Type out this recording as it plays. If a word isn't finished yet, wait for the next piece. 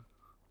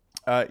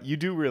You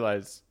do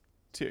realize,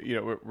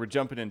 too, we're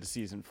jumping into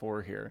season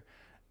 4 here,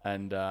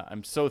 and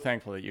I'm so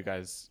thankful that you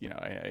guys,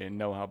 I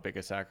know how big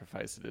a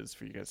sacrifice it is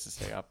for you guys to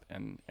stay up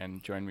and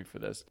join me for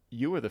this.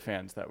 You were the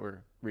fans that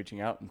were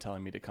reaching out and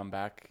telling me to come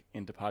back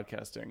into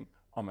podcasting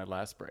on my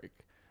last break.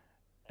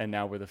 And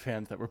now we're the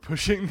fans that were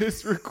pushing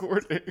this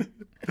recording.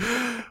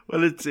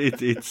 Well,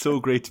 it's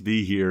so great to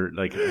be here.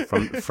 Like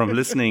from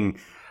listening,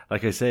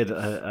 like I said,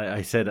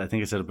 I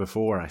think I said it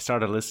before. I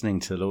started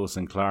listening to Lois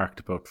and Clark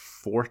about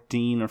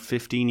 14 or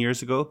 15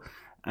 years ago,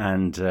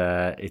 and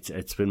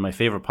it's been my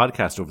favorite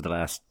podcast over the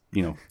last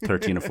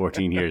 13 or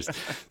 14 years.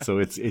 So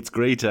it's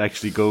great to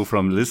actually go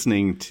from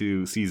listening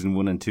to season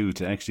 1 and 2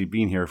 to actually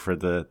being here for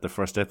the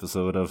first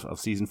episode of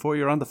season 4.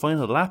 You're on the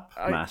final lap,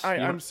 Matt.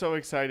 I'm so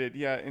excited.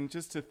 Yeah, and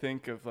just to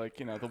think of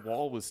the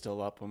wall was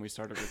still up when we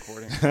started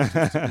recording.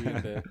 Just to be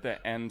in the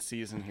end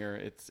season here,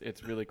 it's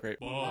really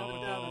great.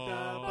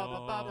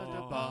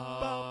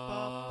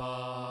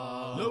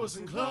 Lois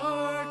and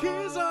Clark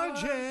is our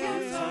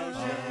jam.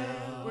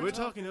 We're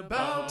talking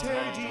about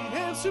Terry Dean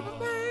and Superman.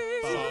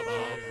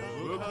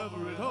 We'll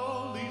cover it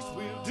all, at least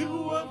we'll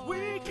do what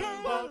we can.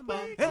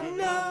 And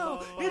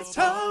now it's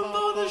time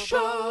for the show.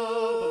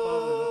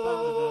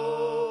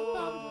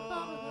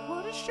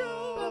 What a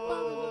show.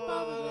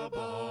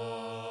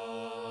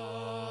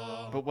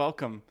 But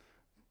welcome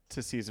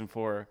to season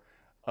 4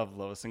 of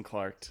Lois and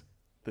Clark,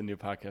 the new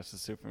podcast of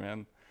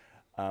Superman.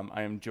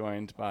 I am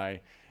joined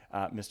by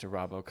Mr.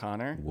 Rob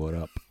O'Connor. What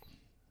up?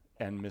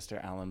 And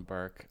Mr. Alan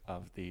Burke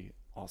of the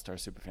All-Star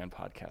Superfan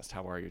podcast.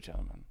 How are you,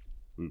 gentlemen?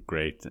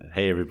 Great.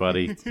 Hey,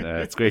 everybody.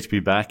 It's great to be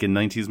back in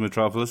 90s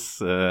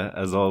Metropolis,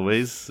 as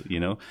always,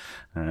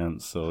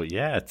 So,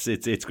 yeah,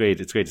 it's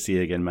great. It's great to see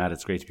you again, Matt.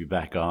 It's great to be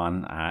back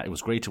on. It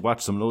was great to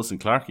watch some Lois and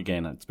Clark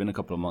again. It's been a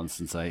couple of months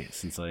since I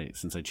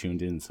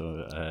tuned in,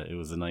 so it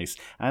was a nice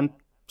and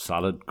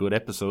solid, good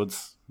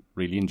episodes.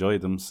 Really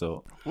enjoyed them,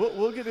 so...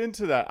 We'll get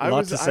into that. I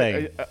was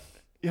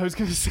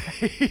going to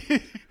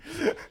say...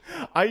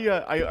 I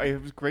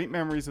have great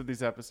memories of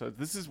these episodes.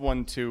 This is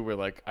one too where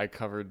I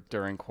covered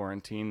during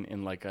quarantine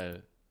in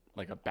a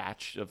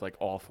batch of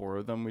all 4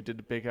 of them. We did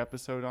a big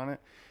episode on it,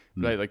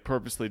 but I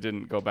purposely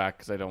didn't go back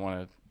because I don't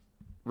want to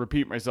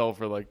repeat myself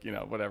or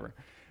whatever.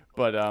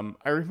 But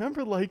I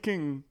remember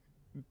liking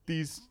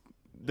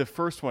the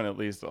first one at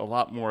least a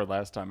lot more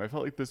last time. I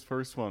felt like this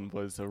first one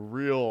was a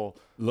real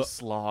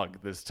slog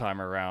this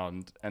time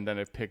around, and then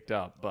it picked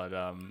up. But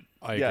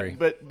I agree.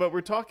 But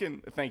we're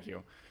talking. Thank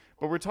you.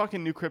 But we're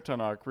talking New Krypton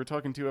arc. We're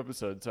talking 2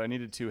 episodes, so I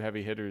needed 2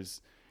 heavy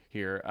hitters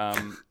here.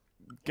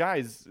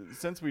 Guys,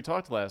 since we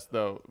talked last,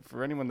 though,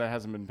 for anyone that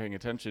hasn't been paying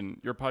attention,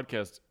 your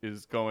podcast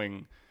is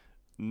going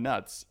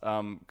nuts.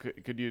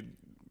 Could you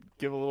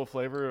give a little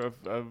flavor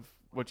of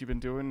what you've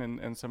been doing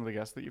and some of the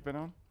guests that you've been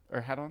on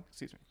or had on?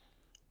 Excuse me.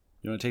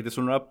 You want to take this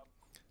one, Rob?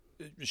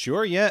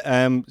 Sure,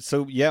 yeah.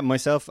 So,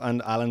 myself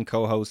and Alan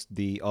co-host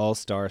the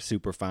All-Star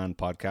Superfan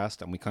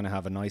podcast, and we kind of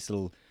have a nice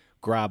little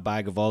grab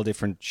bag of all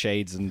different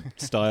shades and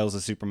styles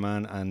of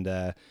Superman.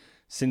 And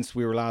since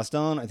we were last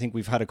on, I think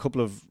we've had a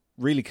couple of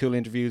really cool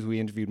interviews. We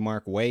interviewed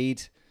Mark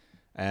Waid,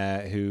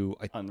 who...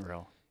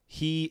 Unreal.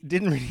 He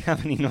didn't really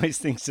have any nice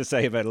things to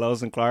say about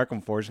Lois and Clark,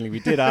 unfortunately. We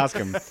did ask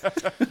him.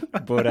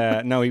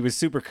 But no, he was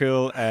super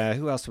cool.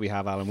 Who else do we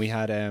have, Alan? We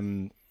had...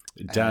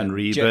 Dan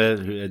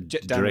Reba,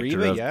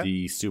 director of yeah.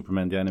 the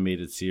Superman the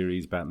Animated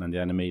Series, Batman the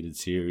Animated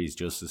Series,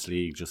 Justice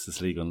League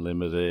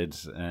Unlimited.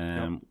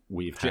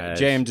 We've had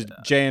J.M.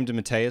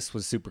 DeMatteis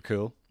was super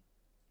cool.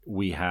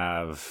 We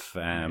have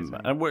and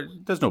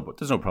there's no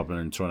problem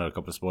in throwing out a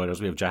couple of spoilers.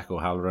 We have Jack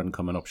O'Halloran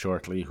coming up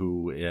shortly,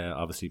 who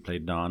obviously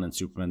played Don in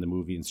Superman the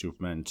movie and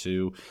Superman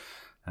 2,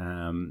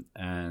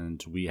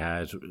 and we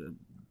had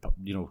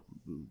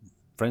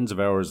friends of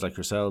ours like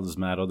yourselves,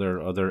 Matt,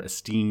 other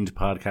esteemed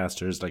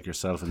podcasters like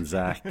yourself and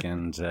Zach,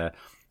 and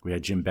we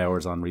had Jim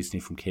Bowers on recently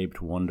from Cape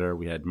to Wonder.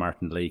 We had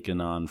Martin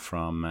Lakin on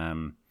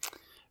from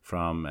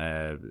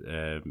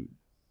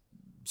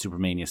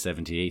Supermania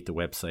 78, the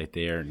website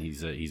there, and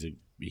he's a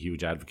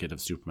huge advocate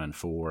of Superman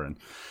 4, and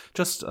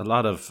just a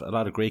lot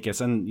of great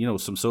guests,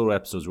 and some solo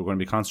episodes. We're going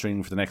to be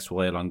concentrating for the next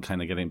while on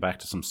kind of getting back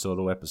to some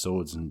solo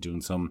episodes and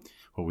doing some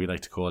what we like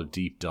to call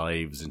deep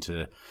dives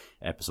into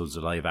episodes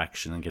of live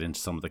action and get into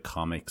some of the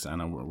comics,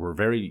 and we're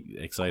very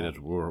excited.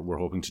 We're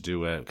hoping to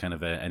do a kind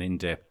of an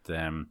in-depth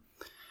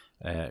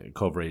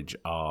coverage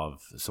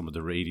of some of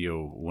the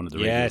radio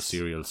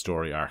serial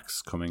story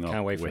arcs coming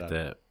up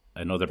with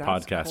another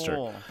podcaster.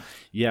 Cool.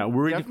 Yeah,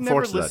 we're really I've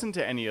never listened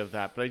to any of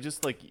that, but I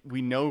just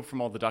we know from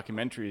all the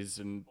documentaries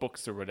and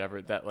books or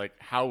whatever that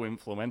how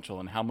influential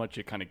and how much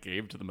it kind of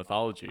gave to the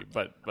mythology.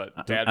 But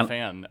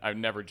fan, I've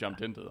never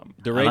jumped into them.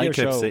 The radio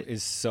show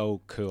is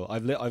so cool.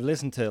 I've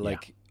listened to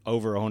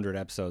over 100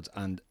 episodes,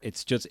 and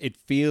it's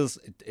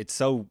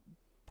so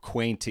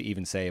quaint to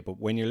even say it, but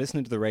when you're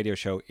listening to the radio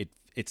show,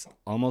 it's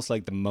almost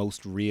like the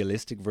most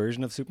realistic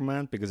version of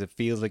Superman, because it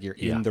feels like you're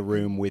in the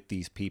room with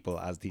these people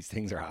as these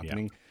things are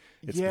happening.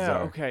 It's yeah,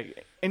 bizarre. okay.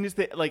 And is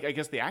the like I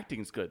guess the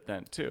acting's good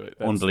then too.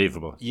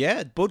 Unbelievable.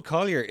 Yeah, Bud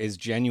Collyer is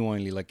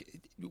genuinely like,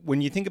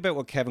 when you think about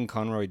what Kevin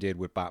Conroy did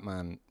with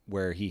Batman,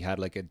 where he had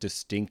like a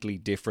distinctly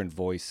different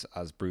voice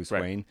as Bruce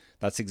Right. Wayne,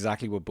 that's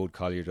exactly what Bud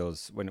Collyer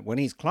does. When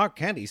he's Clark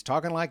Kent, he's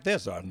talking like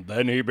this, and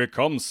then he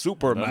becomes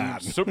Superman.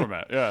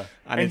 Superman, yeah.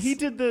 And And he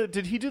it's-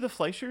 did he do the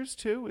Fleischers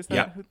too? Is that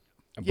Yeah. who?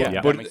 But, Yeah,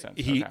 that but makes sense.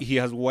 he Okay. he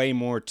has way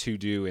more to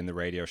do in the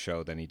radio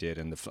show than he did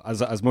in the.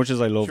 As much as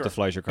I love Sure. the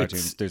Fleischer cartoon,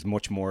 It's- there's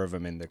much more of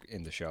him in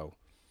the show.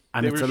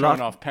 And They it's were a showing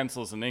lot. off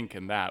pencils and ink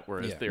in that,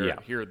 whereas Yeah. they're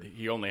Yeah. here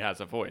he only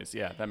has a voice.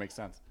 Yeah, that makes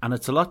sense. And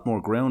it's a lot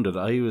more grounded.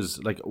 I was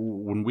like,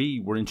 when we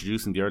were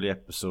introducing the early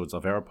episodes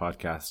of our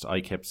podcast, I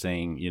kept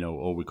saying,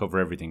 we cover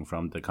everything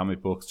from the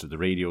comic books to the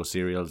radio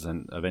serials.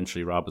 And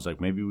eventually Rob was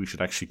like, maybe we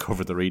should actually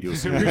cover the radio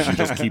serials and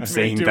just keep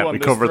saying Do that on we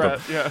this cover thread,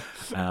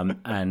 them.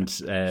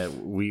 Yeah.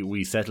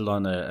 We settled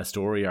on a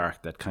story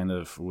arc that kind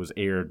of was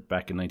aired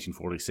back in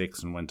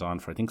 1946 and went on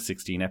for, I think,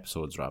 16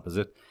 episodes, Rob, is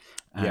it?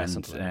 Yeah, And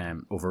something like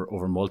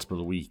over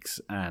multiple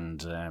weeks.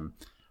 And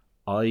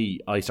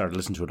I started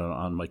listening to it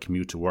on my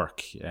commute to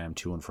work,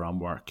 to and from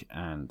work,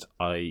 and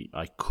I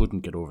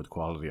couldn't get over the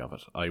quality of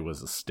it. I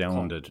was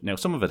astounded. Now,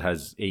 some of it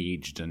has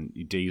aged and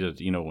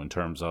dated, in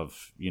terms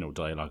of,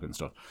 dialogue and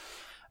stuff.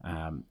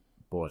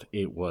 But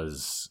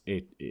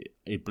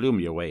it blew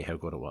me away how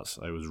good it was.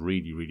 I was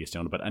really, really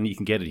astounded. And you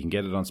can get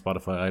it on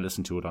Spotify. I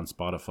listened to it on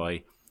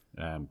Spotify.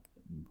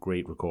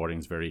 Great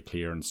recordings, very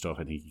clear and stuff.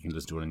 I think you can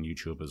listen to it on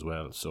YouTube as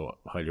well, so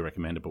highly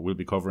recommend it. But we'll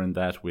be covering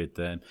that with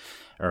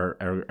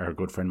our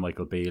good friend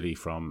Michael Bailey,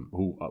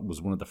 who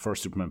was one of the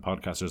first Superman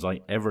podcasters I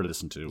ever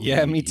listened to.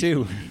 Yeah, me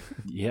too.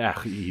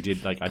 He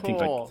did, I think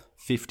Cool.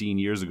 15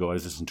 years ago I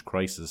was listening to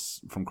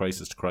From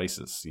Crisis to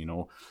Crisis,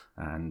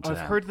 and I've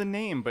heard the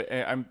name, but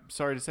I'm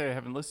sorry to say I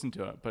haven't listened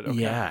to it. But okay.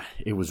 yeah,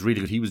 it was really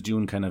good. He was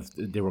doing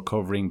they were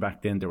covering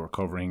kind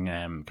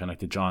of like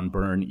the John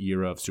Byrne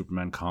era of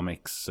Superman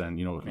comics and,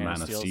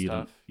 Man of Steel Steel.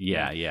 stuff.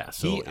 Yeah.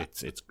 So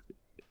it's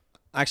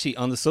Actually,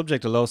 on the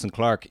subject of Lois and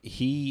Clark,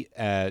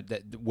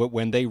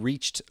 when they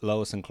reached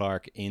Lois and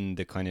Clark in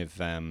the kind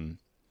of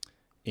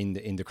in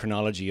the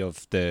chronology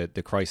of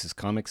the Crisis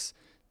comics,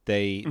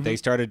 they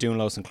started doing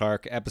Lois and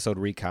Clark episode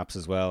recaps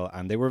as well,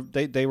 and they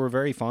were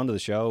very fond of the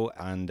show,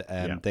 and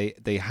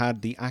they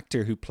had the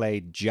actor who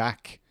played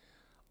Jack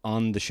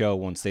on the show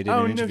once. They did Oh,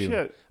 an no interview,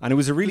 shit. and it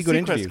was a really The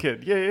good Sequest interview.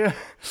 Kid. Yeah.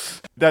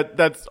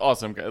 That's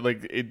awesome.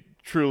 Like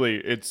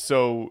it's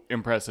so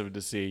impressive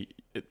to see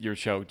your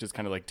show just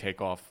kind of like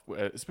take off,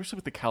 especially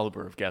with the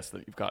caliber of guests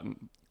that you've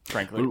gotten.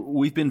 Frankly,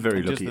 we've been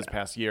very just lucky. this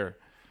past year.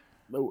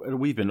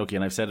 We've been lucky,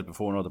 and I've said it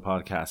before in other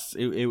podcasts.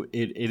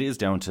 It is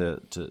down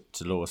to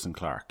Lois and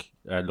Clark.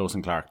 Lois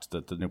and Clark,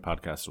 the new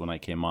podcast, when I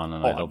came on,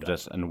 and I loved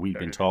it. And we've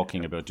been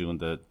talking about doing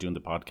the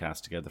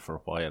podcast together for a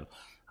while,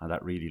 and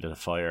that really lit a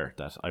fire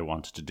that I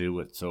wanted to do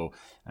it. So,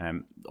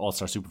 All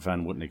Star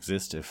Superfan wouldn't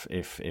exist if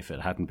it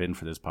hadn't been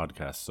for this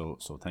podcast.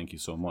 So thank you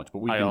so much.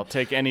 But I'll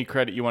take any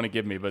credit you want to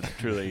give me, but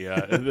truly,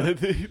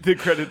 the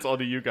credit's all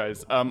to you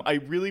guys. I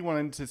really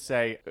wanted to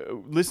say,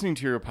 listening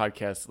to your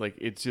podcast, like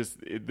it's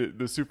just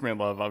the Superman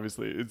love.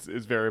 Obviously, is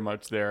very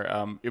much there.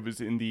 It was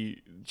in the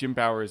Jim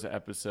Bowers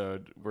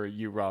episode where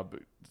you, Rob,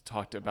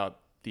 talked about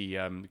the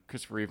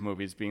Christopher Reeve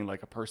movies being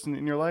like a person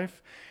in your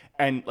life,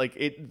 and like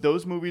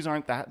those movies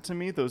aren't that to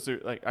me. Those are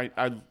like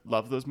I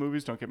love those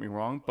movies. Don't get me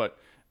wrong, but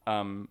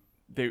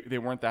they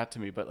weren't that to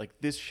me. But like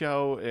this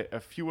show, a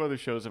few other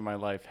shows in my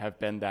life have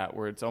been that,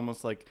 where it's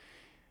almost like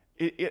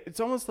it's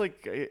almost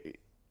like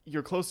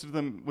you're closer to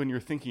them when you're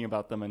thinking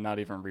about them and not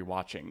even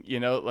rewatching.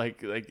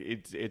 Like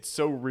it's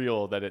so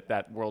real that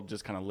that world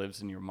just kind of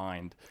lives in your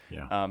mind.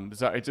 Yeah.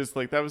 So I just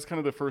like that was kind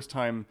of the first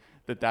time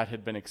that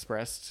had been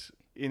expressed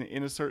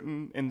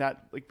in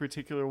that like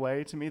particular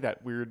way to me,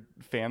 that weird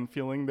fan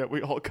feeling that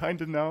we all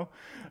kind of know.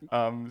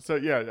 So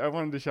yeah, I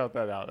wanted to shout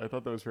that out. I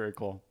thought that was very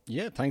cool.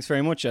 Yeah, thanks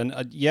very much. And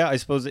I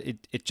suppose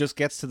it just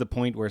gets to the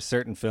point where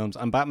certain films,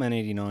 and Batman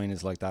 '89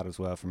 is like that as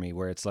well for me,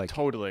 where it's like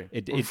Totally.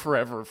 It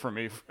forever for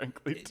me,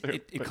 frankly,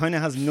 too. it kind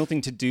of has nothing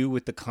to do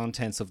with the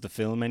contents of the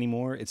film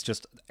anymore. It's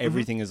just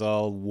everything is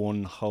all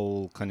one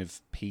whole kind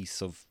of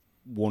piece of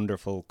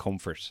wonderful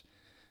comfort,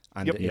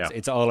 and Yep.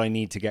 it's all I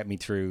need to get me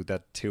through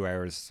that 2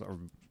 hours or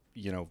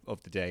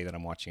of the day that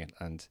I'm watching it.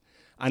 And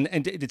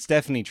it's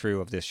definitely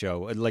true of this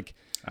show. Like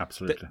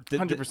Absolutely.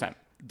 100%.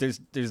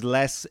 There's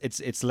less.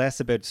 It's less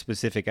about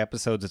specific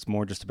episodes. It's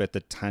more just about the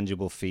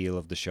tangible feel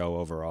of the show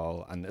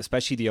overall, and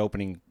especially the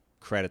opening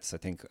credits. I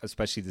think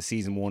especially the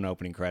season 1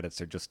 opening credits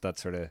are just that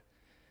sort of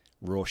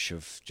rush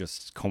of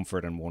just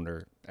comfort and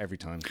wonder every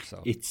time.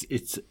 So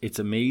It's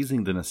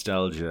amazing the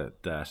nostalgia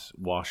that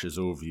washes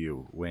over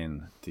you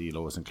when the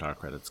Lois and Clark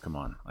credits come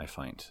on. I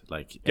find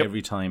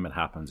every time it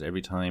happens,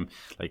 every time,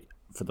 like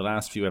for the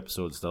last few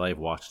episodes that I've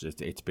watched,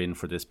 it's been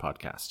for this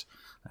podcast.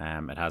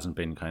 It hasn't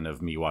been kind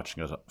of me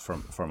watching it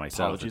for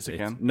myself. Apologies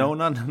again. No.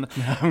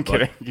 I'm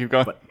kidding. You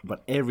go.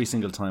 But every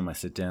single time I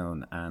sit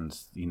down and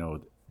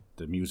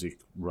the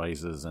music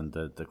rises and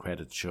the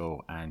credits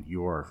show, and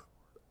you're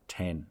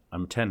 10,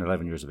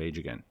 11 years of age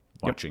again,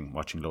 watching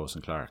Lois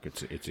and Clark.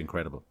 It's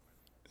incredible.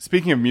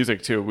 Speaking of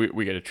music too,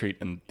 we get a treat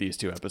in these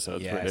two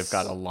episodes where they've Yes.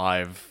 got a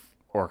live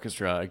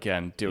orchestra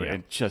again doing Yeah.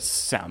 it. Just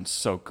sounds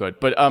so good.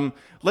 But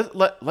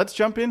let's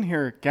jump in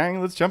here, gang.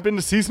 Let's jump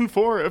into season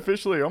 4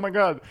 officially. Oh my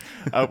god.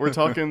 We're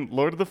talking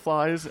Lord of the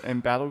Flies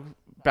and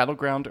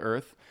Battleground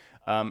Earth.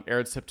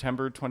 Aired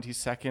September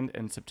 22nd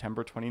and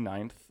September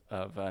 29th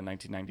of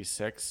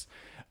 1996.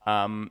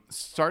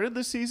 Started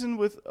the season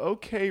with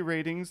okay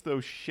ratings,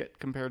 though shit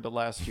compared to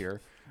last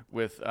year,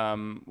 with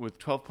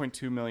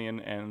 12.2 million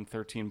and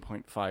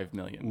 13.5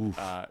 million.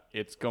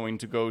 It's going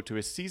to go to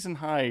a season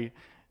high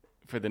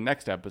for the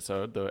next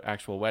episode, the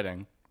actual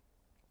wedding,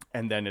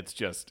 and then it's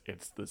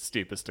the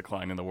steepest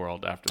decline in the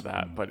world after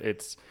that. But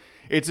it's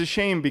a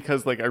shame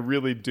because like I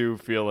really do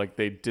feel like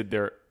they did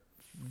their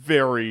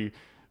very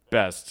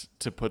best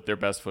to put their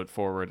best foot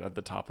forward at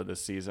the top of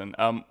this season.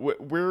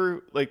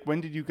 We're like,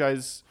 when did you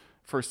guys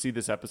first see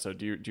this episode?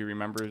 Do you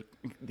remember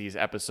these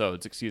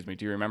episodes? Excuse me.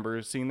 Do you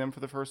remember seeing them for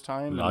the first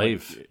time?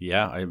 Live,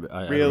 yeah.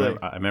 Really?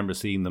 I remember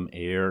seeing them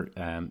air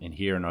in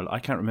here, and I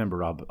can't remember,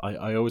 Rob.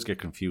 I always get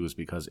confused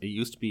because it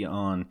used to be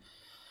on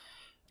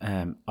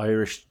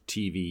Irish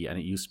TV and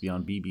it used to be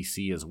on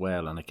BBC as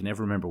well, and I can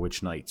never remember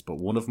which nights, but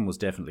one of them was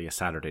definitely a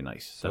Saturday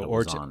night that it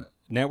was on.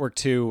 Network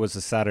 2 was a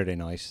Saturday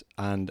night,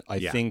 and I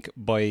think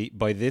by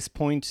this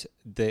point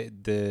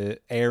the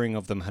airing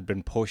of them had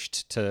been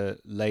pushed to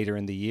later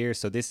in the year.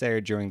 So this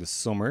aired during the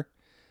summer,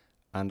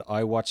 and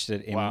I watched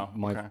it in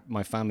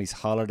my family's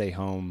holiday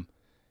home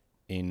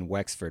in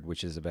Wexford,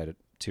 which is about a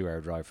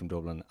 2-hour drive from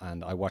Dublin,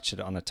 and I watched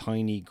it on a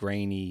tiny,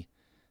 grainy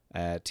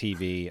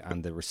TV,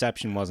 and the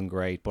reception wasn't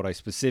great. But I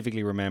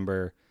specifically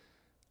remember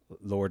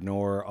Lord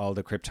Nor, all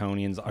the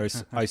Kryptonians.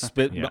 I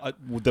split.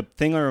 The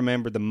thing I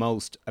remember the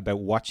most about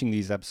watching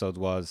these episodes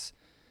was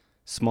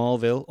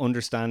Smallville,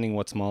 understanding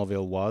what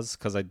Smallville was,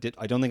 because I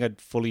don't think I'd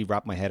fully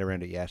wrapped my head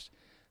around it yet.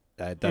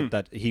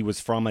 That he was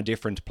from a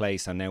different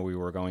place and now we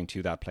were going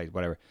to that place,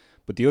 whatever.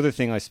 But the other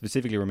thing I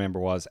specifically remember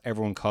was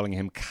everyone calling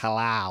him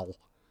Kal-El.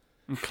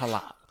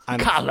 Kal-El.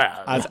 And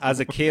as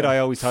a kid, I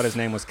always thought his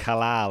name was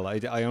Kal-El.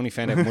 I only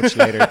found out much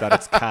later that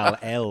it's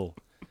Kal-El.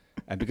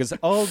 And because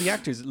all the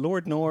actors,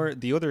 Lord Nor,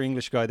 the other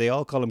English guy, they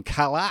all call him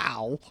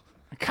Kal-El.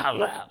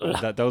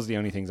 Kal-El. Those are the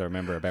only things I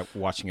remember about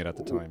watching it at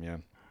the time, yeah.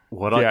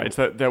 It's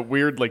that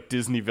weird like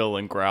Disney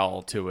villain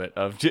growl to it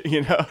of,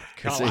 you know.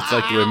 It's like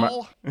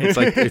the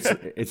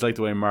way it's like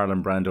the way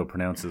Marlon Brando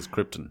pronounces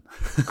Krypton.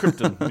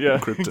 Krypton, yeah,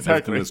 Krypton,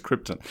 exactly. is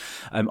Krypton.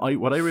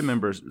 What I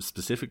remember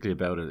specifically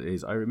about it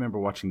is I remember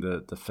watching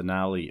the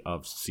finale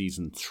of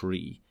season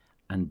 3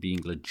 and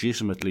being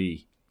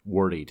legitimately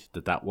worried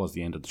that was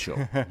the end of the show.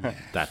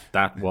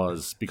 that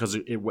was because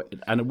it would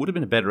have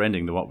been a better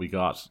ending than what we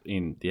got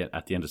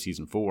at the end of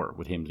season 4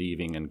 with him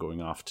leaving and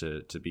going off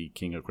to be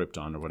king of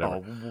Krypton or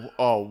whatever.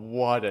 Oh,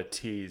 what a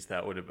tease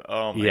that would have been.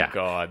 Oh my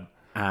god.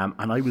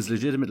 And I was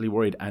legitimately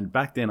worried. And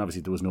back then,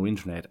 obviously, there was no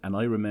internet. And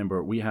I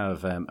remember we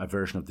have a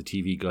version of the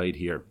TV guide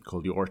here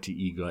called the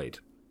RTE guide.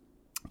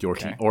 The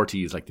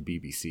RTE is like the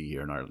BBC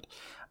here in Ireland.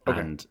 Okay.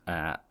 And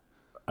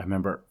I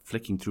remember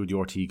flicking through the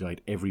RTE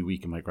guide every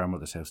week in my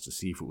grandmother's house to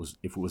see if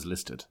it was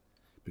listed,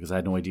 because I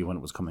had no idea when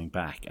it was coming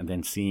back, and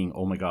then seeing,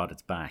 oh my god,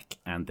 it's back,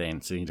 and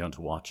then sitting down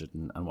to watch it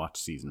and watch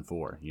season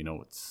 4. You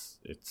know,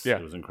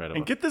 it was incredible.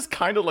 And get this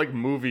kind of like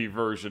movie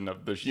version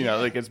of the, you know,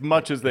 like as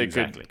much as they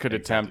could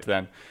attempt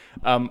then.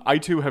 I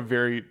too have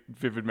very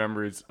vivid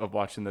memories of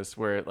watching this,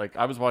 where like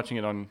I was watching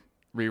it on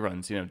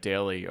reruns, you know,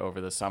 daily over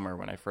the summer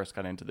when I first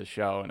got into the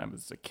show and I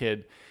was a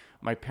kid.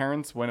 My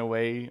parents went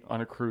away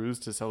on a cruise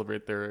to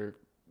celebrate their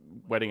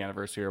wedding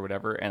anniversary or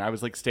whatever, and I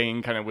was like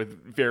staying kind of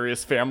with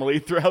various family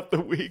throughout the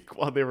week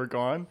while they were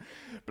gone.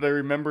 But I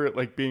remember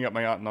like being at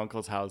my aunt and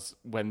uncle's house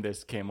when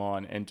this came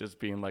on and just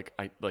being like,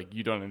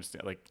 you don't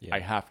understand, like I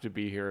have to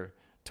be here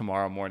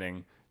tomorrow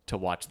morning to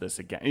watch this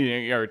again,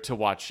 or to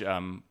watch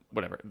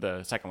whatever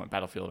the second one,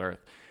 Battlefield Earth.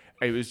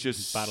 It was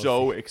just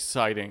so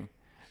exciting.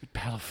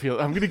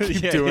 Battlefield, I'm gonna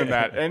keep doing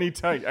that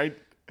anytime.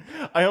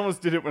 I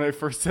almost did it when I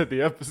first said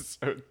the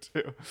episode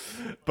too,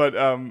 but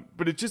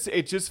it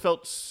just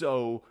felt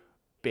so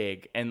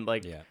big, and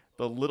like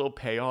the little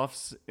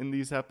payoffs in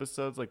these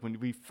episodes, like when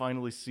we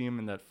finally see him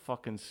in that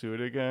fucking suit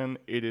again,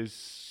 it is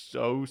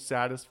so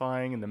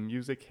satisfying, and the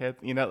music hit,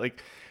 you know,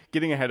 like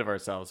getting ahead of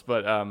ourselves,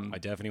 but I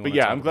definitely. But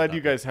yeah, I'm glad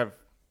you guys have.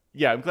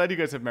 Yeah, I'm glad you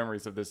guys have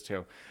memories of this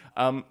too.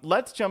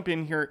 Let's jump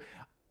in here.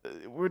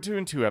 We're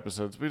doing 2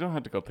 episodes. We don't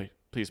have to go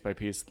piece by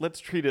piece. Let's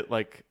treat it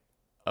like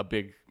a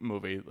big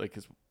movie, like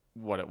is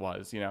what it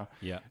was, you know?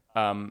 Yeah.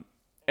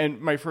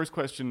 And my first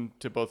question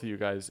to both of you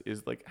guys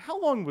is like,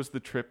 how long was the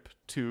trip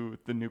to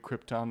the New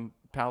Krypton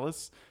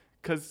Palace?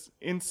 Because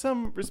in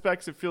some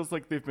respects, it feels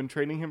like they've been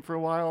training him for a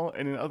while,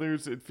 and in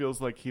others, it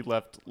feels like he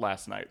left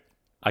last night.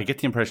 I get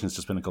the impression it's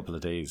just been a couple of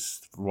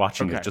days.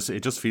 Watching it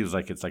just feels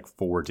like it's like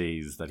 4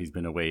 days that he's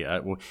been away.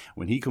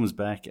 When he comes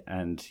back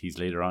and he's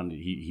later on,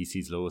 he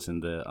sees Lois on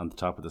the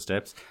top of the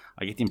steps.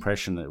 I get the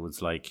impression that it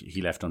was like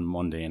he left on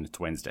Monday and it's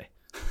Wednesday.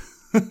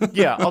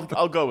 Yeah,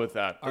 I'll go with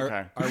that.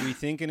 Okay. Are we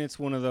thinking it's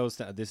one of those?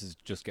 This is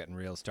just getting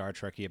real Star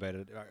Trekky about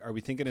it. Are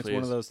we thinking it's one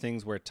of Please. those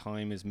things where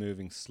time is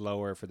moving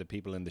slower for the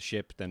people in the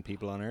ship than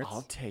people on Earth?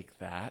 I'll take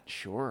that.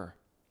 Sure.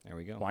 There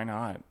we go. Why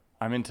not?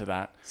 I'm into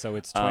that. So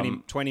it's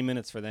 20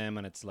 minutes for them,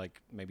 and it's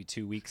like maybe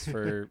 2 weeks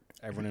for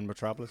everyone in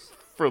Metropolis.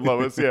 For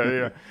Lois,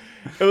 yeah.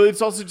 Well,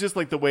 it's also just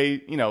like the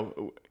way,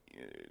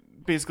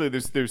 basically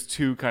there's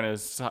two kind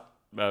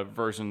of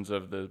versions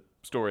of the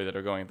story that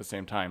are going at the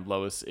same time.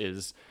 Lois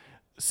is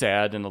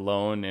sad and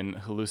alone and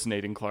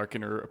hallucinating Clark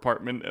in her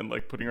apartment and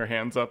like putting her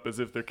hands up as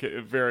if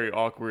they're very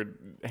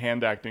awkward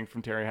hand acting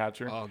from Terry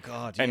Hatcher. Oh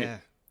God, And yeah.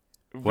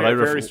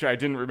 Very strange. I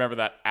didn't remember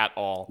that at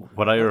all.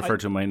 What I refer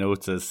to in my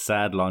notes as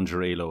sad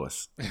lingerie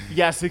Lois.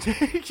 Yes,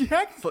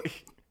 exactly.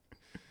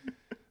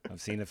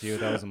 I've seen a few of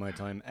those in my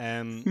time.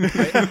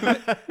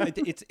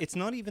 It's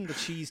not even that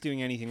she's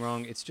doing anything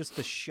wrong. It's just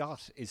the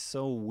shot is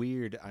so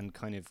weird and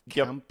kind of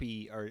Yep.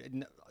 campy. Or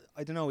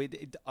I don't know.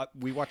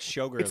 We watched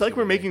Showgirls. It's like the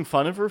we're other day. making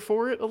fun of her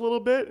for it a little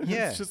bit.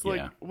 Yeah. It's just like,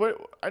 Yeah. what?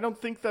 I don't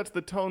think that's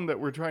the tone that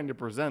we're trying to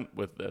present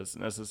with this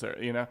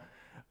necessarily,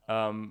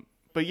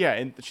 But yeah,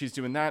 and she's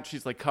doing that.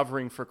 She's like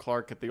covering for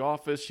Clark at the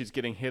office. She's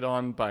getting hit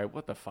on by,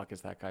 what the fuck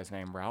is that guy's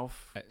name?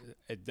 Ralph,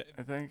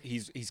 I think.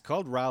 He's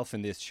called Ralph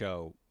in this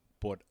show,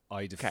 but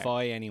I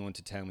defy anyone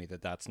to tell me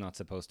that that's not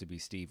supposed to be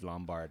Steve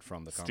Lombard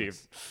from the comics.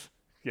 Steve.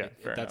 Yeah,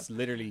 fair That's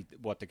literally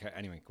what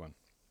anyway, go on.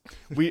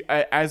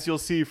 enough. As you'll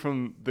see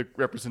from the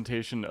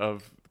representation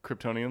of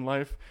Kryptonian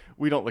life,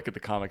 we don't look at the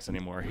comics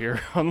anymore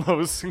here on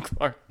Lois and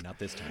Clark. Not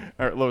this time.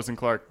 Or Lois and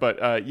Clark,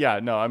 but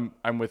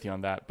I'm with you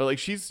on that. But like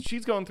she's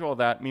going through all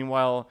that.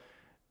 Meanwhile,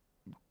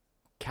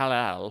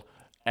 Kal-El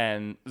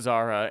and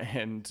Zara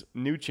and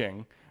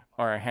Nuching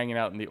are hanging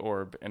out in the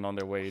orb and on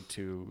their way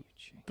to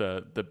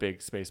the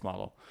big space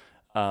model.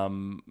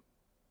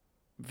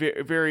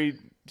 Very, very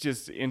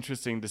just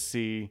interesting to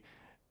see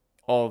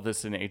all of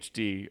this in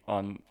HD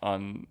on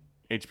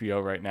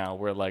HBO right now,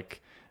 where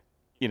like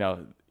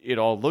it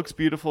all looks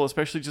beautiful,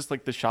 especially just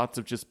like the shots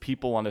of just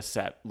people on a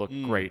set look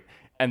great.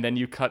 And then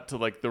you cut to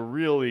like the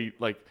really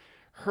like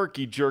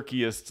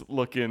herky-jerkiest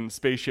looking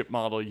spaceship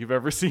model you've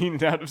ever seen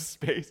in outer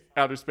space,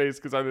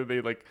 because either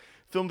they like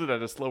filmed it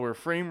at a slower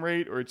frame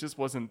rate or it just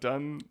wasn't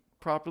done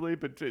properly,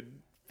 but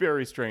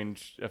very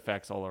strange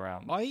effects all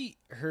around. I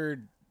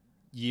heard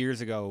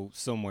years ago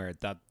somewhere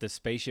that the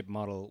spaceship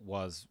model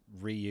was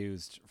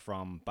reused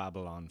from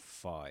Babylon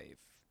 5.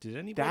 Did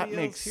anybody That else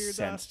makes hear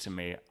sense that? to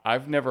me.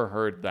 I've never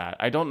heard that.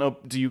 I don't know.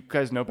 Do you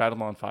guys know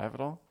Babylon 5 at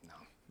all?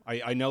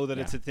 I know that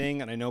it's a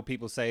thing, and I know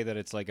people say that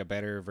it's like a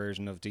better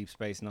version of Deep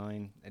Space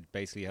Nine. It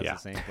basically has the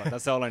same plot.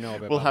 That's all I know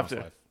about We'll Babylon have to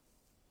 5.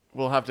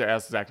 We'll have to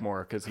ask Zach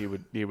Moore because he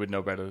would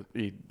know better.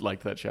 He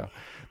liked that show,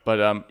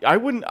 but I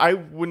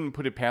wouldn't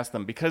put it past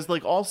them because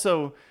like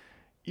also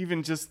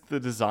even just the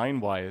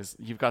design wise,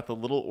 you've got the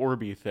little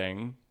Orby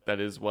thing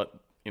that is what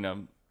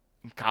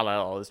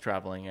Kal-El is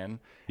traveling in,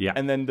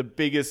 and then the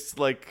biggest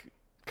like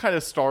kind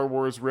of Star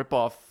Wars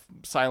ripoff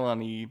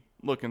Cylon-y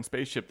looking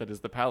spaceship that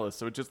is the Palace.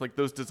 So it just like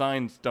those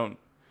designs don't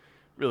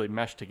really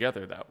mesh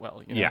together that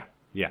well.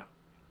 Yeah.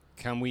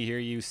 Can we hear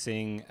you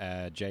sing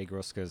Jay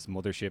Gruska's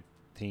Mothership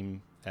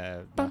theme?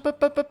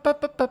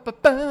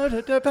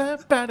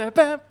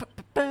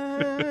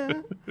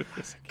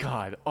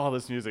 God, all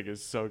this music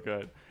is so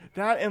good.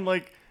 That and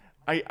like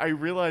I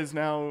realize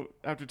now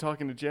after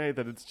talking to Jay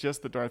that it's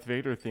just the Darth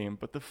Vader theme,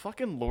 but the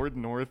fucking Lord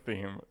North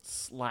theme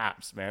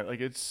slaps, man. Like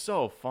it's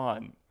so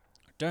fun.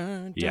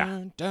 Dun, Yeah.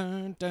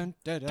 dun, dun,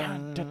 dun,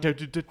 dun, dun.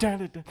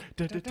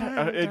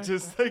 It's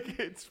just like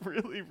it's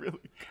really, really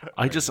good.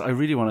 I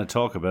really want to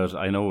talk about,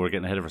 I know we're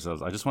getting ahead of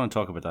ourselves. I just want to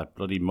talk about that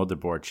bloody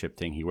motherboard chip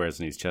thing he wears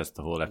in his chest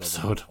the whole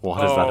episode.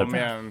 What is that Oh about?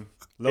 man,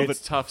 it's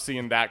tough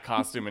seeing that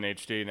costume in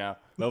HD now.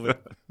 Love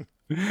it.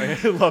 I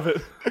love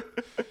it.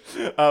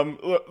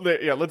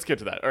 Let's get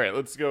to that. All right,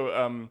 let's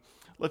go.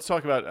 Let's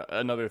talk about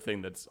another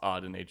thing that's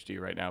odd in HD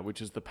right now, which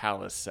is the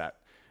Palace set.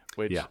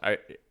 Which I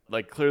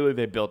like. Clearly,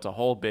 they built a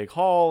whole big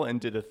hall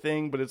and did a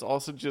thing, but it's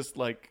also just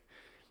like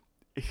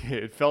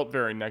it felt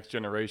very Next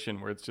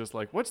Generation, where it's just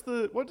like, what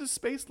does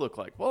space look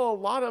like? Well, a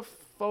lot of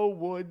faux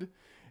wood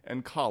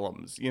and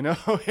columns,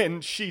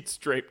 and sheets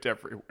draped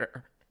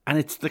everywhere. And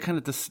it's the kind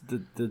of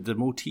the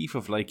motif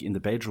of like in the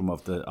bedroom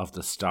of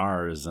the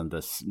stars and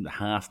the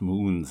half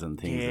moons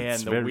and things. Yeah, It's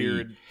and the very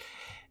weird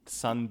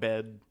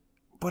sunbed.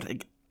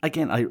 But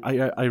again,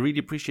 I really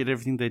appreciate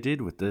everything they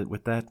did with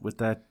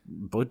that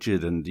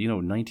budget and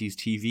 90s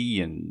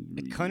TV and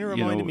It kind of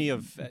reminded me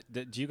of.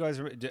 Do you guys?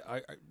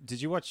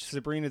 Did you watch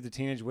Sabrina the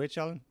Teenage Witch,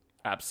 Alan?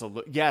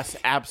 Absolutely, yes,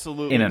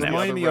 absolutely. In and The out.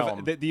 other Reminded me realm.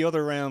 of the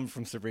other realm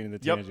from Sabrina the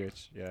Yep. Teenage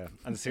Witch. Yeah,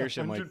 and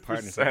Saoirse, my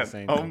partner, said the 100%.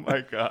 same Oh thing.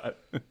 my god.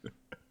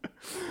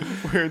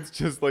 Where it's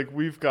just like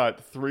we've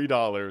got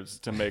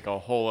 $3 to make a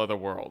whole other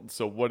world.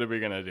 So what are we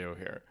gonna do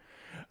here?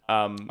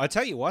 I'll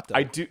tell you what, though.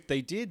 I do-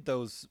 They did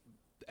those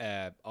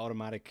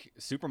automatic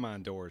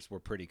Superman doors were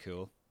pretty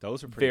cool.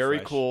 Those were pretty Very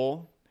fresh.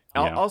 cool.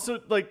 Yeah. Also,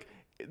 like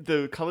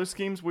the color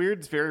scheme's weird.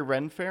 It's very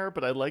Ren Fair,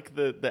 but I like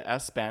the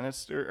S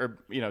banister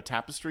or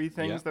tapestry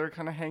things Yeah. that are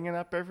kind of hanging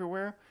up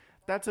everywhere.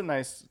 that's a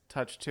nice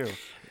touch too.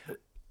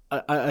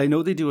 I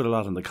know they do it a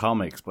lot in the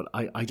comics, but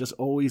I just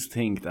always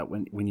think that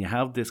when you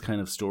have this kind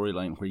of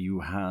storyline where you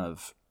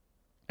have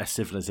a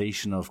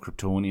civilization of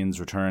Kryptonians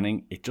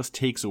returning, it just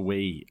takes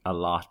away a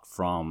lot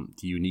from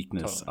the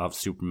uniqueness of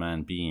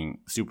Superman being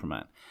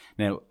Superman.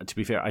 Now, to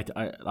be fair,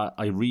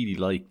 I really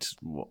liked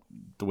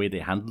the way they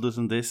handled it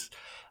in this.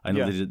 I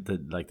know they did the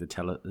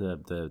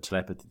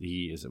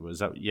telepathy. That's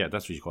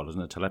what you call it,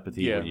 isn't it?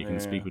 Telepathy, where you can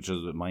speak with each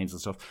other with minds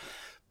and stuff.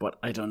 But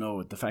I don't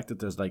know, the fact that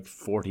there's like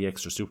 40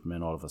 extra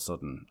Supermen all of a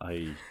sudden,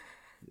 I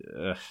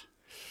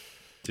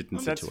didn't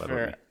sit too well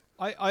with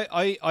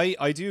me.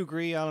 I do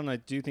agree, Alan. I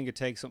do think it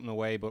takes something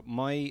away, but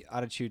my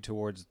attitude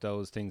towards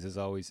those things is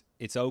always,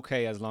 it's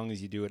okay as long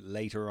as you do it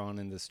later on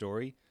in the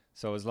story.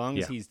 So as long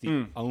as he's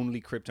the only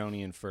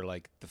Kryptonian for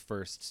like the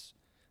first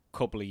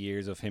couple of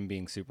years of him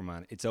being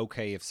Superman, it's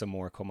okay if some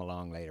more come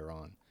along later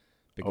on.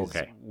 Because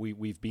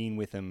we've been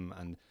with him,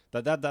 and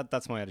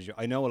that's my attitude.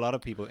 I know a lot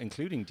of people,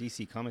 including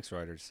DC Comics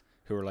writers,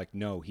 who are like,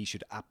 no, he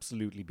should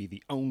absolutely be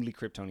the only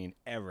Kryptonian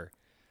ever.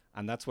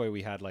 And that's why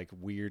we had like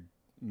weird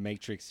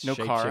Matrix No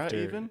Kara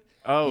shapeshifter. even?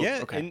 Oh, yeah.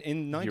 okay.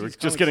 In 90s You were just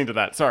comics, getting to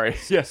that. Sorry.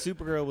 Yes.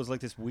 Supergirl was like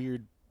this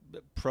weird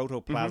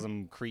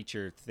protoplasm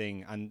creature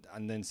thing, and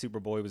then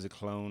Superboy was a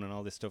clone and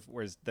all this stuff.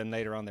 Whereas then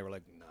later on they were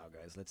like, no,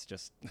 guys, let's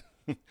just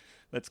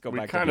let's go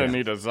back. We kind of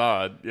need a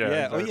Zod. Yeah.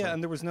 Yeah. Exactly.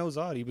 And there was no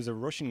Zod. He was a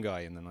Russian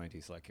guy in the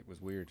 90s. Like, it was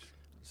weird.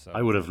 So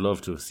I would have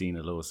loved to have seen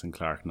a Lois and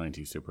Clark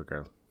 90s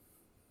Supergirl.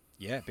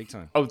 yeah, big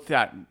time. Oh,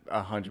 that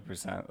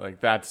 100%. Like,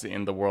 that's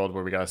in the world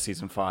where we got a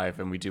season 5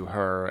 and we do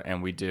her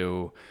and we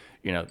do,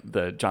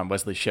 the John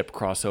Wesley Ship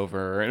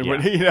crossover and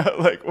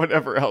like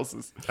whatever else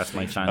is. That's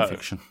my fan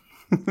fiction.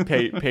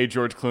 pay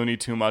George Clooney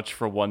too much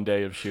for one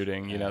day of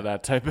shooting,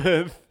 that type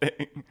of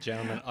thing.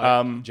 Gentlemen,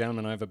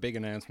 I have a big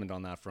announcement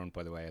on that front,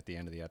 by the way, at the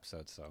end of the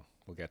episode, so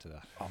we'll get to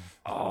that.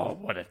 Oh,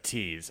 what a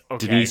tease.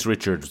 Okay. Denise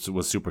Richards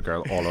was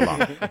Supergirl all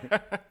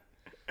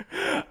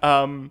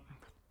along.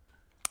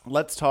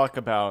 Let's talk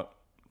about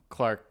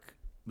Clark,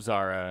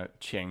 Zara,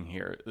 Ching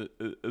here.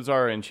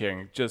 Zara and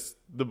Ching, just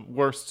the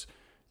worst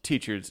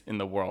teachers in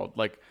the world.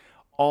 Like,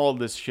 all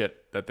this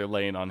shit that they're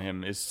laying on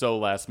him is so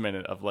last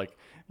minute of like,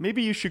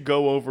 maybe you should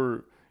go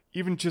over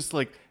even just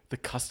like the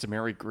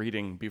customary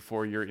greeting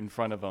before you're in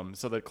front of him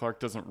so that Clark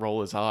doesn't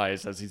roll his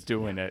eyes as he's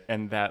doing it.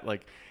 And that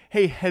like,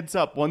 hey, heads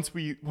up, once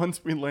we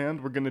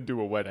land, we're going to do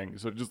a wedding.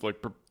 So just like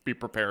be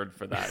prepared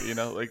for that,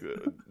 like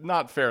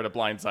not fair to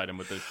blindside him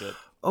with this shit.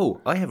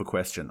 Oh, I have a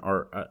question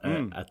or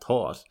a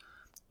thought.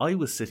 I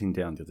was sitting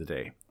down the other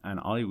day and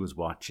I was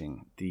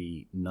watching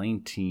the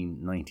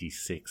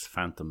 1996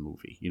 Phantom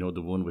movie. You know,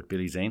 the one with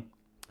Billy Zane?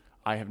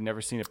 I have never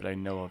seen it, but I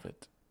know of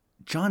it.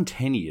 John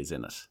Tenney is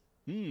in it.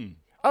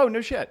 Oh, no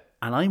shit.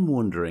 And I'm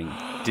wondering,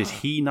 did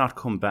he not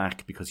come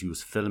back because he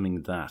was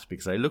filming that?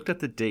 Because I looked at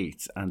the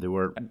dates and they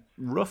were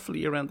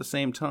roughly around the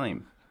same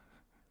time.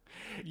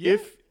 Yeah.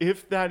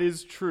 If that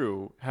is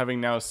true, having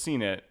now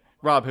seen it,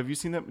 Rob, have you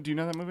seen that? Do you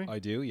know that movie? I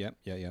do, yeah.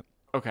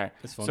 Okay.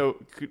 It's fun. So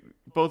could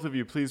both of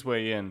you please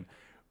weigh in.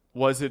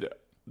 Was it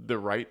the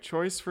right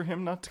choice for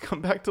him not to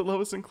come back to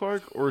Lois and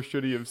Clark, or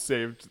should he have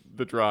saved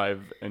the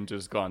drive and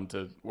just gone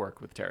to work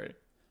with Terry?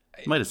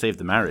 Might have saved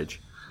the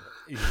marriage.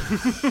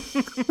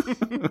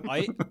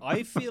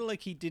 I feel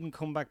like he didn't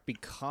come back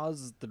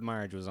because the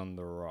marriage was on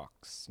the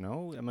rocks.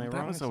 No, am I wrong?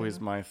 That was always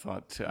my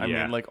thought too. I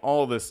Yeah. mean, like,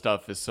 all this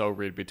stuff is so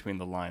read between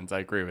the lines. I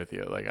agree with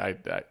you. Like,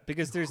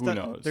 because there's who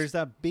knows? there's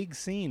that big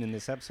scene in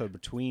this episode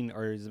between,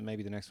 or is it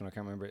maybe the next one? I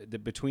can't remember.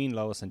 Between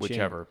Lois and Ching.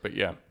 whichever, but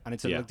yeah. And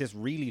it's like this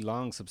really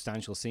long,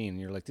 substantial scene. And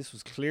you're like, this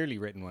was clearly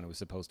written when it was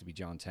supposed to be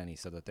John Tenney,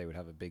 so that they would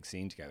have a big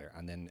scene together.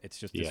 And then it's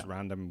just this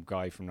random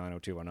guy from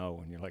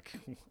 90210, and you're like,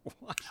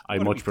 what? I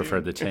much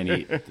prefer the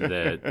Tenney.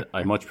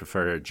 I much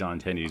prefer John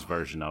Tenney's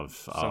version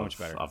of much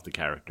better. of the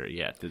character.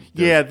 Yeah,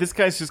 Yeah, this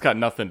guy's just got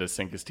nothing to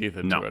sink his teeth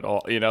into No. at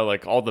all.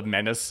 Like, all the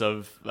menace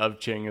of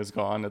Ching is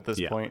gone at this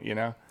point,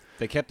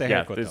 They kept the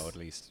haircut, though, at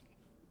least.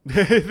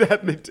 That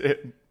they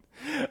did.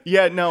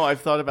 Yeah, no,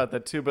 I've thought about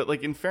that too. But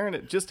like, in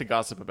fairness, just to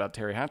gossip about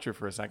Terry Hatcher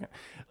for a second,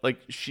 like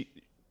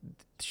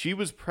she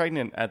was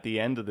pregnant at the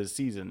end of the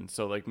season,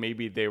 so like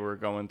maybe they were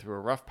going through a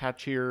rough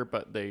patch here,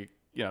 but they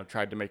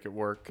tried to make it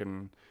work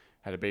and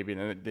had a baby,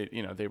 and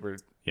then they were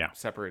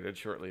separated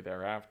shortly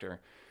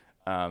thereafter.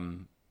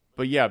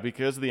 But yeah,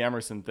 because of the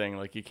Emerson thing,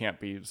 like, you can't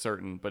be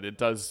certain, but it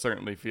does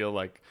certainly feel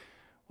like,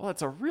 well,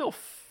 it's a real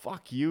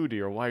fuck you to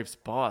your wife's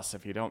boss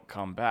if you don't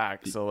come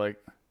back. So like,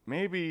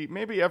 maybe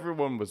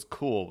everyone was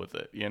cool with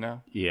it, Yeah,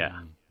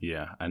 and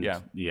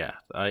Yeah.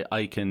 I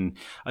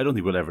don't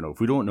think we'll ever know. If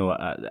we don't know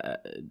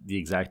the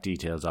exact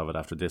details of it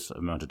after this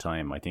amount of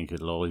time, I think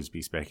it'll always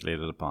be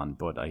speculated upon.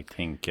 But I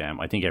think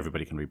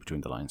everybody can read between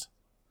the lines.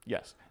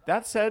 Yes.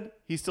 That said,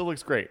 he still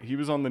looks great. He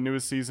was on the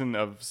newest season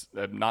of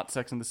Not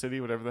Sex and the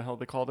City, whatever the hell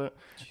they called it,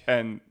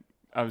 and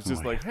I was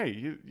just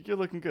hey, you're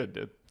looking good,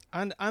 dude.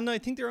 And I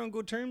think they're on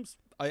good terms.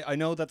 I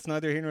know that's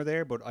neither here nor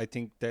there, but I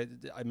think that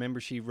I remember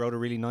she wrote a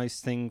really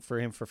nice thing for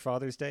him for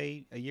Father's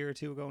Day a year or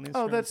two ago on Instagram.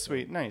 Oh, that's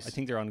sweet. Nice. I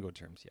think they're on good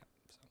terms, yeah.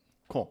 So.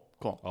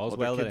 Cool. All's the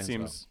well that kid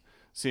ends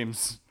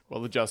seems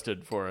well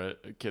adjusted for a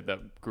kid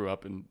that grew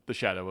up in the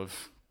shadow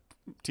of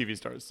TV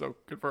stars. So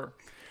good for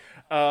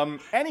her.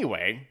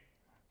 Anyway,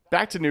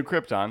 back to New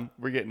Krypton.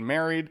 We're getting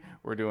married.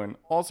 We're doing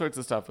all sorts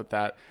of stuff with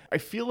that. I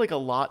feel like a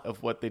lot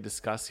of what they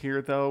discuss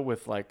here, though,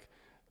 with like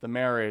the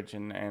marriage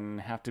and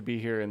have to be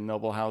here in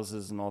noble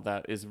houses and all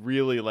that, is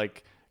really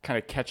like kind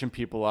of catching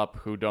people up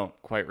who don't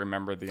quite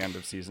remember the end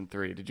of season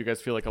 3. Did you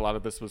guys feel like a lot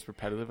of this was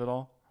repetitive at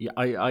all? Yeah,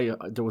 I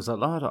there was a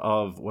lot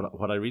of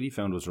what I really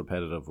found was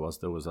repetitive was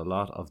there was a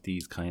lot of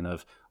these kind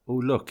of, oh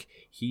look,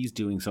 he's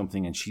doing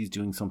something and she's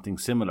doing something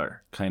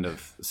similar kind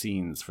of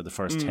scenes for the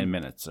first 10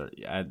 minutes.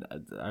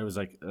 I was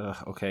like,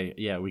 okay,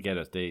 yeah, we get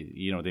it.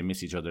 They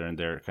miss each other and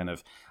they're kind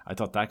of. I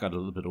thought that got a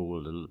little bit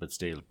old, a little bit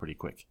stale, pretty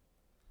quick.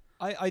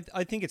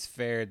 I think it's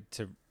fair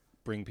to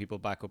bring people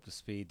back up to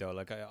speed, though.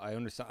 Like I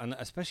understand, and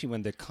especially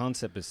when the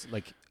concept is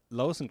like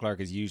Lois and Clark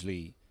is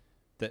usually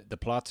the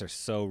plots are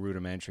so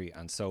rudimentary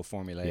and so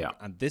formulaic,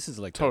 and this is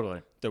like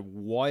totally the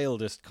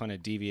wildest kind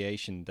of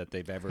deviation that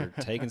they've ever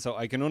taken. So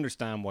I can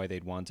understand why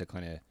they'd want to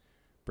kind of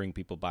bring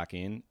people back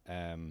in.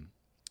 I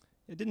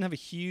didn't have a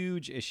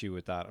huge issue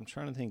with that. I'm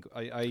trying to think.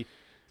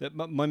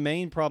 My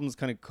main problems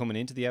kind of coming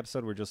into the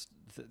episode were just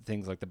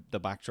things like the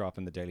backdrop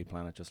in the Daily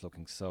Planet just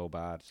looking so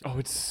bad. Oh,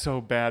 it's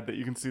so bad that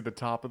you can see the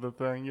top of the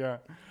thing. Yeah.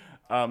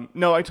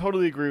 No, I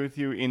totally agree with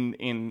you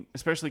in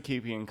especially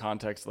keeping in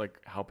context like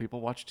how people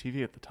watch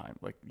TV at the time.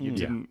 Like you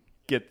didn't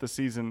get the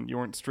season, you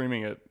weren't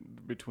streaming it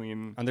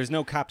between. And there's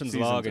no captain's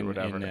log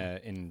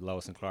in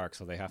Lois and Clark,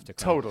 so they have to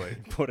totally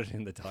put it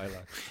in the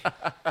dialogue.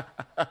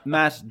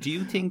 Matt, do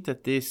you think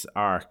that this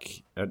arc,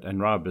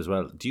 and Rob as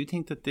well, do you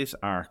think that this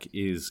arc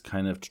is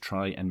kind of to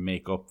try and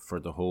make up for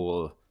the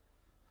whole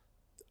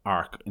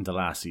arc in the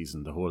last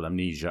season, the whole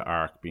amnesia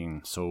arc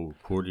being so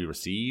poorly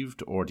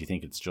received, or do you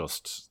think it's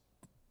just...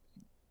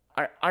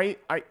 I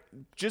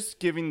just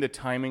giving the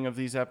timing of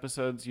these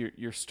episodes,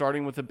 you're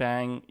starting with a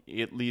bang.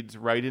 It leads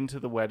right into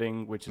the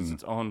wedding, which is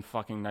its own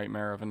fucking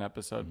nightmare of an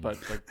episode. But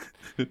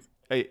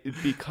like,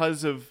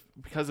 because of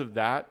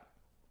that,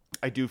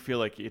 I do feel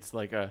like it's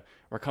like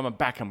we're coming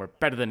back and we're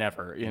better than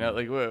ever. You know,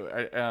 like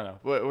I don't know.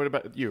 What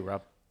about you,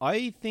 Rob?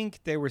 I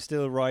think they were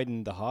still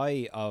riding the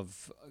high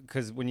of,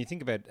 because when you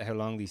think about how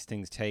long these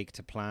things take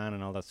to plan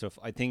and all that stuff,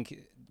 I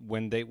think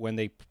when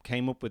they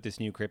came up with this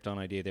new Krypton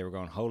idea, they were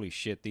going, holy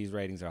shit, these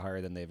ratings are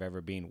higher than they've ever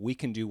been. We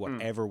can do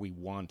whatever we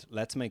want.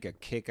 Let's make a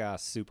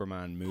kick-ass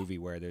Superman movie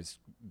where there's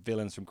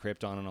villains from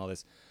Krypton and all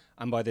this.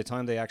 And by the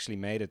time they actually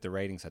made it, the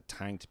ratings had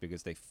tanked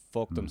because they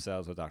fucked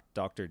themselves with that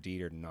Dr.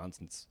 Dieter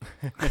nonsense.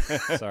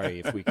 Sorry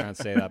if we can't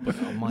say that, but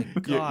oh my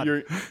God.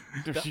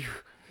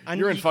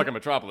 You're in fucking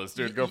Metropolis,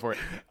 dude. Go for it.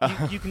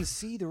 You can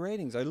see the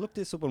ratings. I looked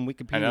this up on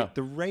Wikipedia.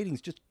 The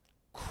ratings just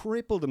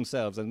crippled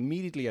themselves. And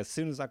immediately, as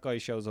soon as that guy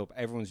shows up,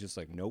 everyone's just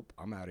like, nope,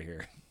 I'm out of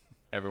here.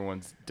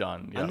 Everyone's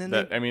done. Yeah. And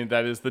then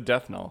that is the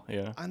death knell.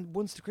 Yeah. And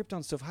once the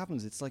Krypton stuff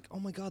happens, it's like, oh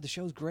my God, the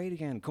show's great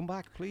again. Come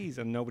back, please.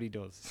 And nobody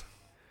does.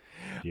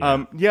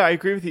 Yeah, I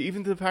agree with you.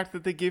 Even the fact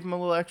that they gave him a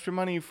little extra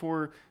money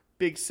for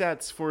big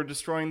sets, for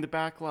destroying the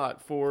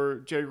backlot,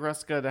 for Jerry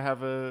Ruska to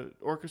have a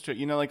orchestra,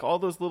 you know, like all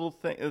those little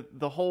things,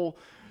 the whole,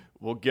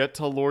 we'll get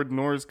to Lord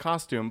Nor's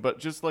costume, but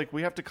just like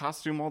we have to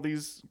costume all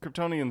these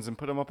Kryptonians and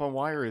put them up on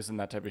wires and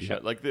that type of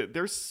shit. Like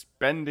they're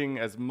spending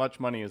as much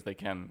money as they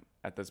can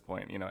at this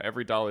point, you know,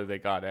 every dollar they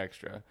got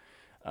extra.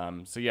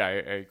 So yeah, I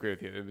agree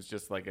with you. It was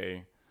just like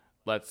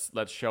let's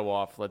show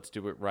off, let's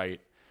do it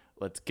right.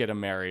 Let's get them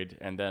married,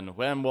 and then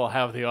when we'll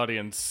have the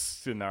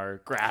audience in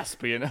our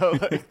grasp, you know,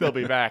 like they'll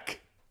be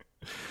back.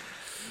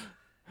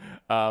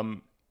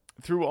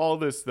 Through all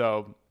this,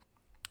 though,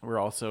 we're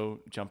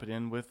also jumping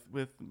in with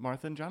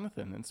Martha and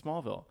Jonathan in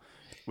Smallville,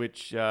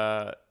 which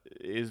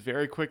is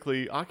very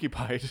quickly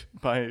occupied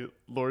by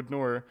Lord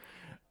Nor,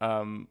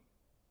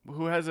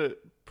 who has a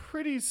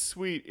pretty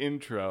sweet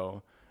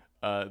intro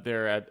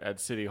there at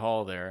City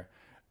Hall there.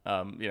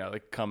 You know,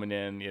 like coming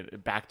in,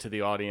 back to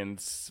the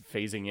audience,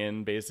 phasing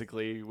in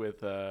basically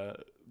with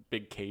a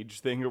big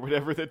cage thing or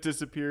whatever that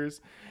disappears.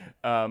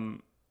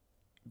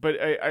 But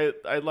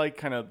I like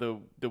kind of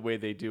the way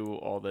they do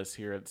all this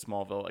here at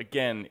Smallville.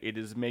 Again, it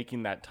is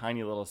making that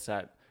tiny little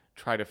set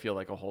try to feel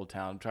like a whole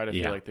town, try to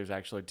feel like there's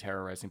actually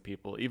terrorizing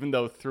people, even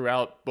though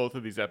throughout both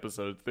of these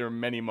episodes, there are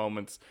many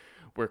moments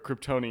where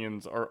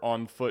Kryptonians are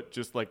on foot,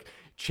 just like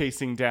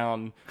chasing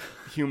down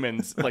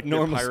humans, like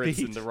the pirates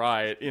speed.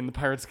 in the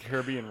Pirates of the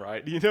Caribbean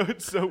ride. You know,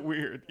 it's so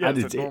weird. Yeah,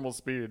 it's normal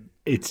speed.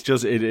 It's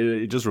just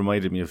it just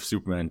reminded me of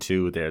Superman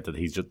 2 there,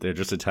 that they're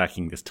just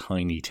attacking this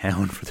tiny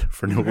town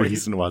for no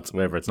reason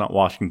whatsoever. It's not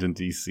Washington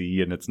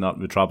DC and it's not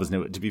Metropolis.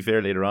 Now, to be fair,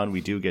 later on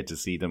we do get to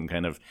see them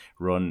kind of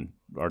run,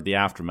 or the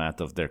aftermath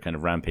of their kind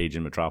of rampage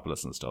in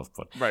Metropolis and stuff.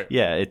 But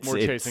yeah, it's more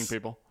chasing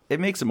people. It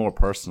makes it more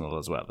personal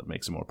as well. It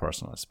makes it more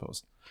personal, I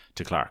suppose,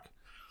 to Clark.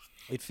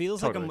 It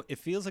feels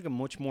like a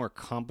much more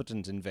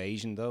competent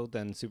invasion though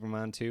than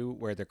Superman 2,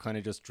 where they're kind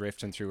of just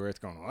drifting through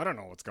Earth, going, I don't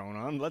know what's going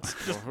on. Let's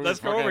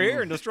go over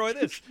here and destroy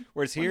this.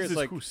 Whereas here it's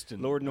like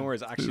Houston? Lord Nor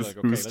is actually like,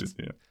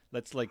 okay,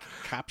 let's like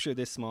capture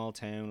this small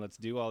town. Let's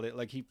do all that.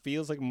 Like he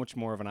feels like much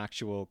more of an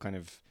actual kind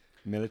of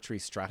military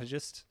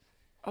strategist.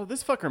 oh,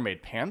 this fucker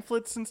made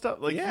pamphlets and stuff.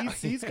 Like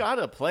he's got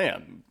a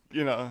plan,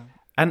 you know.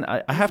 And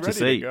I have to ready to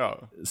say,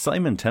 go.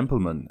 Simon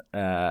Templeman,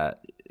 the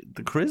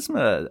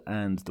charisma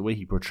and the way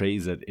he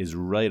portrays it is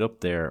right up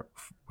there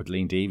with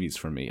Lane Davies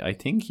for me. I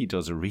think he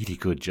does a really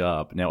good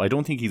job. Now, I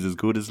don't think he's as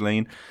good as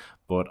Lane,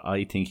 but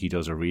I think he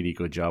does a really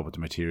good job with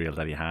the material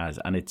that he has.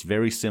 And it's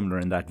very similar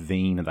in that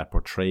vein and that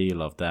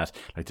portrayal of that.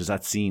 Like, there's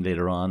that scene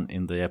later on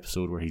in the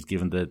episode where he's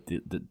given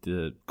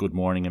the Good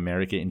Morning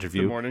America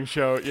interview. The morning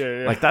show,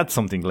 yeah. Like, that's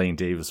something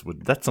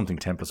that's something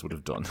Tempest would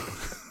have done.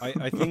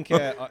 I think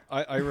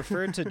I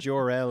referred to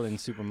Jor-El in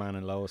Superman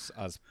and Lois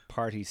as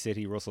Party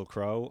City Russell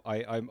Crowe.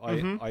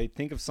 I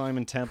think of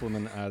Simon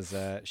Templeman as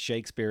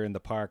Shakespeare in the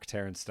Park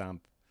Terence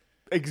Stamp.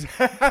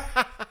 Exactly.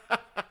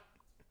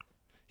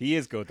 He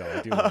is good though.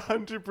 I do.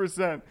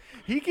 100%.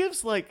 He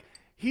gives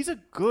he's a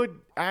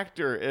good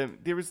actor.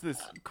 There was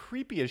this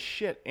creepy as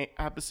shit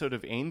episode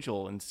of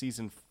Angel in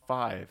season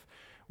 5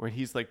 where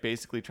he's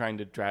basically trying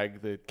to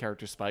drag the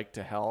character Spike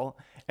to hell,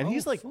 and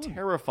he's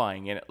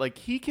terrifying in it. Like,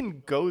 he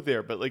can go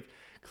there, but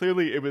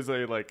clearly it was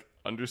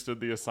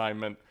understood the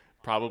assignment,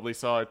 probably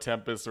saw a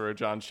Tempest or a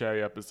John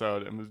Shea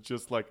episode, and was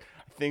just I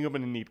think I'm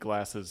gonna need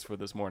glasses for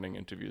this morning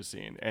interview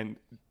scene. And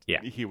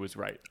yeah, he was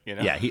right. You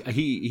know? Yeah,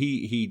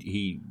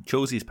 he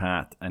chose his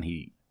path, and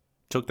he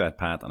took that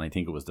path, and I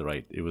think it was the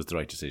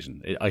right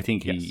decision. I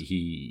think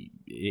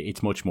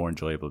it's much more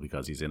enjoyable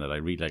because he's in it. I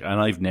really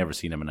and I've never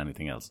seen him in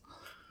anything else.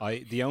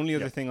 The only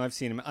other thing I've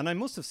seen him, and I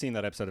must have seen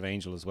that episode of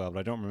Angel as well, but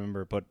I don't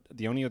remember. But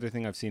the only other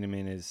thing I've seen him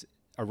in is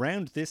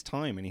around this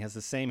time, and he has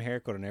the same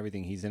haircut and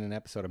everything. He's in an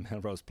episode of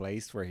Melrose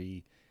Place where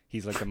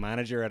he's like the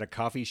manager at a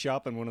coffee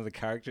shop, and one of the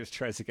characters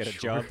tries to get a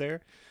job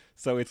there.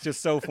 So it's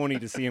just so funny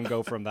to see him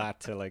go from that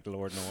to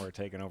Lord Nor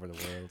taking over the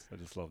world. I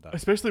just love that.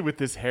 Especially with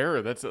this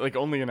hair. That's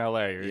only in LA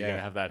are you going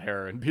to have that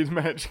hair and be the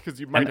manager, because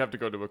you might have to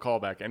go to a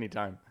callback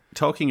anytime.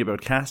 Talking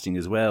about casting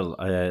as well,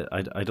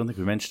 I don't think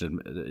we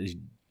mentioned it.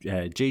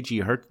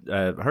 J.G.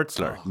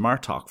 Hertzler,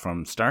 Martok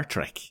from Star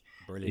Trek,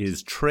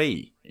 is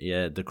Trey,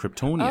 the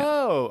Kryptonian.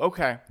 Oh,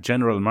 okay.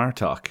 General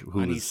Martok,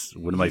 who is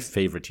one of my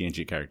favorite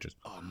TNG characters.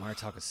 Oh,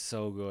 Martok is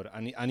so good,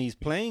 and he's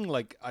playing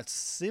a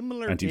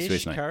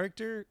similar-ish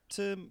character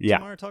to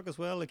Martok as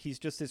well. He's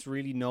just this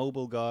really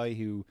noble guy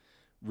who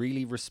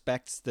really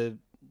respects the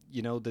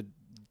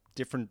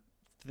different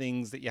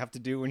things that you have to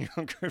do when you're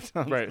on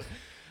Krypton. Right.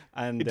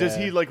 And does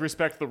he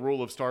respect the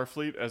rule of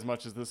Starfleet as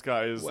much as this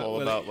guy is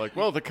about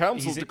the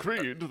council's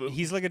decreed?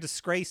 He's like a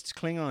disgraced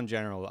Klingon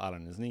general,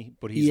 Alan, isn't he?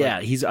 But he's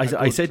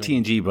I said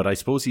Klingon. TNG, but I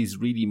suppose he's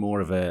really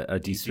more of a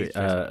Deep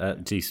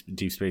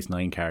Space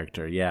Nine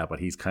character. Yeah, but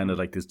he's kind of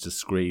like this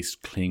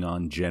disgraced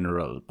Klingon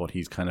general, but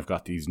he's kind of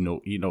got these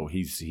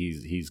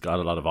he's got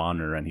a lot of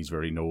honor, and he's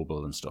very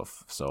noble and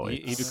stuff. So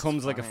he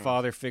becomes like a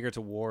father figure to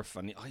Worf,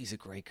 and he's a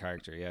great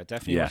character. Yeah,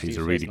 definitely. Yeah, he's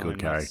a really good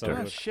character.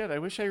 Oh shit! I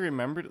wish I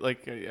remembered.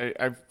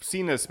 I've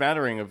seen a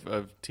smattering of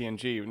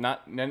TNG,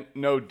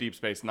 no Deep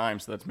Space Nine,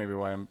 so that's maybe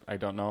why I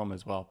don't know him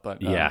as well.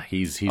 But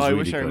he's I really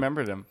wish good. I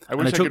remembered him. I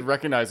wish I could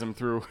recognize him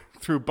through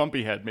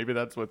Bumpy Head. Maybe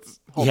that's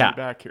what's holding me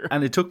back here.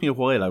 And it took me a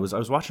while. I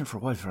was watching for a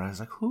while. I was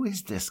like, who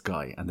is this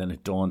guy? And then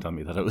it dawned on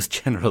me that it was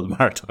General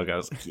Martok. I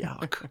was like, yeah,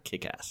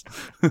 kick ass.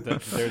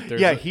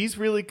 He's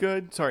really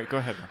good. Sorry, go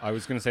ahead. I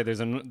was going to say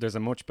there's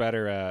a much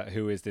better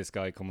who is this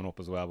guy coming up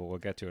as well, but we'll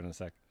get to it in a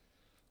sec.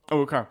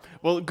 Oh, okay.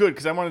 Well, good,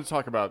 because I wanted to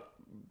talk about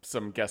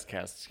some guest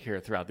casts here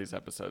throughout these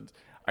episodes.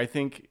 I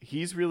think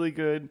he's really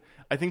good.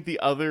 I think the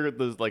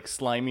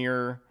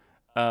slimier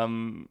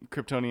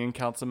Kryptonian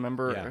council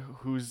member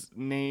whose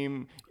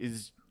name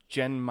is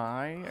Jen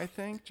Mai, I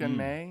think. Jen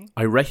May.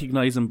 I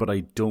recognize him, but I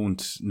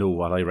don't know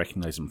what I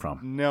recognize him from.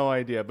 No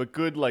idea, but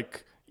good,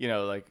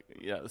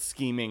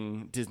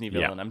 scheming Disney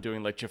villain. I'm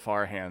doing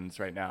Jafar hands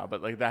right now,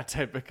 but that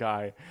type of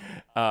guy.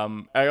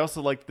 I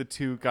also liked the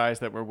two guys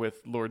that were with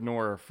Lord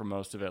Nor for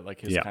most of it,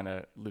 his kind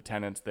of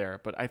lieutenants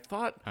there. But I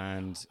thought,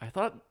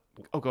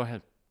 oh, go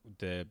ahead.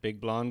 The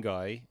big blonde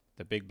guy,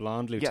 the big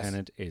blonde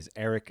lieutenant is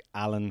Eric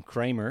Allen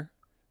Kramer,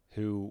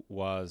 who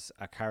was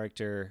a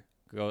character,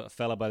 a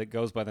fella that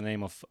goes by the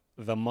name of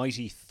the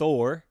Mighty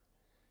Thor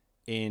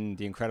in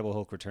The Incredible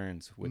Hulk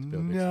Returns with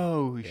Bill Bixby.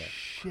 No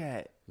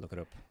shit. Look it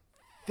up.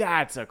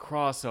 That's a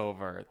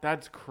crossover.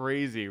 That's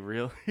crazy,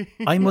 really.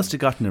 I must have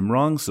gotten him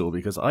wrong,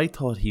 because I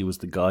thought he was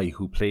the guy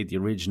who played the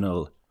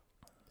original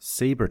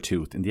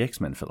Sabretooth in the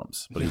X-Men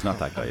films. But he's not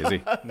that guy, is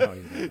he? No,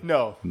 he's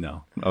not.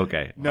 No.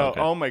 Okay. No. Okay.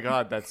 Oh my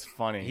God, that's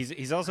funny.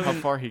 He's also how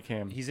far he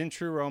came. He's in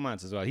True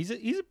Romance as well. He's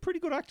a pretty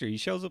good actor. He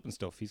shows up and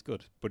stuff. He's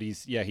good. But he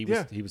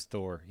was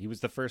Thor. He was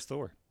the first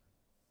Thor.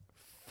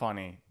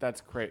 Funny. That's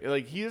great.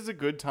 He has a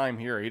good time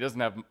here. He doesn't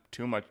have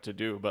too much to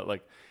do, but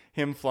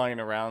him flying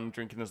around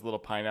drinking this little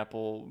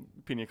pineapple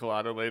pina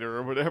colada later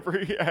or whatever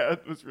he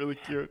had was really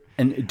cute.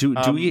 And do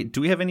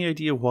we have any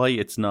idea why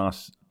it's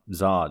not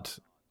Zod?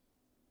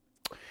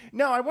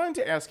 No, I wanted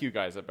to ask you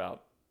guys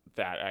about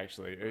that,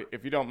 actually,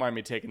 if you don't mind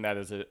me taking that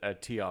as a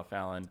tee off,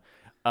 Alan.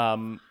 I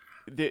want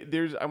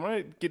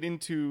to get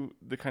into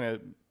the kind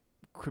of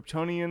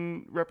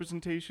Kryptonian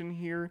representation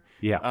here.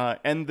 Yeah.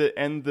 And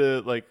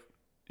the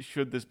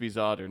should this be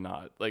Zod or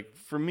not? Like,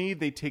 for me,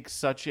 they take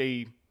such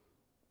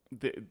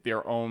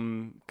their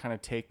own kind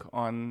of take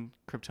on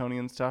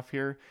Kryptonian stuff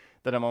here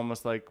that I'm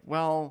almost like,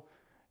 well,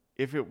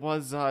 if it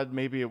was Zod,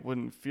 maybe it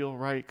wouldn't feel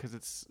right because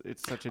it's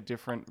such a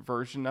different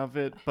version of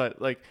it.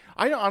 But like,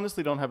 I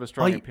honestly don't have a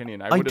strong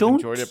opinion. I would have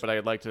enjoyed it, but I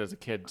liked it as a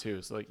kid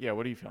too. So like, yeah,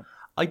 what do you feel?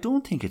 I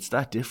don't think it's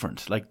that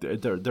different. Like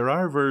there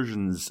are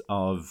versions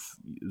of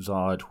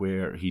Zod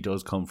where he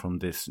does come from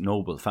this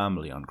noble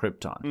family on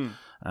Krypton.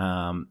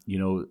 You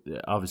know,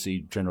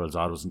 obviously General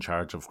Zod was in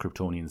charge of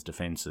Kryptonians'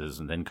 defenses,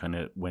 and then kind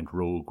of went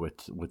rogue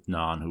with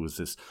Non, who was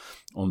this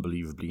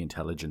unbelievably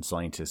intelligent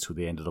scientist who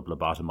they ended up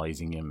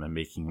lobotomizing him and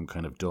making him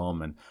kind of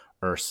dumb, and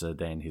Ursa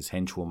then his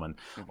henchwoman,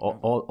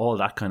 all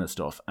that kind of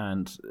stuff.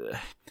 And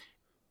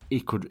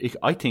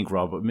I think,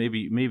 Rob,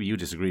 maybe you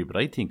disagree, but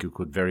I think it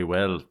could very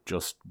well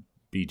just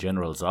be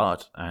General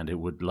Zod, and it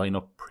would line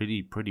up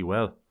pretty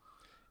well.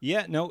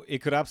 Yeah, no, it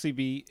could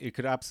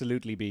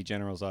absolutely be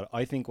General Zod.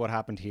 I think what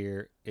happened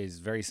here is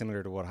very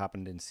similar to what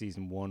happened in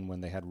season 1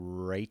 when they had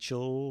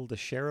Rachel the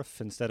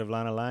sheriff instead of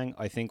Lana Lang.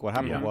 I think what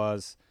happened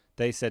was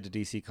they said to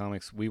DC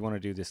Comics, we want to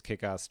do this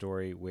kick-ass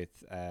story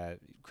with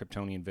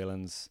Kryptonian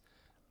villains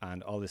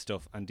and all this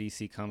stuff, and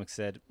DC Comics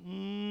said,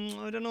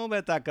 I don't know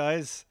about that,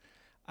 guys.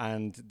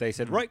 And they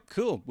said, right,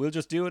 cool, we'll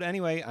just do it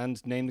anyway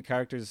and name the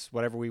characters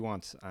whatever we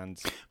want.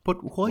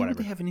 But why would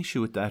they have an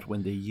issue with that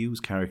when they use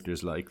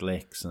characters like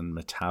Lex and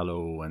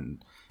Metallo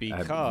and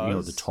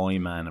because the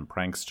Toyman and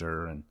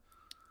Prankster? And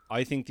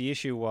I think the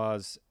issue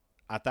was,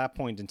 at that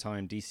point in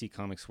time, DC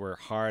Comics were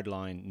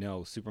hardline,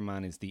 no,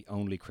 Superman is the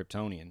only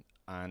Kryptonian.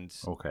 And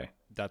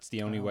that's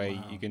the only way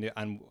you can do it.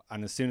 And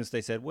as soon as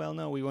they said, well,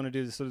 no, we want to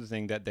do this other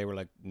thing, that they were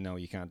like, no,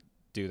 you can't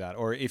do that,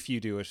 or if you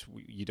do it,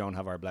 you don't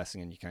have our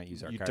blessing and you can't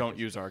use our characters. Don't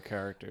use our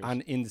characters.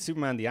 And in the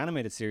Superman the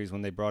animated series,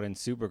 when they brought in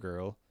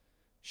Supergirl,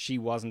 she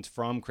wasn't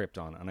from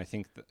Krypton, and I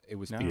think that it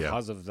was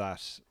because of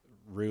that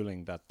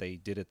ruling that they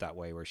did it that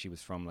way, where she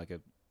was from like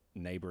a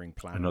neighboring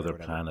planet, another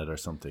planet or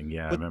something.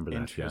 I remember that.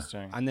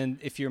 Interesting. And then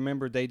if you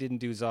remember, they didn't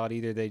do Zod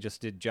either, they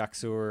just did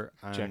Jax-Ur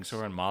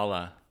and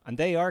Mala, and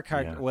they are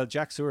characters. Well,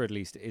 Jax-Ur at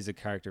least is a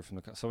character from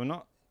the, so I'm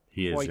not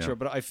quite sure,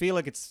 but I feel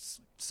like it's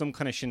some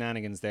kind of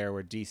shenanigans there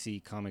where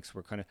DC Comics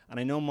were kind of, and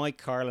I know Mike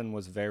Carlin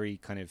was very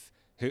kind of,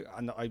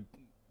 and I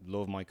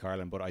love Mike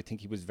Carlin, but I think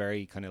he was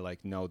very kind of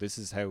like, no, this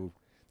is how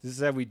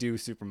we do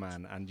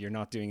Superman, and you're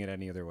not doing it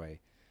any other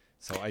way.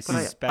 So I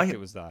suspect it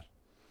was that.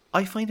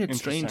 I find it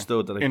strange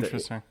though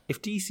that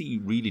if DC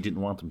really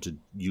didn't want them to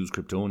use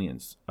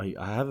Kryptonians, I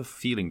have a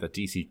feeling that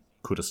DC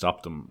could have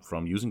stopped them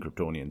from using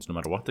Kryptonians, no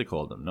matter what they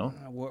called them. No,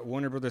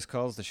 Warner Brothers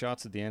calls the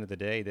shots at the end of the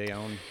day. They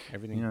own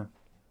everything. Yeah.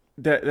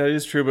 That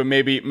is true, but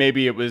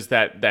maybe it was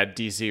that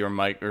DC or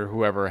Mike or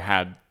whoever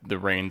had the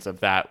reins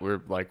of that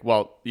were like,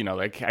 well, you know,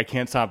 like, I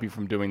can't stop you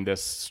from doing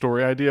this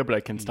story idea, but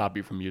I can stop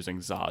you from using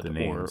Zod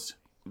or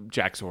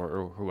Jax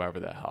or whoever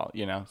the hell,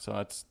 you know. So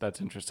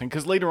that's interesting,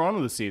 because later on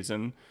in the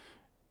season,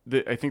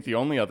 I think the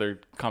only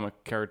other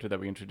comic character that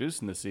we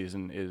introduced in the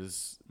season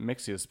is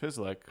Mixius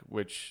Pizlik,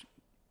 which,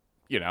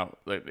 you know,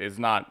 is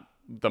not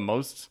the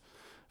most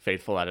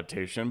faithful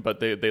adaptation, but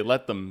they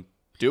let them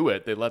do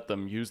it. They let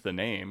them use the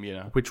name, you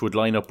know. Which would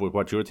line up with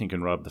what you're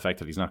thinking, Rob, the fact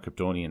that he's not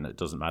Kryptonian, it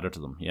doesn't matter to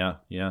them. Yeah.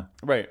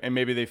 Right, and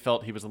maybe they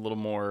felt he was a little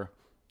more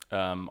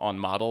on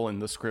model in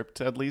the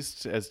script, at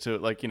least, as to,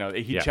 like, you know,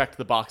 he checked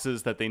the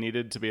boxes that they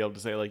needed to be able to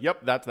say, like, yep,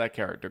 that's that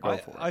character, go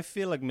for it. I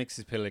feel like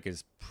Mixius Pizlik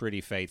is pretty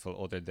faithful,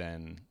 other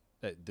than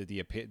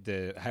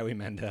the Howie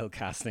Mandel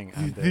casting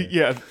and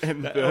the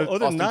Austin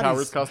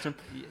Powers costume.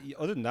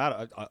 Other than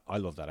that, I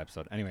love that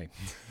episode. Anyway,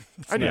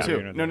 I do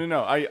too.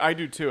 No. I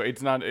do too.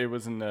 It's not. It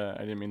wasn't. I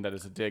didn't mean that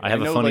as a dig. I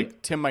know,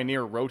 like, Tim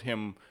Minear wrote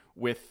him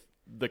with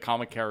the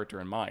comic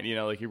character in mind. You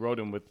know, like, he wrote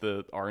him with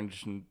the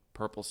orange and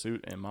purple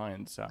suit in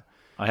mind. So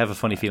I have a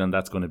funny feeling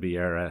that's going to be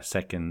our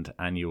second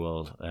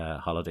annual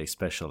holiday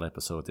special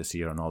episode this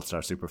year on All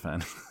Star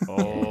Superfan.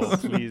 Oh,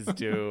 please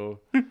do.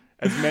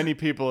 As many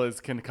people as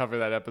can cover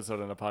that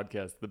episode on a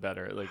podcast, the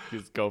better. Like,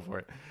 just go for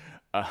it.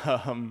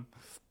 I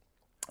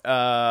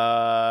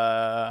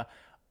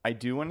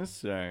do want to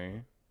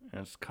say,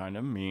 it's kind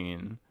of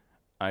mean,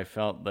 I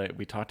felt like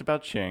we talked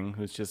about Ching,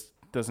 who's just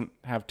doesn't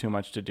have too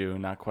much to do,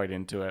 not quite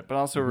into it, but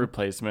also a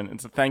replacement.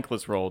 It's a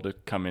thankless role to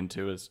come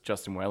into, as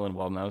Justin Whalen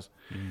well knows.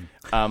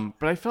 But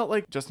I felt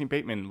like Justine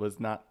Bateman was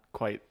not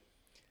quite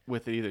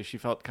with it either. She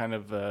felt kind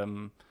of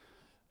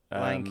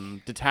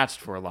detached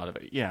for a lot of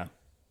it. Yeah.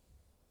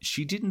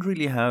 She didn't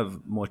really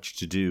have much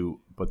to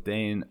do, but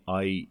then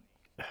I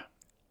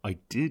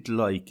did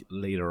like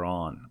later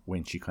on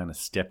when she kind of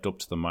stepped up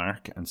to the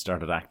mark and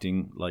started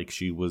acting like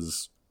she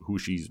was who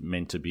she's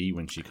meant to be,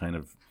 when she kind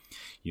of,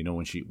 you know,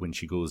 when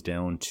she goes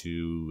down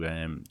to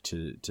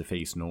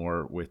face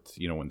Nor with,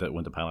 you know,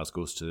 when the palace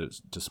goes to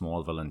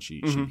Smallville, and she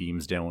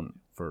beams down,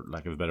 for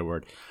lack of a better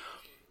word,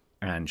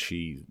 and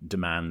she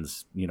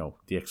demands, you know,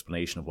 the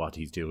explanation of what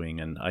he's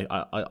doing, and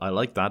I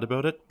like that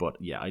about it. But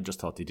yeah, I just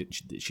thought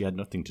she had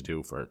nothing to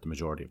do for the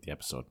majority of the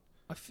episode.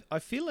 I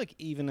feel like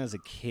even as a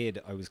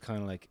kid, I was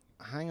kind of like,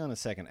 hang on a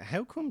second.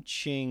 How come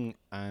Ching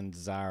and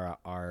Zara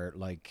are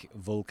like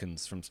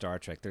Vulcans from Star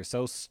Trek? They're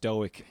so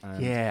stoic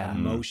and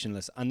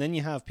emotionless. And then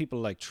you have people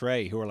like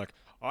Trey who are like,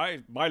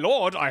 my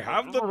lord, I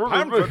have the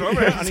pamphlet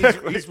over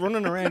here. And he's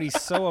running around. He's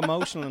so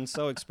emotional and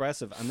so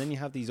expressive. And then you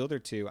have these other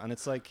two. And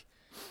it's like,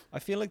 I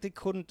feel like they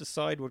couldn't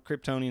decide what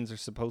Kryptonians are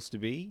supposed to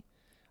be.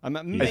 I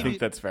think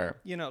that's fair.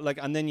 You know, like,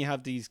 and then you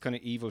have these kind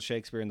of evil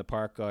Shakespeare in the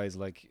Park guys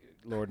like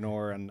Lord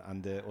Nor and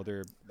the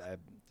other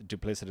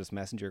duplicitous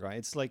messenger guy.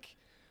 It's like,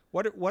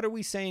 what are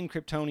we saying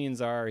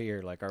Kryptonians are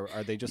here? Like,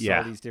 are they just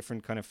all these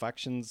different kind of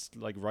factions,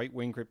 like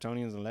right-wing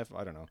Kryptonians and left?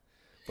 I don't know.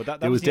 But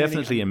that was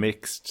definitely a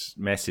mixed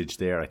message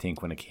there, I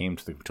think, when it came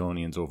to the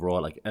Kryptonians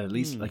overall. Like, at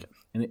least like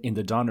in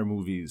the Donner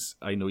movies,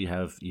 I know you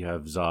have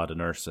Zod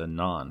and Ursa and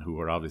Non, who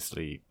are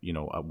obviously, you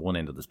know, at one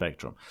end of the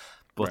spectrum.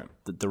 But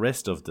the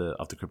rest of the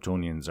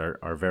Kryptonians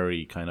are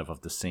very kind of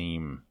the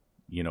same,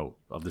 you know,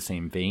 of the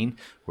same vein.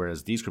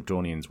 Whereas these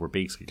Kryptonians were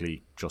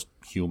basically just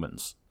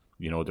humans.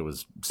 You know, there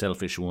was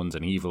selfish ones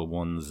and evil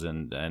ones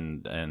and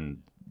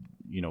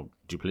you know,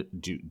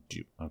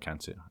 I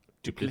can't say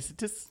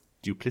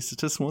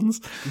duplicitous ones.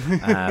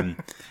 And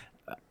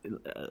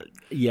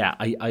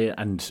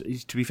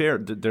to be fair,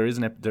 there is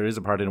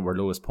a part in it where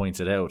Lois points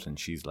it out, and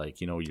she's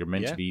like, you know, you're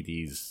meant to be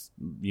these,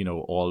 you know,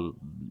 all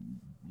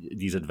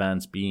these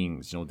advanced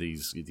beings, you know,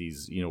 these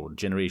you know,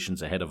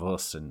 generations ahead of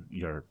us, and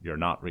you're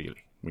not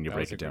really. When you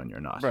break it down,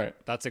 you're not. Right.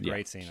 That's a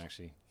great scene,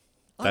 actually.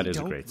 That is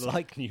a great scene.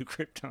 Like New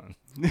Krypton.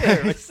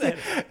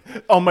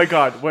 Oh my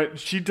god, when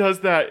she does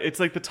that, it's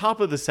like the top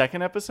of the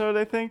second episode,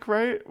 I think,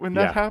 right? When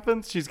that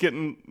happens, she's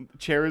getting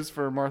chairs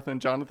for Martha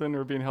and Jonathan who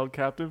are being held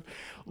captive.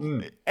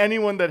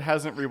 Anyone that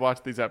hasn't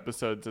rewatched these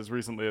episodes as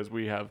recently as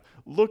we have,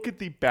 look at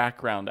the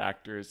background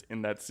actors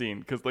in that scene,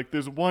 because like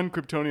there's one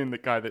Kryptonian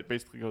guy that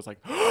basically goes like,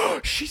 "Oh,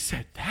 she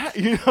said that,"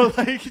 you know,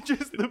 like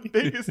just the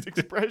biggest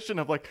expression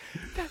of like,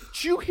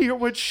 "Did you hear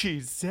what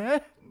she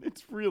said?"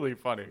 It's really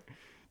funny.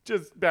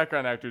 Just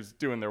background actors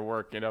doing their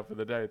work, you know, for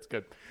the day. It's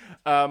good.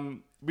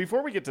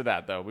 Before we get to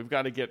that, though, we've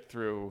got to get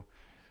through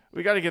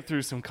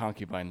some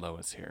concubine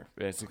Lois here.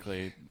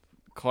 Basically,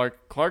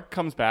 Clark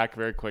comes back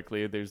very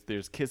quickly. There's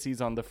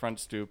kissies on the front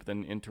stoop,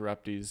 then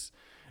interrupties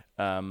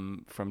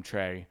from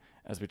Trey,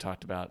 as we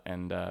talked about,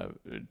 and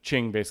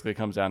Ching basically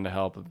comes down to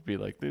help and be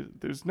like,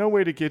 "There's no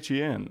way to get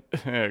you in,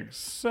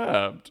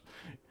 except,"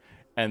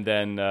 and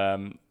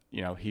then.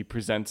 You know, he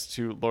presents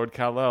to Lord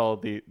Kal-El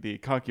the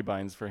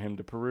concubines for him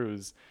to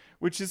peruse,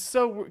 which is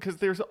so, because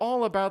there's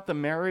all about the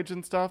marriage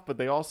and stuff, but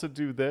they also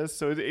do this.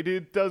 So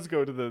it does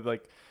go to the,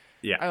 like,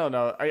 I don't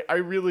know. I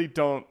really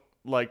don't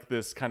like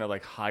this kind of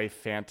like high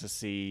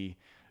fantasy,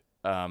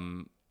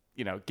 you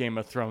know, Game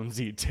of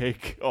Thrones-y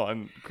take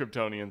on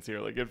Kryptonians here.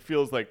 Like, it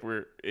feels like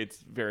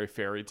it's very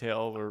fairy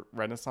tale or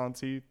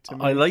Renaissance-y to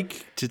me. I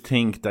like to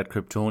think that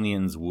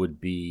Kryptonians would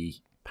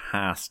be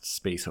past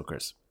space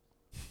hookers.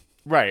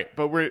 Right,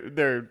 but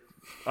they're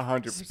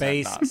 100%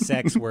 space not.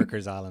 Sex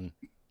workers, Alan.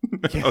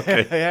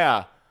 Okay.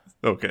 Yeah.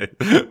 Okay.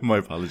 My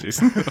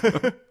apologies.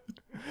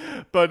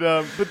 But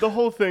the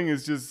whole thing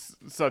is just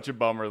such a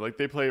bummer. Like,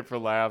 they play it for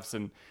laughs,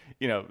 and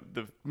you know,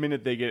 the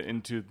minute they get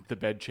into the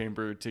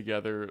bedchamber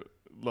together,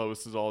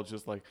 Lois is all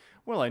just like,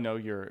 "Well, I know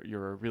you're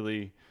a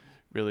really,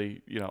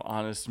 really, you know,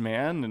 honest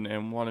man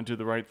and want to do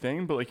the right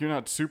thing, but like, you're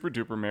not super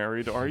duper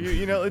married, are you?"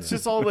 You know, it's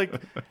just all like,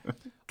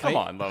 come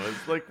on,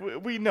 Lois. Like,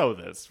 we know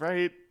this,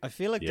 right? I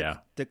feel like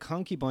the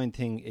concubine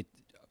thing.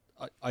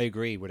 I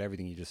agree with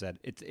everything you just said.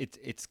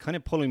 It's kind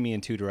of pulling me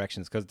in two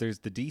directions, because there's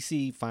the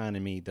DC fan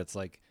in me that's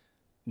like,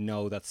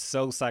 no, that's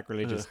so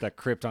sacrilegious that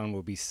Krypton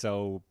will be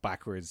so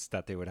backwards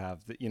that they would have,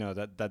 you know,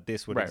 that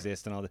this would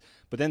exist and all that.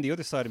 But then the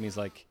other side of me is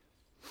like,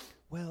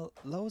 well,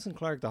 Lois and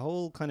Clark, the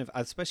whole kind of,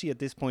 especially at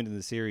this point in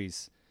the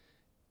series,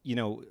 you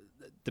know,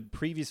 the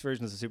previous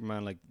versions of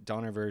Superman, like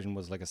Donner version,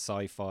 was like a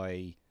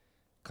sci-fi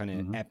kind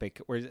of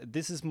epic, whereas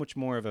this is much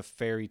more of a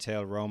fairy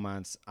tale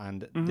romance,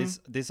 and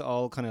this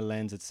all kind of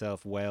lends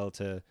itself well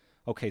to,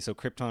 okay, so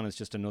Krypton is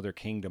just another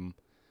kingdom,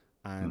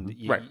 and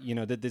you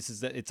know that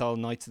it's all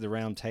Knights of the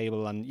Round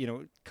Table, and you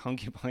know,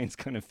 concubines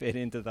kind of fit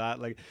into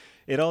that. Like,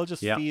 it all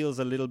just feels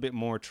a little bit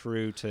more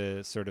true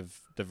to sort of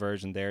the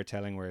version they're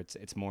telling, where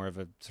it's more of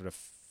a sort of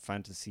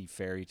fantasy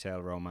fairy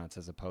tale romance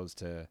as opposed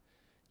to,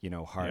 you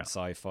know, hard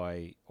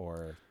sci-fi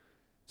or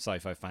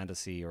sci-fi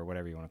fantasy or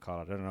whatever you want to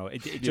call it. I don't know.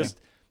 It just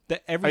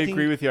everything. I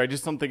agree with you. I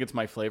just don't think it's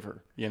my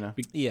flavor, you know?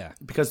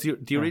 Because the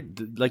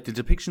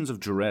depictions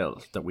of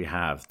Jor-El that we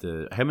have,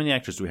 how many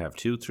actors do we have?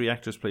 2, 3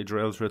 actors play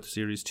Jor-El throughout the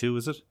series? 2,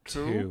 is it?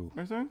 2,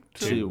 I think.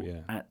 2.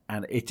 Yeah.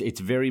 And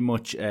it's very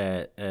much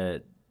Marlon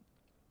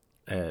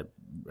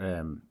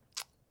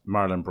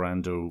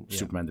Brando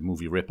Superman the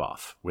movie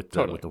ripoff with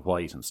the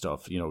white and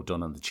stuff, you know,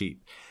 done on the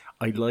cheap.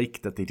 I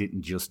like that they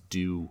didn't just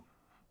do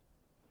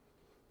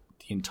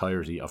the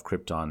entirety of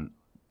Krypton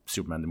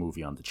Superman the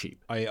movie on the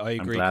cheap. I agree.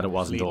 I'm glad it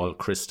wasn't all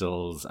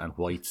crystals and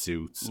white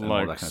suits and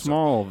like all that kind of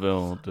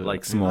Smallville. stuff.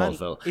 Like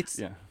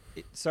Smallville.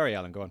 Sorry,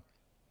 Alan, go on.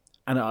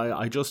 And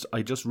I just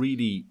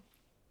really,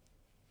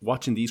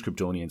 watching these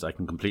Kryptonians, I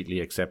can completely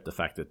accept the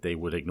fact that they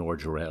would ignore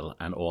Jor-El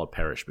and all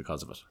perish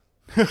because of it.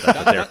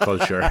 their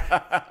culture.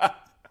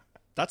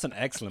 That's an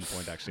excellent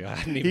point, actually. I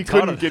hadn't even He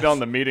thought couldn't of get this. on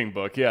the meeting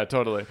book. Yeah,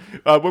 totally.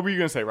 What were you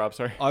going to say, Rob?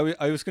 Sorry.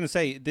 I was going to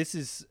say, this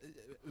is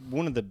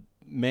one of the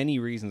many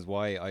reasons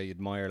why I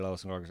admire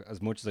Lois and Clark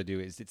as much as I do,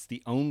 is it's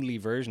the only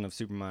version of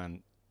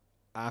Superman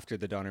after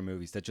the Donner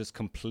movies that just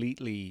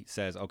completely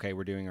says, okay,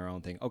 we're doing our own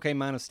thing. Okay,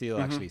 Man of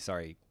Steel, actually,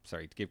 sorry,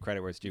 to give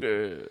credit where it's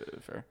due.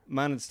 Fair.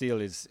 Man of Steel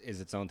is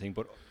its own thing,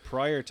 but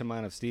prior to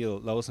Man of Steel,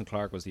 Lois and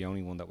Clark was the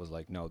only one that was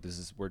like, no, this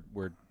is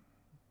we're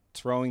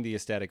throwing the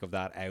aesthetic of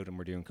that out and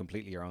we're doing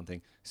completely our own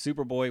thing.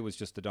 Superboy was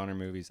just the Donner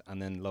movies,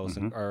 and then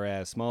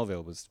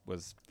Smallville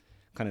was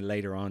kind of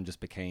later on just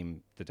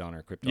became the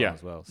Donner Krypton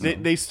as well. So.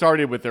 They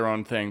started with their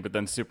own thing, but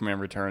then Superman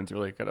Returns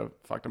really could have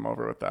fucked them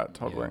over with that.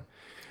 Totally.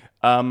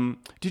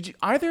 Did you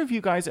either of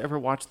you guys ever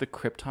watch the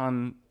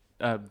Krypton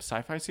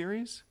sci-fi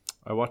series?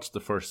 I watched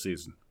the first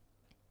season.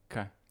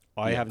 Okay.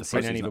 I haven't seen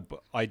any of season. it,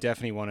 but I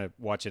definitely want to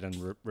watch it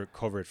and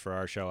recover it for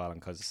our show, Alan,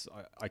 because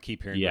I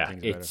keep hearing good Yeah,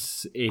 things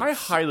about it. I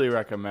it's highly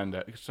recommend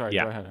it. Sorry,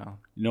 Yeah. go ahead, Al.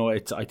 no, I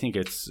think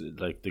it's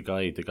like the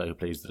guy who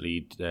plays the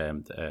lead,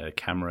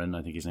 Cameron,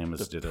 I think his name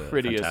is, did a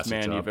Prettiest fantastic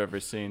man job. you've ever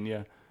seen,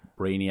 yeah.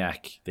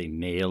 Brainiac, they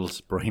nailed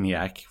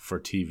Brainiac for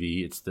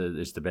TV. It's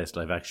the best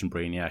live action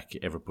Brainiac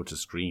ever put to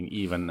screen.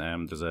 Even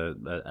there's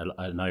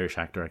an Irish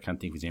actor, I can't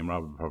think of his name,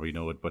 Rob will probably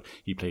know it, but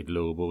he played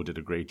Lobo, did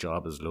a great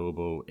job as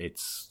Lobo.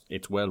 It's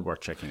well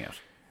worth checking out.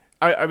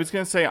 I was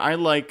gonna say I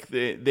like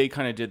they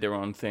kind of did their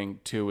own thing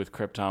too with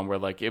Krypton, where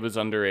like it was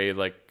under a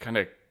like kind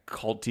of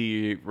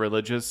culty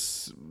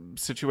religious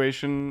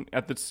situation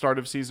at the start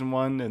of season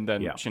 1, and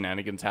then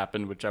shenanigans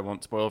happened, which I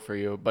won't spoil for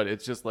you. But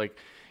it's just like,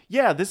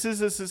 yeah, this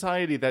is a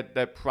society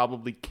that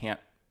probably can't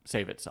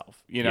save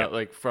itself, you know,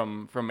 like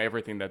from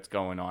everything that's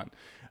going on.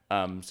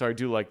 So I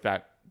do like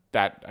that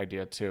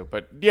idea too.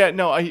 But yeah,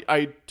 no,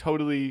 I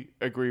totally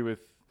agree with.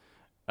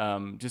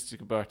 Just to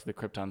go back to the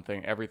Krypton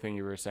thing, everything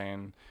you were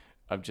saying.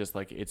 Of just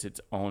like it's its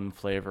own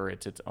flavor,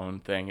 it's its own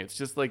thing. It's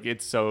just like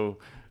it's so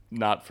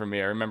not for me.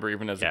 I remember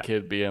even as a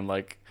kid being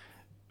like,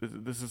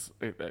 "This is."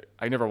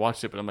 I never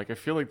watched it, but I'm like, I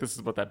feel like this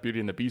is what that Beauty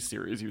and the Beast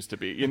series used to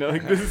be. You know,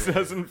 like this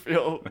doesn't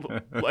feel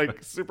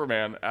like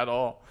Superman at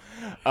all.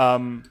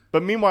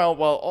 But meanwhile,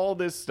 while all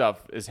this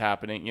stuff is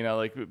happening, you know,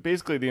 like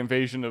basically the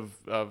invasion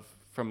of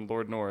from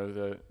Lord Nor,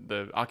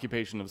 the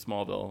occupation of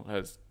Smallville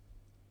has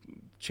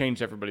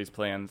changed everybody's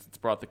plans. It's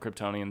brought the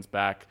Kryptonians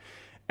back,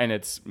 and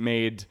it's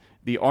made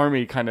the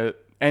army kind of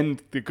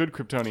and the good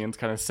Kryptonians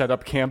kind of set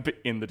up camp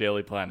in the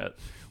Daily Planet.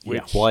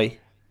 Which, Why?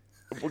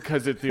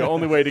 Because it's the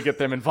only way to get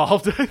them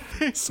involved. I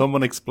think.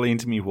 Someone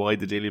explained to me why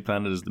the Daily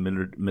Planet is the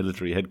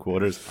military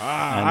headquarters.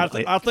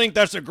 I think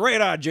that's a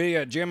great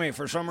idea, Jimmy,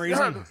 for some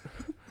reason.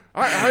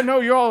 I know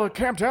you're all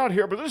camped out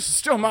here, but this is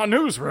still my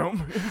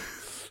newsroom.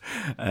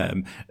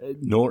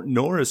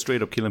 Nora is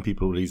straight up killing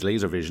people with his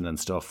laser vision and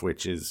stuff,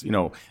 which is, you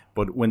know,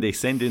 but when they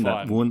send in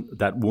that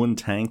one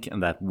tank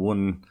and that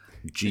one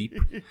jeep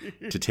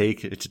to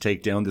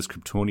take down this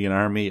Kryptonian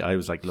army, I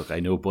was like, look, I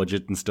know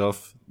budget and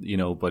stuff, you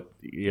know, but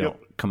you know,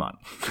 come on.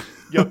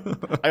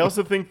 Yep. I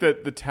also think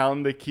that the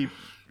town they keep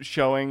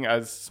showing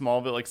as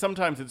Smallville, like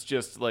sometimes it's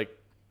just like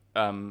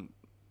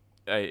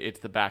it's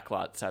the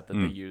backlot set that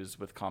they use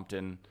with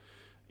Compton,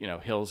 you know,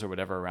 hills or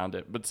whatever around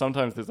it, but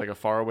sometimes there's like a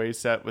faraway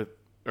set with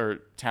or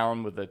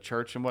town with a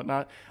church and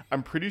whatnot.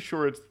 I'm pretty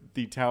sure it's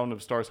the town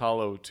of Stars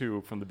Hollow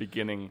too from the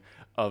beginning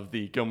of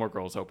the Gilmore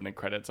Girls opening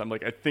credits. I'm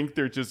like, I think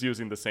they're just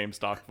using the same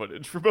stock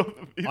footage for both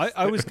of these.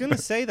 I was going to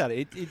say that.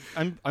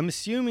 I'm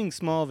assuming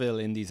Smallville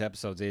in these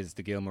episodes is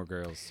the Gilmore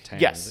Girls town.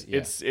 Yes, Yeah.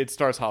 it's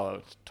Stars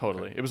Hollow,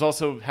 totally. Okay. It was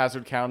also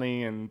Hazard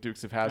County and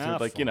Dukes of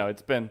Hazzard. Like, fun. you know,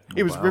 it's been...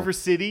 It was River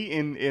City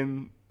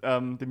in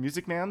The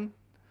Music Man.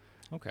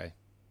 Okay.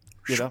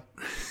 You know?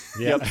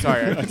 Yep,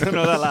 sorry. I don't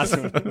know that last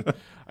one.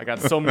 I got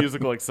so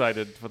musical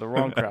excited for the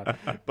wrong crowd.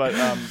 But,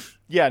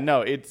 yeah,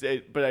 no,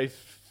 but I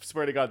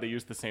swear to God they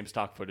used the same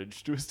stock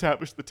footage to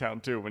establish the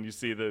town, too, when you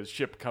see the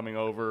ship coming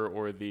over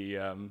or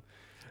the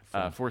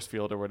force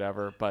field or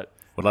whatever. But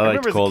what I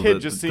like to call the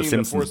force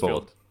Simpsons Bowl.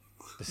 field.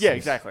 Yeah,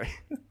 exactly.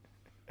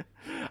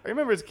 I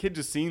remember as a kid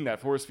just seeing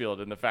that force field,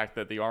 and the fact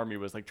that the army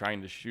was like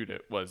trying to shoot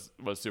it was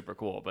super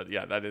cool. But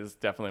yeah, that is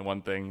definitely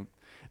one thing.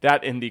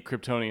 That and the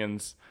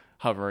Kryptonians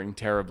hovering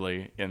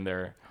terribly in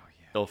their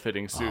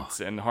ill-fitting suits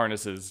and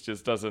harnesses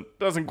just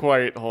doesn't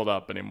quite hold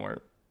up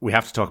anymore. We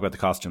have to talk about the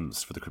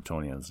costumes for the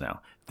Kryptonians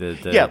now.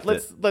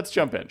 Let's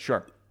jump in.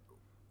 Sure.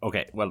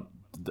 Okay, well,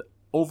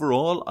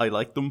 overall, I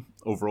like them.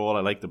 Overall, I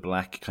like the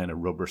black kind of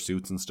rubber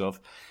suits and stuff.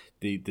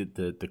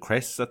 The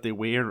crests that they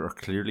wear are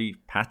clearly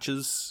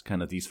patches,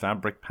 kind of these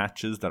fabric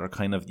patches that are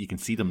kind of, you can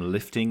see them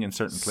lifting in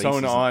certain places.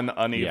 Sewn on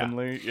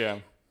unevenly, yeah.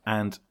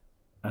 And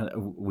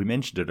we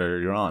mentioned it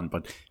earlier on,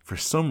 but for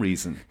some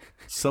reason,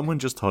 someone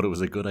just thought it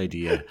was a good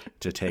idea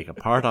to take a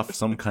part off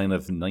some kind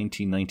of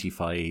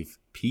 1995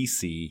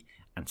 PC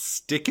and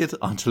stick it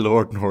onto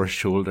Lord Nor's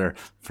shoulder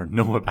for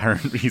no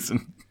apparent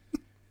reason.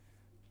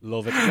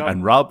 Love it.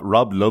 And Rob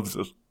loves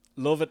it.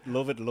 Love it,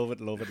 love it, love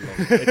it, love it,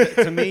 love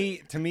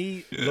it. To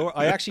me, Lord,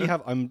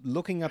 I'm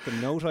looking at the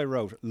note I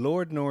wrote.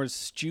 Lord Nor's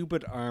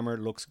stupid armor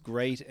looks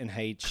great in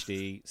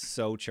HD.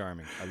 So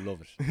charming. I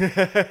love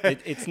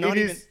it.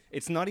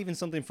 It's not even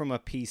something from a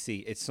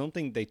PC. It's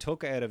something they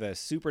took out of a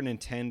Super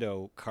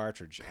Nintendo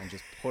cartridge and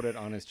just put it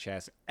on his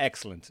chest.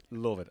 Excellent.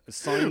 Love it.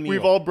 Sign me We've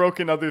up. all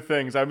broken other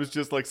things. I was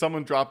just like,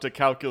 someone dropped a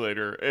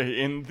calculator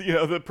in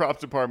the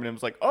props department. And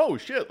was like, oh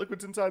shit, look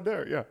what's inside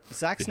there. Yeah.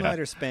 Zack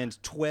Snyder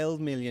spent $12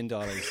 million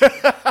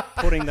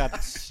putting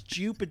that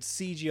stupid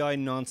CGI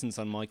nonsense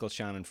on Michael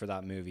Shannon for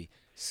that movie.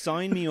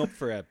 Sign me up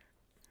for a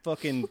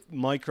fucking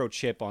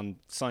microchip on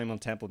Simon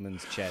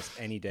Templeman's chest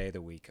any day of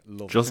the week.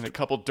 Love And a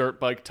couple dirt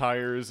bike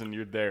tires and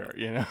you're there,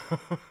 you know?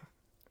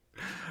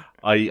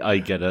 I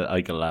get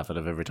a laugh out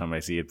of every time I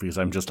see it because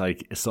I'm just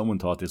like, if someone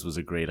thought this was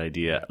a great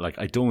idea, like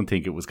I don't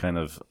think it was kind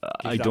of.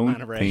 I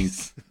don't think.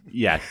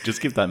 Yeah,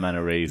 just give that man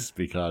a raise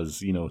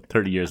because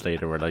 30 years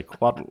later we're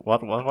like,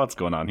 what's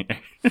going on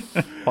here?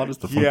 What is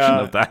the function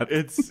of that?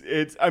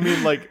 It's. I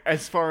mean, like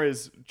as far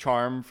as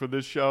charm for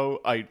this show,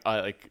 I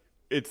like.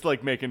 It's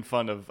like making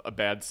fun of a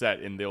bad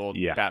set in the old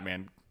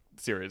Batman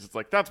series. It's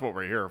like that's what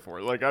we're here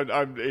for. Like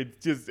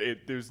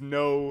there's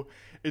no.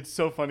 It's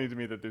so funny to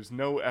me that there's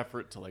no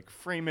effort to like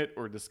frame it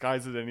or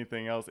disguise it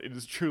anything else. It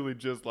is truly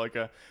just like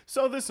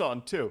so this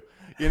on too,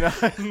 and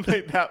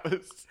like that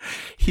was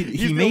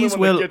he may as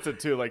well gets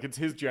it too. Like it's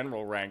his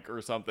general rank or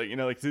something,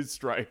 like his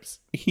stripes.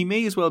 He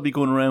may as well be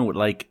going around with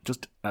like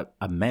just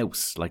a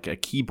mouse, like a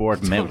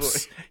keyboard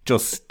mouse,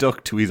 just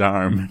stuck to his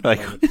arm,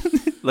 like.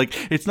 Like,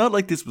 it's not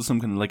like this was some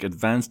kind of like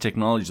advanced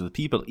technology that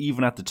people,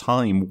 even at the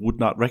time,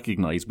 would not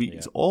recognize. We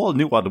all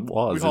knew what it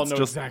was. We all know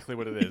exactly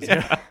what it is.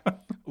 Yeah.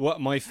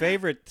 What my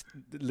favorite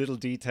little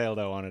detail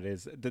though on it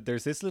is that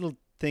there's this little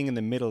thing in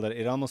the middle that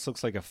it almost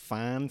looks like a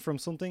fan from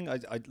something.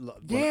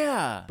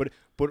 But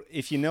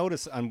if you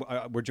notice, and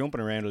we're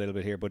jumping around a little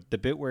bit here, but the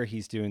bit where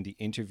he's doing the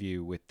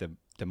interview with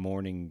the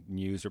morning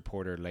news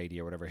reporter lady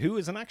or whatever, who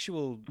is an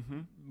actual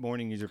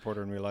morning news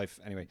reporter in real life,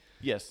 anyway.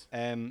 Yes.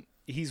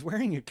 He's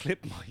wearing a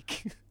clip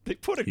mic. They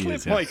put a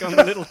clip mic on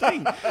the little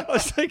thing. I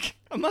was like,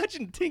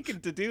 imagine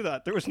thinking to do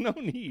that. There was no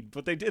need,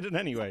 but they did it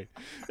anyway.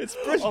 It's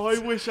brilliant. Oh, I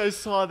wish I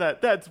saw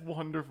that. That's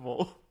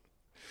wonderful.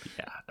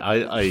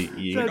 Yeah,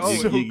 you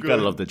gotta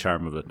love the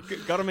charm of it.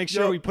 Gotta make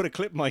sure we put a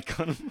clip mic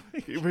on him.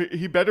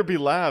 He better be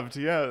laved.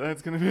 Yeah,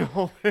 that's gonna be a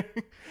whole thing.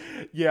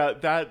 Yeah,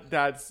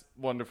 that's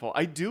wonderful.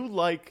 I do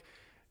like.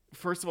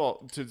 First of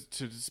all, to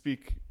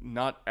speak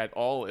not at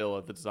all ill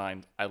of the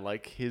design, I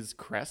like his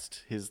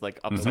crest, his like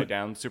upside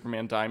down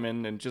Superman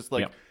diamond, and just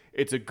like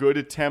it's a good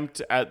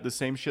attempt at the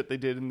same shit they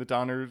did in the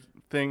Donner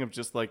thing of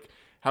just like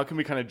how can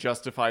we kind of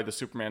justify the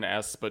Superman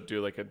S but do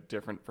like a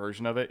different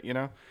version of it,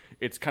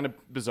 It's kind of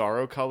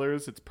bizarro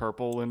colors. It's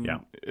purple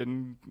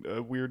and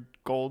weird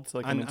golds,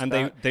 like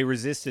and they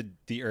resisted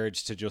the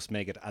urge to just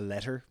make it a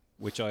letter,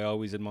 which I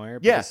always admire.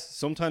 Because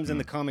sometimes in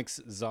the comics,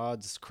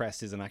 Zod's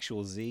crest is an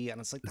actual Z,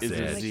 and it's like, is it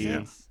a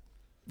Z?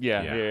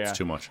 Yeah, it's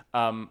too much.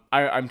 I'm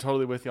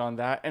totally with you on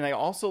that, and I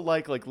also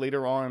like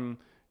later on,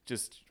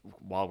 just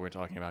while we're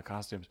talking about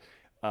costumes,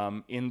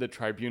 in the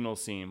tribunal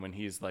scene when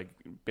he's like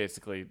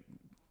basically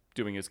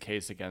doing his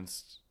case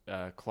against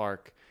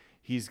Clark.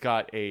 He's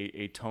got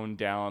a toned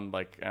down,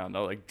 like, I don't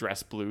know, like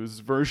dress blues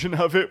version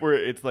of it where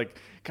it's like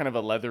kind of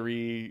a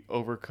leathery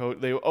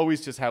overcoat. They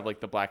always just have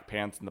like the black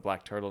pants and the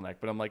black turtleneck,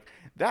 but I'm like,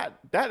 that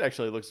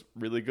actually looks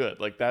really good.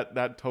 Like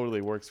that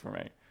totally works for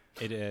me.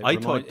 It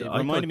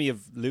reminded me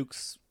of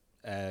Luke's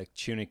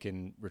tunic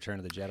in Return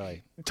of the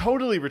Jedi.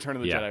 Totally Return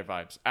of the Jedi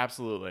vibes.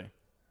 Absolutely.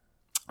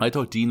 I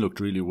thought Dean looked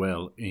really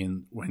well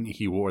when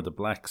he wore the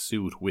black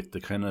suit with the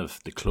kind of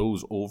the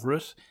clothes over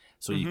it.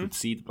 So you could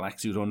see the black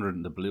suit under it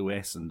and the blue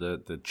S and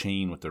the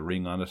chain with the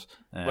ring on it,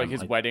 like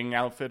his wedding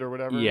outfit or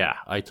whatever. Yeah,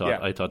 I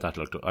thought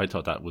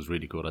that was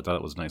really good. I thought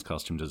it was a nice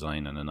costume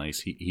design and a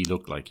nice. He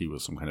looked like he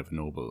was some kind of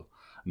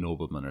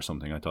nobleman or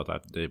something. I thought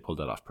that they pulled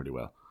that off pretty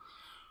well.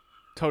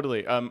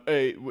 Totally.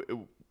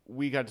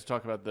 We got to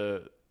talk about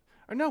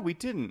or no, we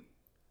didn't.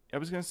 I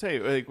was gonna say,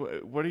 like,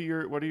 what are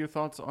your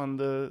thoughts on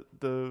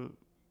the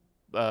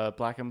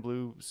black and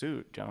blue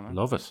suit, Jonah?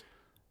 Love it.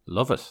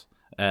 Love it.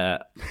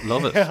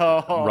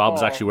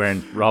 Rob's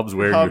wearing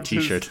your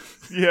t-shirt.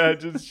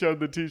 Just showed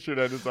the t-shirt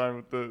at his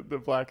arm with the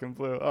black and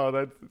blue.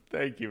 Oh,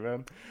 thank you,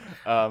 man.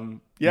 I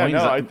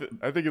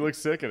think he looks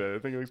sick in it. I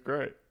think he looks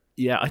great.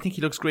 Yeah, I think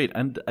he looks great.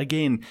 And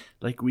again,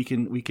 like we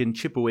can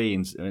chip away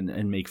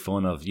and make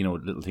fun of,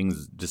 little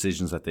things,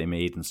 decisions that they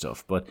made and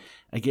stuff. But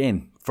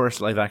again, first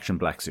live action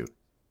black suit.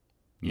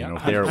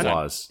 There it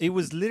was. It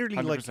was literally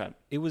 100%. Like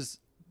it was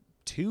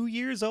 2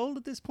 years old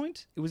at this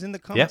point. It was in the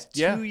comics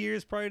 2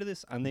 years prior to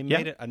this, and they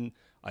made it, and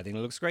I think it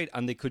looks great.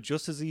 And they could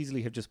just as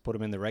easily have just put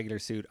him in the regular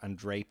suit and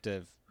draped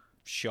a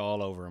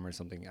shawl over him or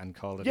something and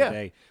called it a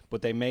day.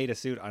 But they made a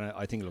suit, and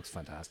I think it looks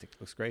fantastic.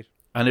 It looks great.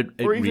 And it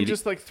or even really,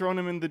 just like thrown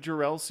him in the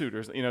Jor-El suit,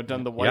 or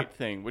done the white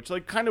thing, which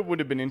like kind of would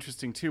have been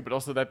interesting too. But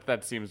also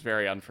that seems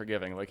very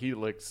unforgiving. Like he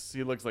looks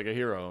like a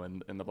hero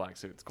in the black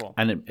suit. It's cool.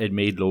 And it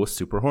made Lois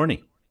super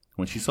horny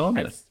when she saw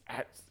me.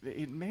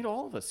 It made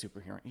all of us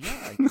superhero.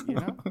 Yeah,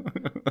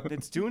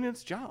 it's doing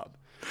its job.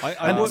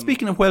 And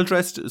speaking of well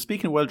dressed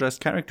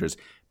characters,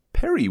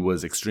 Perry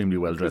was extremely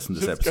well dressed in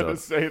this episode. I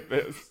was going to say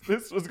this.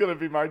 This was going to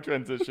be my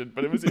transition,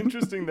 but it was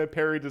interesting that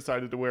Perry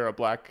decided to wear a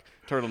black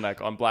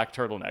turtleneck on Black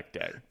Turtleneck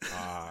Day.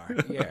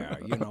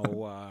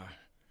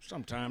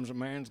 Sometimes a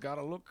man's got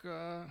to look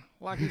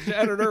like he's the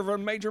editor of a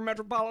major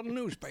metropolitan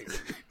newspaper.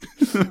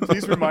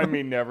 Please remind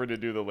me never to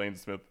do the Lane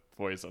Smith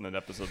voice on an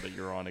episode that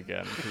you're on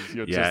again, because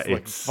you'll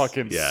just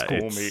fucking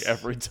school me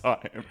every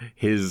time.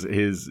 You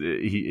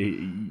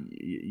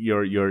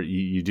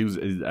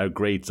do a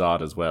great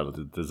Zod as well.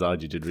 The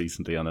Zod you did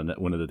recently on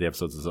one of the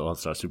episodes as All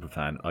Star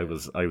Superfan. I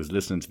was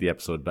listening to the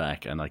episode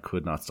back and I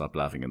could not stop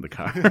laughing in the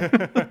car.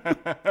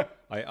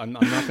 I'm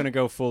not going to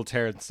go full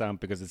Terrence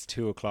Stamp because it's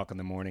 2:00 in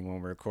the morning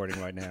when we're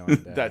recording right now.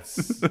 And,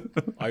 That's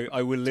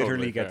I will literally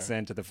totally get fair.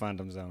 sent to the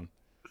Phantom Zone.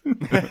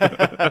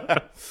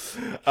 But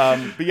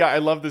yeah, I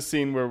love this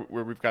scene where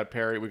we've got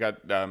Perry, we got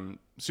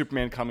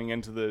Superman coming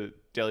into the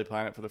Daily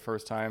Planet for the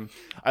first time.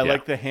 I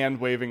like the hand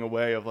waving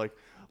away of like,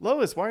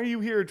 Lois, why are you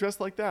here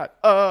dressed like that?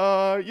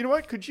 You know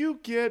what? Could you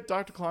get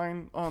Dr.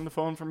 Klein on the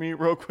phone for me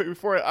real quick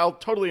before I'll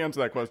totally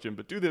answer that question,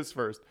 but do this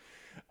first.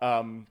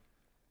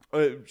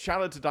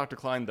 Shout out to Dr.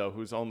 Klein though,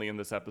 who's only in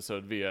this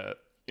episode via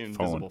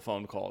invisible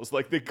phone calls.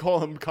 Like they call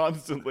him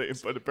constantly,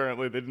 but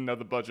apparently they didn't have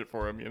the budget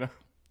for him, you know.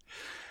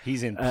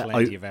 He's in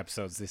plenty of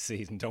episodes this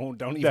season. Don't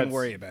even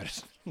worry about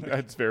it.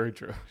 That's very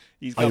true.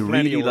 He's got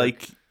plenty of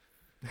work.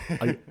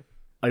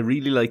 I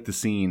really like the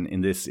scene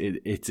in this.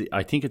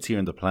 I think it's here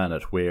in the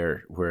Planet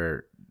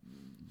where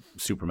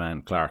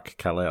Superman Clark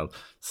Kal-El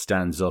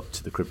stands up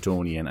to the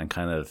Kryptonian and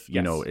kind of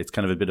it's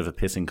kind of a bit of a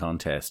pissing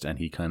contest, and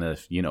he kind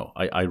of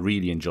I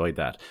really enjoyed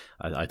that.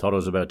 I thought it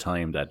was about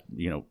time that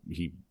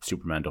he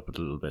Supermaned up a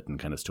little bit and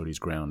kind of stood his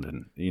ground,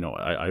 and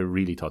I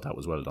really thought that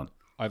was well done.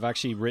 I've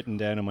actually written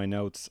down in my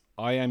notes,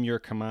 I am your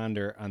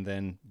commander, and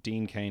then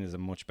Dean Cain is a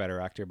much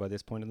better actor by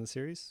this point in the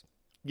series.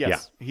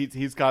 Yes,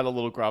 he's got a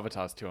little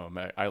gravitas to him.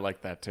 I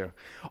like that too.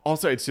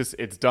 Also,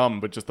 it's dumb,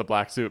 but just the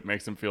black suit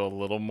makes him feel a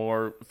little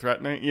more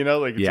threatening.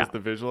 Just the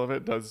visual of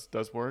it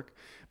does work.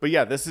 But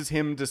yeah, this is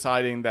him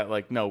deciding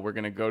that no, we're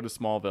gonna go to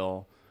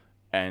Smallville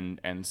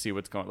and see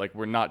what's going.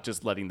 We're not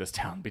just letting this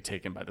town be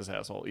taken by this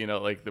asshole.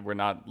 We're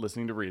not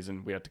listening to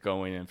reason. We have to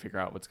go in and figure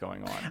out what's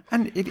going on.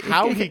 And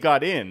how he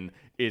got in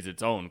is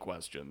its own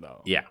question,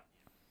 though. Yeah.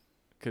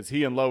 Because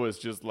he and Lois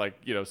just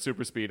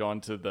super speed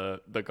onto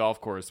the golf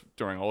course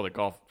during all the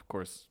golf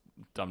course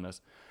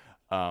dumbness,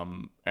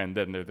 and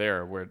then they're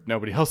there where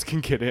nobody else can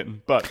get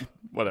in. But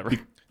whatever.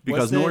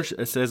 Because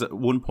Norsh says at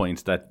one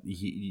point that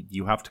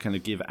you have to kind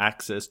of give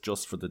access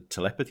just for the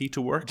telepathy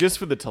to work. Just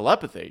for the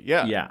telepathy,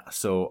 yeah. Yeah.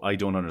 So I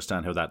don't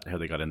understand how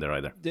they got in there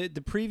either. The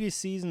previous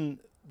season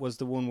was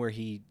the one where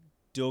he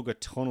dug a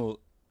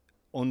tunnel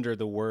under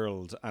the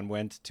world and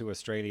went to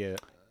Australia.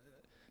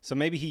 So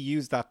maybe he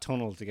used that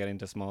tunnel to get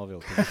into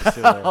Smallville.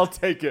 Still there. I'll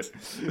take it.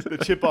 The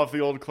chip off the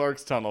old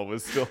Clark's tunnel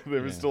was still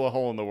still a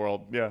hole in the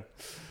world. Yeah,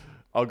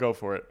 I'll go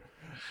for it.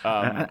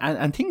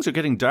 And things are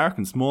getting dark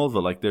in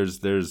Smallville. Like there's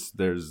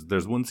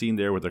one scene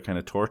there where they're kind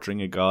of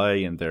torturing a guy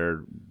and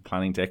they're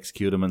planning to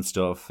execute him and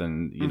stuff.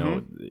 And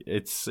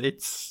it's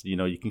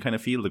you can kind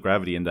of feel the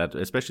gravity in that,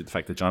 especially the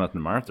fact that Jonathan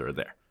and Martha are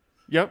there.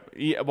 Yep.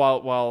 Yeah,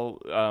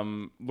 while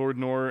Lord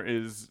Nor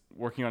is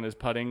working on his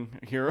putting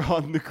here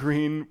on the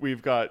green,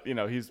 we've got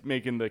he's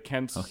making the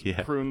Kents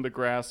prune the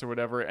grass or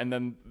whatever, and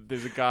then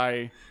there's a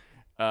guy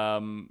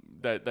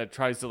that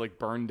tries to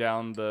burn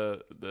down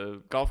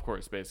the golf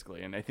course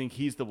basically, and I think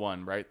he's the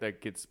one that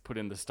gets put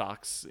in the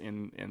stocks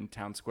in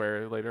town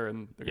square later,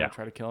 and they're gonna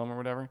try to kill him or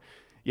whatever.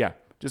 Yeah,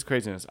 just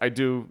craziness. I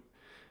do.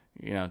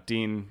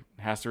 Dean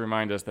has to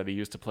remind us that he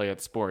used to play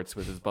at sports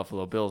with his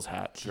Buffalo Bills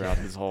hat throughout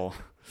his whole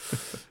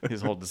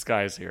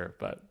disguise here,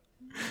 but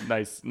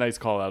nice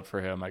call out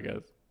for him, I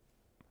guess.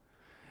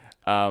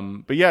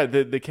 But yeah,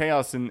 the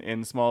chaos in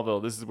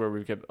Smallville, this is where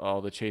we get all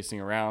the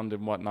chasing around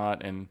and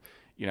whatnot, and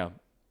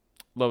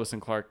Lois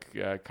and Clark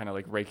kind of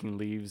raking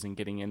leaves and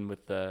getting in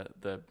with the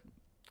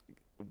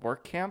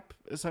work camp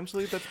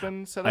essentially that's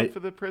been set up for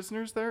the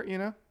prisoners there.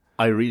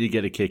 I really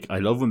get a kick. I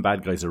love when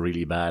bad guys are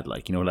really bad,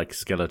 like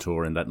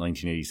Skeletor in that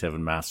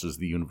 1987 Masters of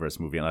the Universe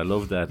movie, and I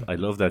love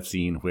that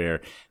scene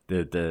where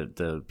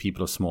the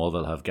people of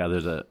Smallville have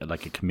gathered a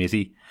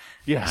committee.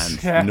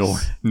 Yes, and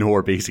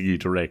Nor basically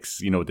directs.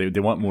 They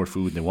want more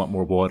food, and they want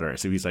more water.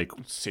 So he's like,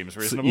 seems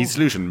reasonable. His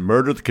solution: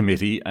 murder the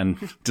committee and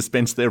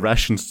dispense their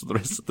rations to the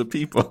rest of the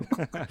people.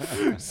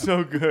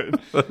 So good.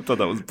 I thought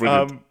that was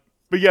brilliant.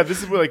 But yeah,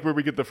 this is where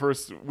we get the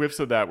first whiffs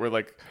of that,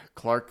 where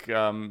Clark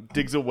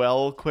digs a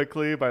well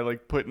quickly by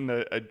putting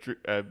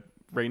a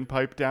rain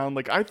pipe down.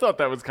 I thought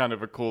that was kind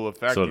of a cool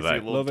effect. So you see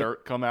a little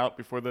dirt come out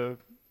before the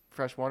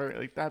fresh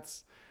water.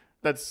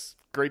 That's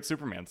great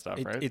Superman stuff,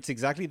 right? It's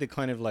exactly the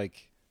kind of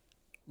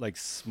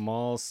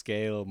small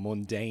scale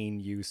mundane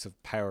use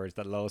of powers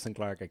that Lois and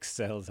Clark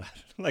excels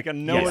at.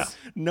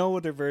 No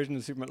other version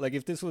of Superman.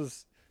 If this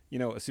was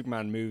a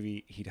Superman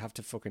movie, he'd have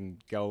to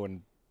fucking go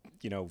and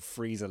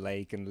freeze a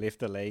lake and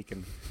lift a lake,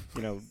 and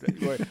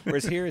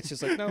whereas here it's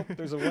just like, no,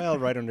 there's a well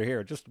right under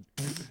here, just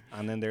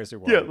and then there's your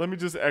water. Yeah, let me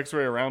just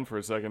X-ray around for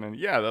a second, and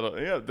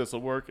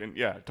this'll work, and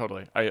yeah,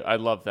 totally. I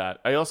love that.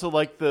 I also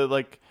like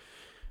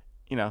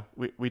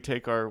we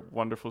take our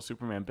wonderful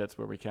Superman bits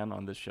where we can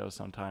on this show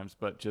sometimes,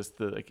 but just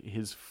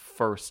his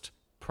first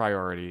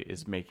priority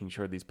is making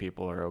sure these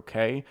people are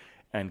okay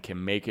and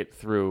can make it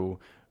through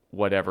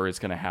whatever is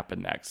going to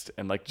happen next.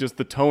 And just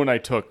the tone I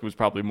took was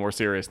probably more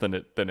serious than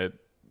it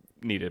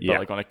needed. Yeah.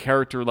 But on a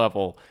character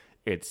level,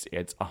 it's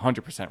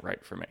 100%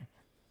 right for me.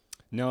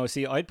 No,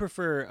 see, I'd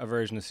prefer a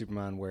version of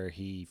Superman where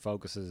he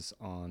focuses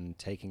on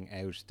taking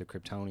out the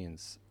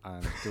Kryptonians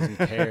and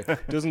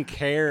doesn't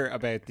care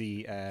about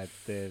the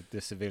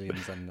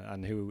civilians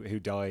and who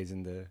dies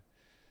in the,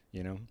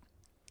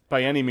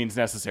 By any means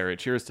necessary.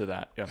 Cheers to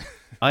that. Yeah.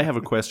 I have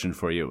a question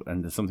for you,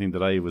 and it's something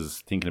that I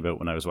was thinking about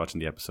when I was watching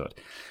the episode.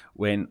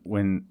 When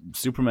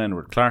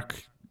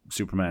Clark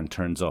Superman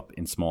turns up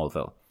in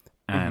Smallville,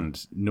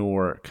 and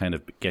Noor kind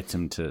of gets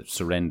him to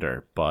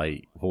surrender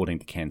by holding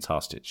the Kents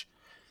hostage,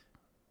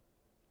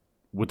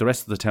 would the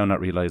rest of the town not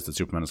realize that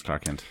Superman is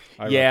Clark Kent?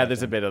 Yeah,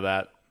 there's a bit of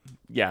that.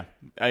 Yeah,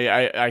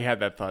 I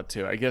had that thought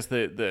too. I guess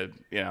the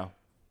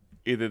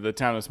either the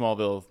town of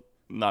Smallville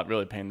not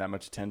really paying that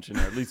much attention,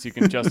 or at least you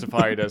can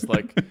justify it as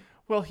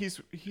well,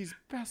 he's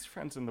best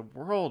friends in the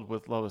world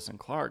with Lois and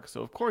Clark,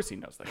 so of course he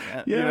knows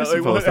that. Yeah, I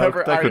suppose that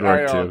could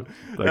work too.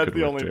 That's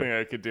the only thing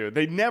I could do.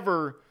 They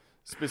never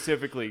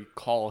specifically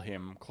call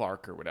him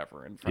Clark or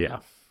whatever in front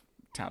of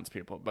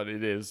townspeople, but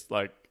it is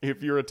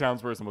if you're a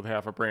townsperson with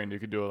half a brain, you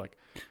could do it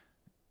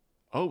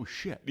oh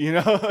shit,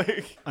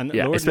 And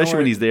yeah, Lord especially Noor,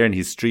 when he's there in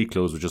his street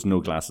clothes with just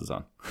no glasses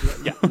on.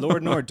 Yeah,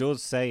 Lord Noor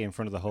does say in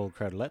front of the whole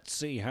crowd, "Let's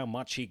see how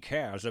much he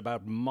cares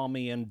about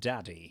mommy and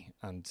daddy."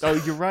 And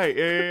you're right.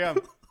 Yeah.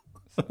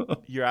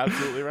 You're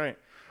absolutely right.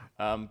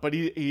 But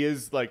he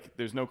is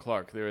there's no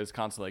Clark. There is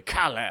constantly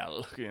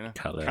Kal-El.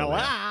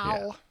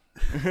 Kal-El.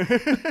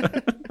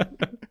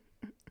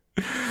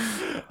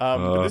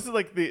 But this is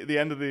the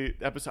end of the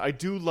episode. I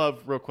do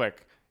love, real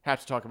quick, have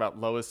to talk about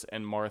Lois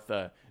and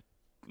Martha.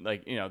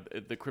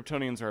 The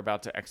Kryptonians are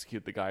about to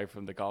execute the guy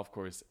from the golf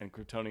course, and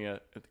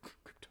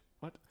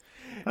what?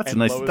 That's and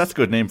nice. Lois, that's a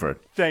good name for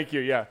it. Thank you.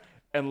 Yeah.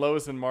 And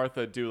Lois and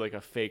Martha do a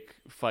fake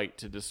fight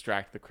to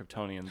distract the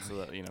Kryptonians so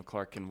that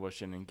Clark can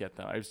whoosh in and get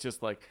them. I was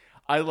just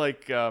I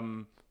like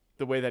the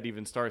way that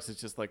even starts. It's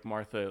just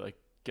Martha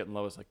getting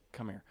Lois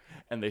come here,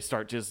 and they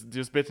start just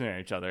bitching at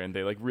each other, and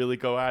they really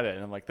go at it.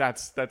 And I'm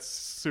that's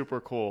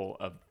super cool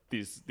of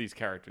these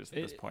characters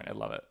at this point. I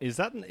love it.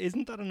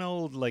 Isn't that an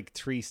old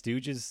Three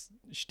Stooges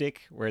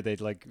shtick where they'd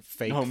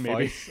fake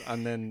maybe. fight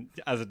and then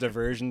as a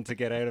diversion to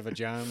get out of a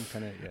jam,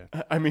 kind of?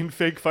 Yeah. I mean,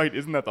 fake fight,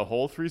 isn't that the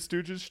whole Three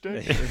Stooges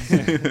shtick?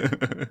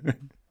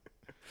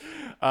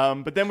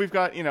 But then we've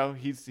got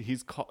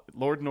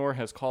Lord Noor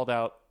has called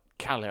out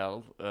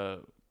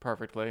Kal-El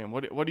perfectly. And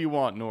what do you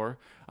want, Noor?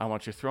 I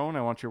want your throne,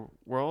 I want your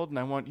world, and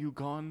I want you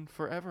gone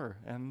forever.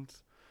 And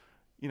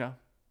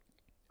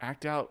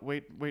act out.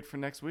 Wait for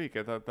next week.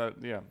 I thought that.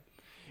 Yeah.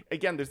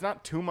 Again, there's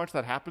not too much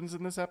that happens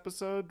in this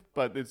episode,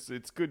 but it's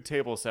good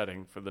table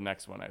setting for the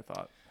next one, I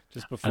thought.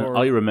 Just before, and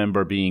I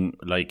remember being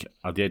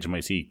at the edge of my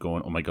seat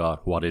going, oh my God,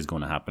 what is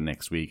going to happen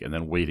next week? And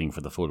then waiting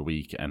for the full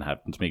week and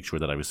having to make sure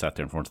that I was sat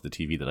there in front of the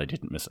TV, that I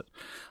didn't miss it.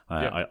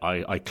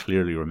 I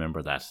clearly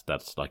remember that.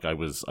 That's I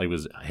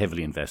was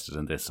heavily invested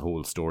in this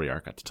whole story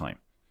arc at the time.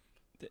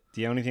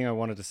 The only thing I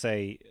wanted to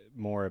say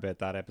more about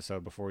that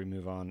episode before we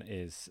move on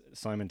is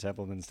Simon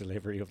Templeman's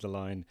delivery of the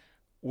line,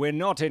 "We're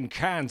not in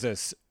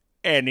Kansas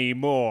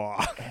anymore."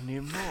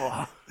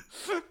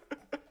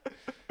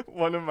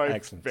 One of my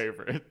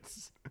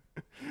favorites.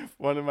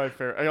 One of my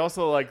favorite. I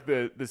also like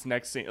this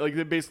next scene.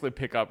 They basically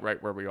pick up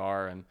right where we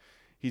are, and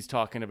he's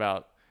talking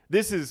about.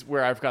 This is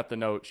where I've got the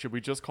note. Should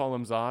we just call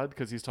him Zod?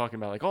 Because he's talking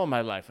about all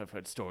my life I've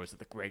heard stories of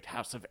the great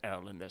house of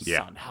El and their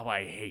son. How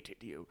I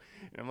hated you.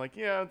 And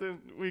I'm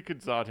we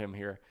could Zod him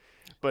here.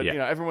 But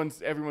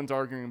everyone's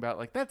arguing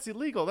about that's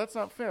illegal. That's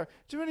not fair.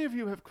 Do any of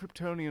you have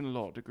Kryptonian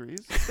law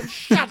degrees? Then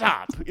shut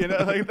up.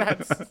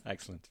 That's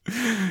excellent.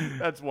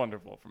 That's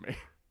wonderful for me.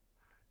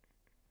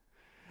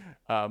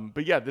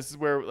 But yeah, this is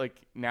where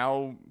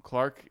now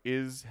Clark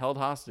is held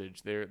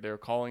hostage. They're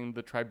calling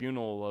the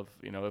tribunal of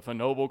if a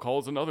noble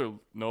calls another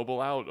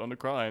noble out on a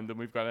crime, then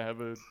we've got to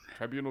have a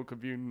tribunal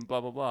convene. Blah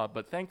blah blah.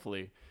 But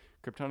thankfully,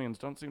 Kryptonians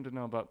don't seem to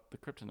know about the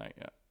kryptonite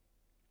yet.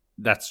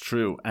 That's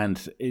true.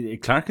 And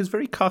Clark is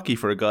very cocky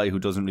for a guy who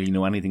doesn't really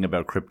know anything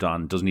about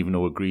Krypton, doesn't even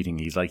know a greeting.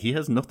 He's he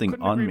has nothing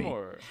Couldn't on agree me.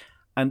 More.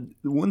 And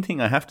the one thing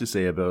I have to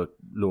say about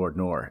Lord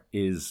Noor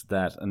is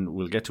that, and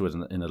we'll get to it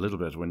in a little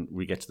bit when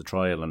we get to the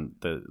trial, and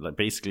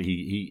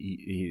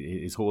basically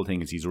his whole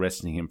thing is he's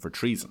arresting him for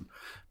treason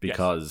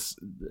because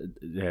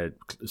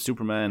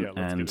Superman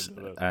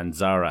and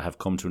Zara have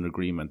come to an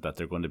agreement that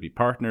they're going to be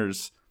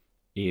partners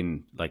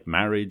in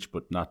marriage,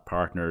 but not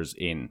partners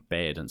in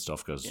bed and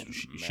stuff, because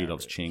she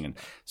loves Ching. And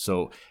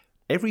so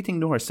everything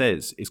Noor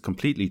says is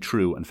completely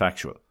true and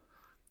factual.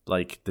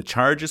 Like, the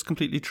charge is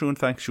completely true and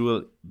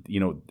factual.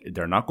 You know,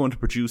 they're not going to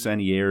produce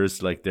any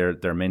heirs. Like,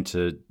 they're meant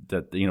to,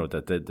 that, you know,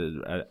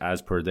 that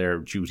as per their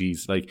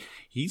duties. Like,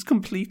 he's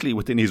completely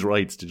within his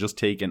rights to just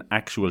take an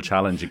actual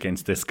challenge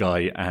against this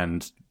guy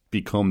and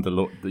become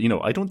you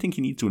know, I don't think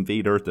he needs to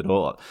invade Earth at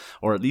all,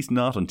 or at least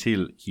not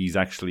until he's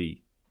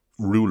actually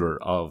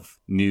ruler of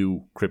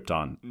New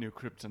Krypton. New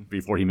Krypton.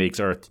 Before he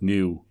makes Earth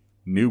New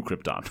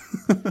Krypton.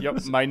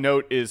 Yep. My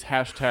note is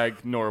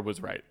hashtag Nor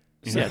was right.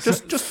 Yeah,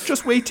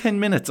 just wait 10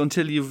 minutes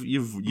until you've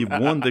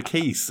won the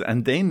case,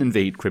 and then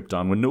invade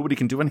Krypton when nobody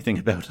can do anything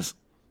about it.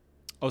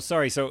 Oh,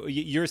 sorry. So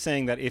you're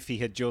saying that if he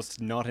had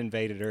just not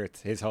invaded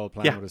Earth, his whole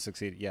plan would have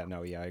succeeded? Yeah,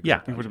 no, yeah, I agree. Yeah,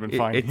 It would have been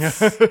fine.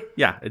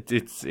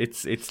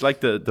 It's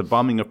like the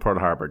bombing of Pearl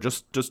Harbor.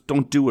 Just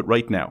don't do it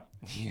right now.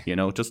 You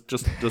know, just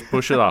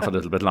push it off a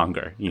little bit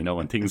longer. You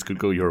know, and things could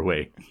go your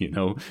way. You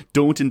know,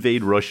 don't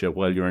invade Russia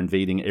while you're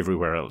invading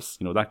everywhere else.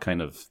 You know, that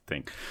kind of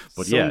thing.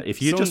 But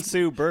if you Sun just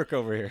Tzu Burke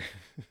over here.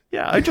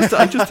 Yeah, I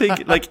just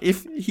think, like,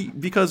 if he,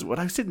 because what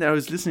I was sitting there, I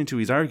was listening to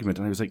his argument,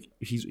 and I was like,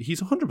 he's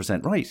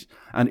 100% right,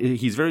 and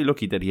he's very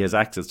lucky that he has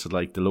access to,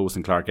 like, the Lois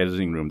and Clark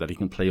editing room, that he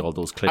can play all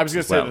those clips. I was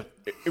going to well. say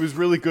that it was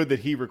really good that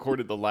he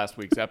recorded the last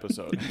week's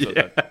episode.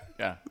 So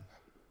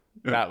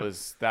that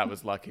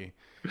was lucky.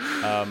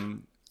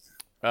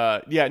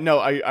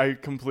 I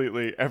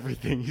completely,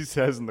 everything he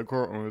says in the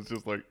courtroom is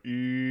just like,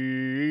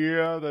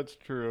 yeah, that's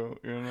true,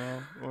 you know,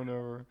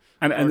 whatever.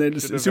 And then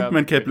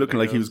Superman kept looking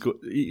like he was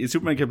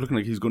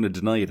going to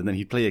deny it, and then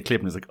he'd play a clip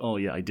and it's like, oh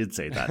yeah, I did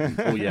say that. And,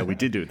 oh yeah, we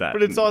did do that.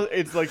 But it's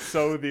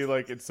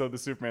the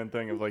Superman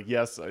thing of like,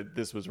 yes,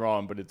 this was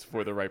wrong, but it's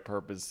for the right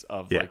purpose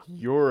of like,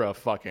 you're a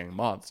fucking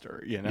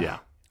monster, you know? Yeah.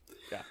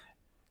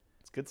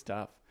 It's good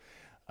stuff.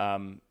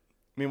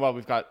 Meanwhile,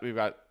 we've got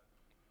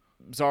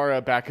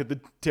Zara back at the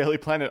Daily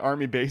Planet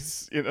Army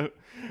base, you know,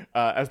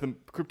 as the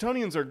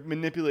Kryptonians are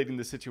manipulating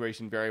the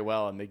situation very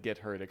well, and they get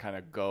her to kind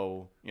of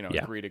go, you know,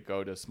 agree to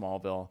go to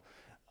Smallville.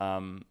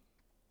 And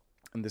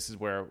this is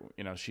where,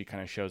 you know, she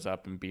kind of shows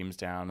up and beams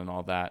down and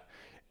all that,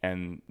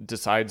 and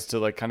decides to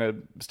like kind of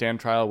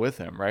stand trial with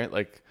him, right?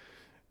 Like,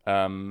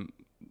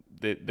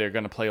 they're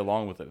going to play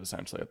along with it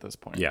essentially at this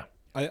point. Yeah.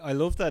 I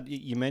love that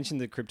you mentioned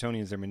the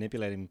Kryptonians are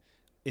manipulating.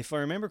 If I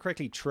remember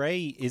correctly,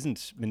 Trey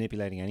isn't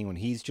manipulating anyone.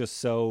 He's just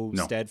so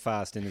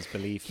steadfast in his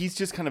belief. He's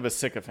just kind of a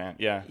sycophant,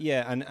 yeah.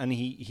 Yeah, and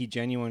he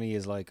genuinely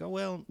is like, oh,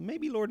 well,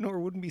 maybe Lord Nor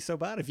wouldn't be so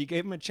bad if you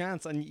gave him a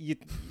chance. And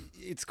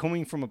it's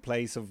coming from a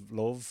place of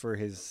love for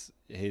his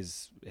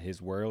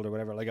world or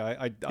whatever. Like,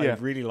 I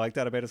really like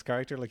that about his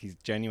character. Like, he's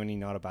genuinely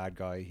not a bad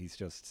guy. He's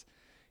just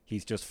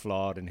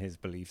flawed in his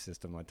belief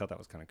system. I thought that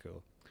was kind of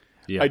cool.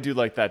 Yeah. I do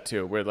like that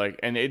too, where like,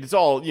 and it's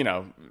all, you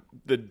know,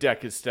 the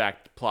deck is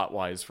stacked plot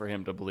wise for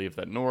him to believe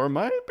that Nora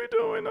might be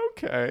doing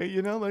okay,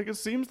 you know, like it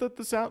seems that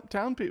the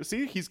town people,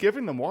 see, he's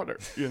giving them water,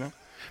 you know.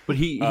 But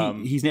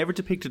he's never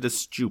depicted as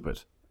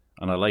stupid,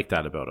 and I like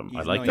that about him.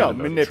 I like that about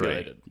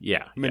manipulated. Trey.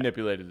 Yeah,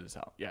 manipulated as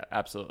hell. Yeah,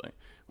 absolutely.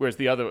 Whereas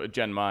the other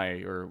Jen Mai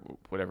or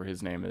whatever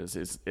his name is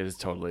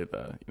totally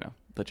the, you know,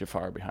 the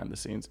Jafar behind the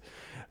scenes.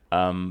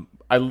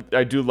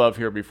 I do love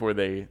here before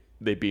they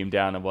beam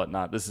down and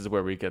whatnot. This is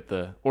where we get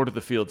the order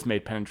the fields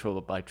made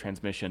penetrable by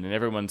transmission, and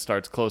everyone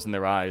starts closing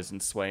their eyes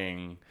and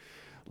swaying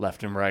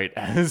left and right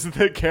as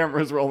the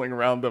camera's rolling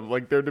around them.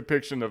 Like, their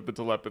depiction of the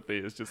telepathy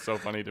is just so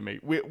funny to me.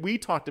 We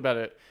talked about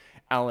it,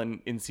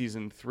 Alan, in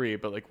season 3,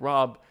 but like,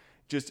 Rob,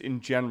 just in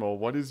general,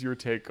 what is your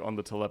take on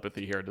the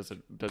telepathy here? Does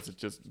it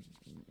just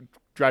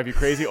drive you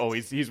crazy? Oh,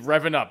 he's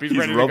revving up. He's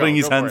ready to go. Rubbing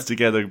his hands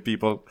together,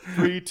 people.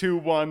 3, 2,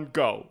 1,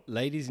 go.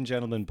 Ladies and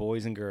gentlemen,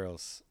 boys and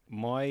girls,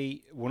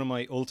 one of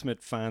my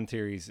ultimate fan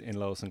theories in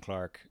Lois and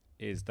Clark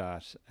is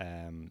that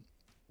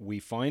we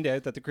find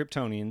out that the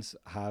Kryptonians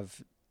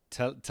have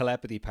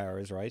telepathy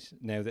powers, right?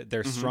 Now, that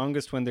they're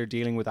strongest when they're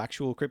dealing with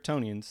actual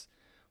Kryptonians,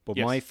 but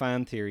my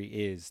fan theory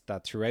is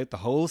that throughout the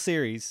whole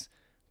series,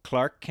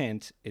 Clark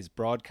Kent is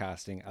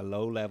broadcasting a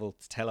low-level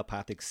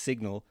telepathic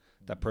signal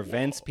that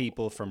prevents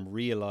people from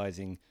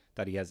realizing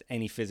that he has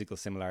any physical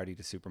similarity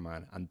to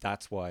Superman, and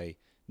that's why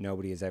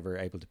nobody is ever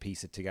able to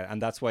piece it together,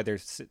 and that's why their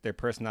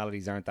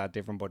personalities aren't that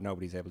different, but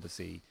nobody's able to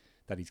see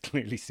that he's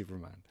clearly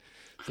Superman.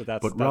 So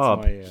that's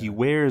Rob, my, he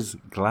wears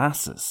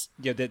glasses.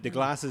 Yeah, the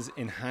glasses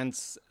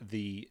enhance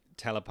the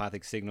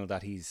telepathic signal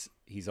that he's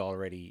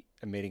already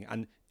emitting,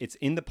 and it's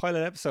in the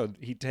pilot episode.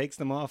 He takes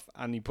them off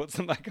and he puts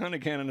them back on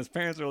again, and his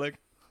parents are like,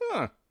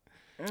 huh.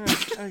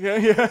 It's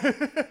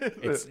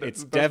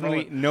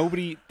definitely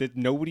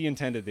nobody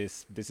intended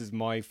this. This is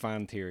my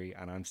fan theory,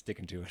 and I'm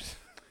sticking to it.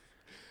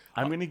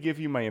 I'm going to give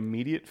you my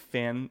immediate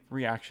fan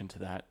reaction to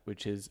that,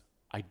 which is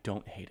I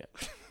don't hate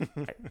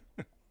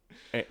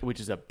it, which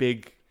is a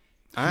big.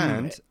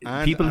 And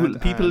people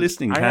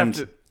listening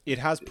can't. It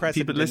has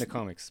precedent in the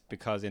comics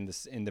because in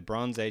the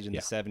Bronze Age in the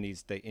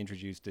 70s they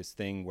introduced this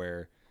thing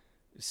where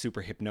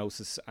super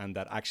hypnosis, and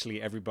that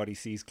actually everybody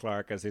sees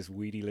Clark as this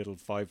weedy little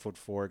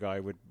 5'4" guy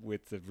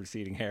with the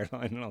receding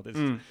hairline and all this.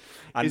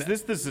 Is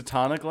this the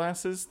Zatanna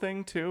glasses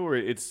thing too, or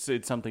it's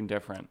something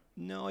different?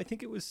 No, I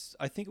think it was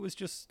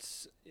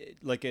just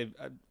like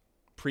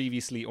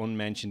previously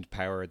unmentioned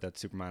power that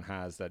Superman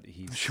has that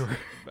he's sure.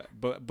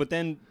 But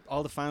then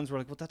all the fans were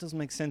like, well, that doesn't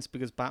make sense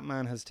because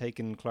Batman has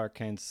taken Clark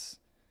Kent's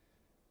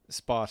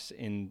spot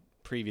in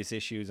previous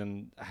issues,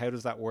 and how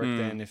does that work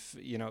then? If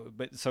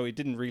but so it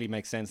didn't really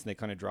make sense, and they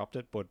kind of dropped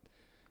it. But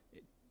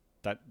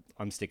that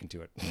I'm sticking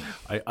to it.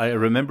 I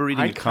remember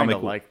reading a comic. I kind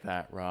of like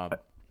that, Rob.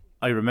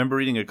 I remember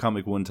reading a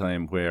comic one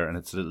time where, and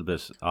it's a little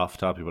bit off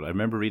topic, but I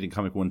remember reading a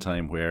comic one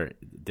time where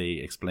they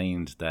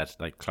explained that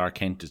like Clark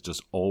Kent is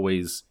just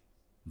always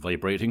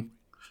vibrating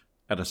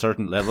at a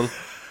certain level.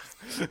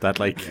 That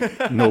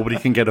like nobody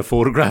can get a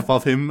photograph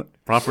of him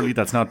properly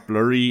that's not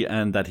blurry,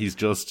 and that he's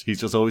just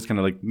always kind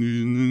of like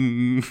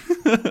kind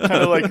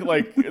of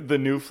like the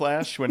new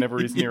Flash whenever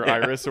he's near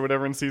Iris or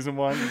whatever in season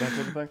 1, that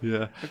type of thing.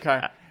 Yeah.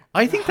 Okay.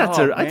 I think that's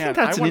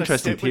an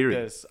interesting theory.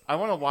 This. I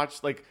want to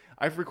watch, like,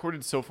 I've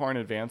recorded so far in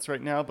advance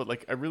right now, but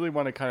like I really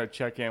want to kind of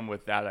check in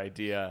with that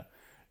idea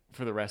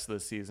for the rest of the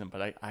season.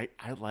 But I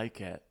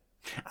like it.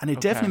 And it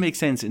definitely makes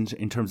sense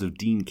in terms of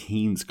Dean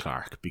Cain's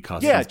Clark,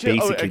 because he's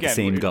basically the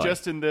same guy.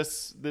 Just in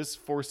this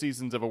 4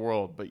 seasons of a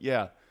world. But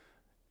yeah,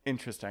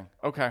 interesting.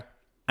 Okay.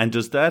 And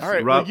does that... All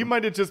right, well, you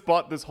might have just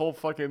bought this whole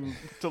fucking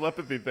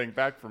telepathy thing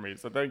back for me,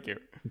 so thank you.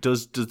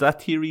 Does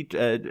that theory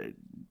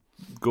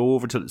go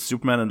over to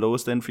Superman and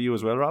Lois then for you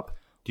as well, Rob?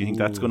 Do you think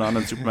that's going on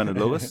in Superman and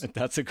Lois?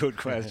 That's a good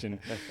question.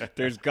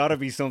 There's got to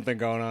be something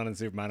going on in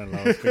Superman and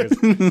Lois,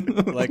 because,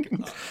 like,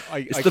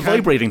 it's the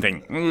vibrating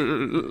thing.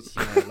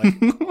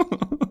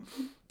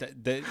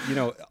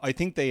 I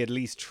think they at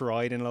least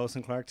tried in Lois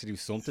and Clark to do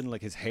something.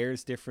 Like, his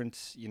hair's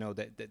different.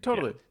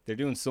 Totally. They're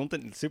doing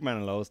something. Superman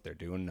and Lois, they're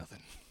doing nothing.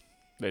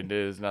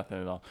 There's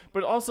nothing at all.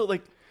 But also,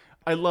 like,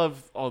 I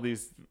love all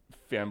these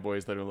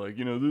fanboys that are like,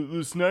 the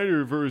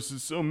Snyderverse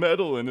is so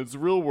metal and it's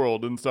real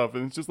world and stuff,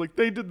 and it's just like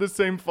they did the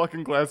same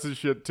fucking glasses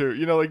shit too.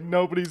 Like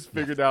nobody's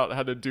figured out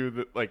how to do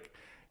the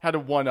how to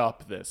one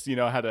up this.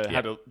 How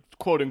to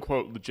quote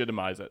unquote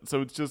legitimize it.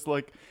 So it's just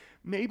like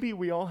maybe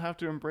we all have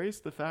to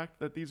embrace the fact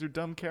that these are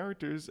dumb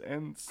characters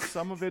and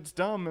some of it's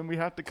dumb and we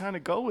have to kind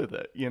of go with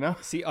it.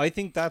 See, I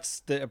think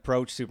that's the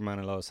approach Superman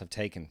and Lois have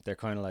taken. They're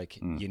kind of like,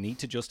 you need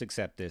to just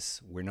accept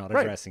this. We're not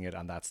addressing it,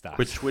 and that's that.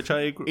 Which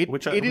I agree.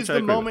 It is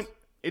the moment.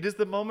 It is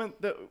the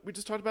moment that we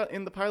just talked about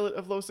in the pilot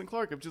of Lois and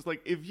Clark, of just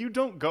like, if you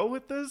don't go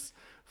with this,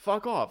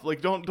 fuck off. Like,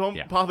 don't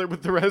bother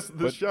with the rest of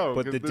the show,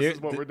 because this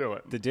is what we're doing.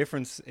 The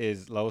difference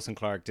is Lois and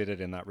Clark did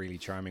it in that really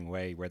charming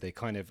way where they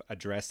kind of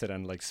addressed it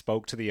and like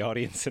spoke to the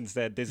audience and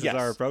said, this is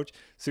our approach.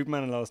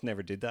 Superman and Lois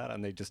never did that,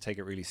 and they just take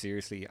it really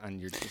seriously,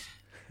 and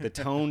the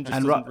tone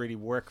just doesn't really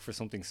work for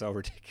something so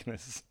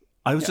ridiculous.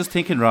 I was just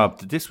thinking, Rob,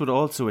 that this would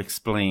also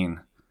explain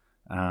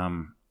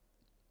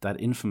that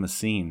infamous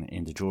scene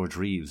in the George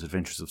Reeves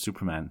Adventures of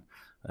Superman,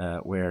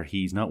 where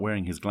he's not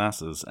wearing his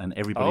glasses and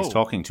everybody's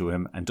talking to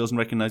him and doesn't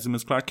recognize him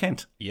as Clark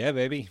Kent. Yeah,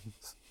 baby.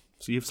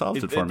 So you've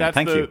solved it for me.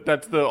 Thank you.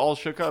 That's the all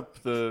shook up.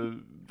 I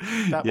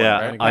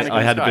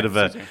had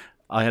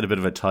a bit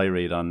of a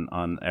tirade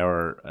on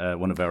our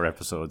one of our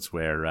episodes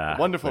where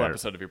wonderful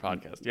episode of your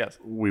podcast. Yes,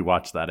 we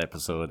watched that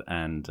episode,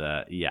 and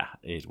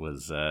it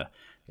was.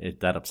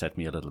 That upset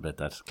me a little bit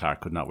that Clark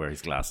could not wear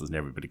his glasses and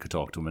everybody could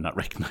talk to him and not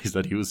recognize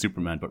that he was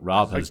Superman. But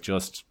Rob has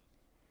just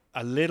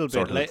a little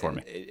bit for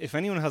me. If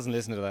anyone hasn't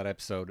listened to that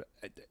episode,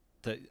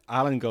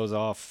 Alan goes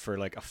off for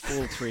like a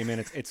full 3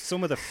 minutes. It's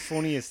some of the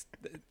funniest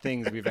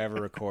things we've ever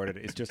recorded.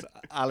 It's just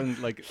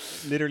Alan like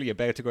literally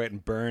about to go out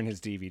and burn his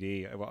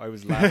DVD. I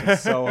was laughing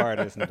so hard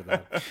listening to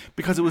that,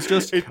 because it was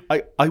just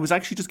I was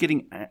actually just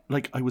getting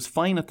like, I was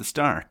fine at the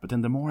start, but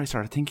then the more I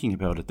started thinking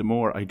about it, the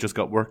more I just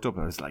got worked up.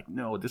 I was like,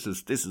 no, this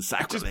is sacrilege.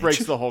 It just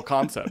breaks the whole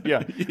concept.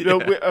 Yeah,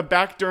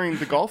 back during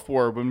the Gulf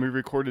War when we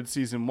recorded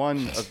season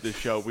 1 of this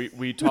show,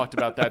 we talked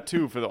about that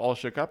too for the All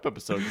Shook Up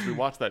episode, because we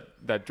watched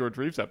that George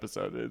Reeves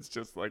episode. It's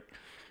just like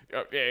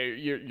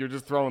you're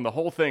just throwing the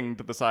whole thing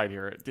to the side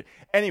here.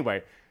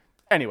 Anyway,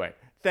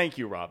 thank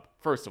you, Rob.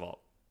 First of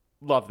all,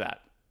 love that.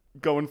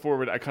 Going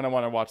forward, I kind of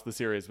want to watch the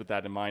series with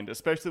that in mind,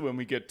 especially when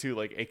we get to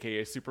like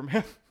AKA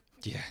Superman.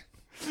 Yeah,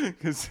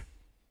 because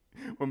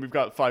when we've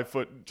got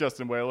 5-foot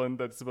Justin Whalen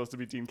that's supposed to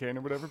be Dean Cain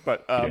or whatever.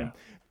 But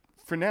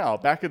for now,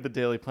 back at the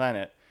Daily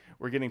Planet,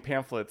 we're getting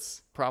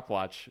pamphlets. Prop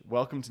Watch.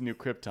 Welcome to New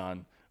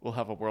Krypton. We'll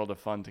have a world of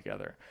fun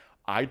together.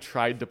 I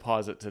tried to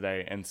pause it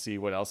today and see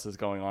what else is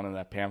going on in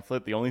that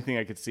pamphlet. The only thing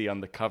I could see on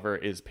the cover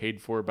is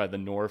paid for by the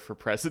Nor for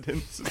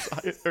President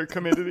Society or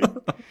committee.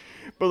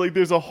 But like,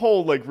 there's a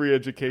whole like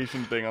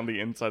re-education thing on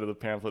the inside of the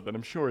pamphlet that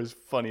I'm sure is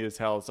funny as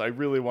hell. So I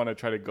really want to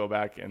try to go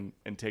back and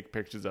take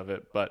pictures of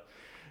it. But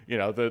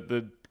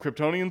the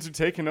Kryptonians are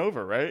taking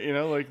over, right?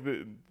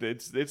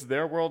 It's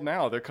their world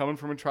now. They're coming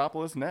for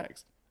Metropolis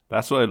next.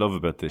 That's what I love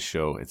about this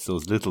show. It's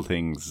those little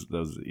things.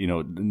 Those,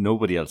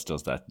 nobody else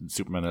does that.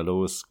 Superman and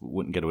Lois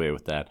wouldn't get away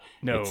with that.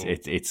 No,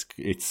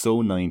 it's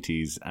so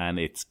 90s, and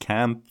it's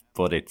camp,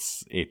 but it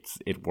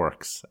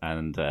works,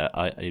 and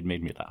it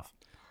made me laugh.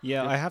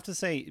 Yeah, I have to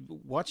say,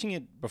 watching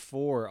it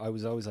before, I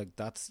was always like,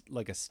 that's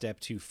like a step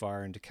too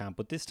far into camp.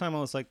 But this time I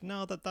was like,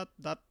 no,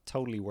 that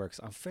totally works.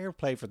 And fair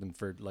play for them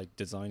for like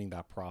designing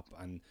that prop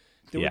and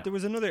There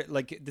was another,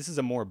 like, this is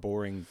a more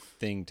boring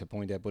thing to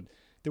point out, but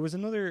there was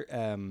another,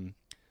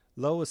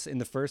 Lois in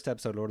the first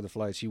episode, Lord of the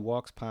Flies, she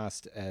walks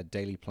past a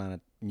Daily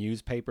Planet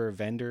newspaper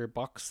vendor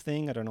box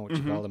thing. I don't know what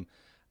you call them.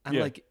 And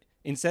like,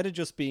 instead of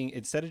just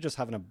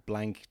having a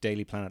blank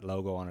Daily Planet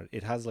logo on it,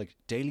 it has like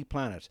Daily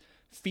Planet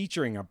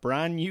featuring a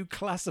brand new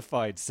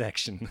classified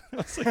section. I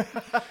was like,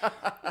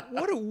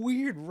 what a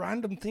weird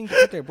random thing to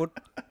put there, but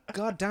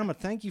god damn it,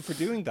 thank you for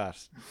doing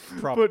that,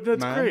 but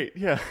that's great.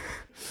 Yeah.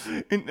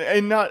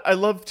 And not, I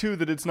love too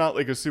that it's not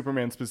like a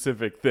Superman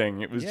specific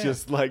thing. It was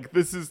just like,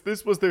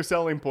 this was their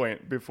selling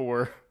point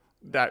before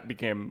that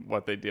became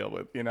what they deal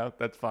with, you know.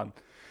 That's fun.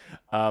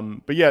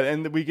 But yeah,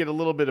 and we get a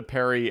little bit of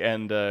Perry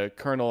and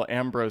Colonel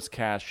Ambrose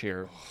Cash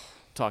here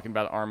talking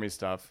about army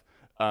stuff.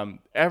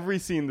 Every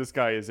scene this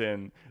guy is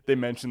in, they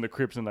mention the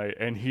kryptonite,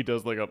 and he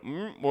does like a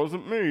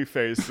wasn't me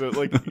face. So,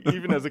 like,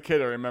 even as a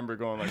kid, I remember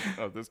going like,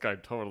 "Oh, this guy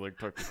totally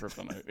took the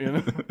kryptonite."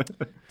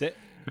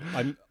 You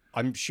know?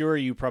 I'm sure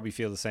you probably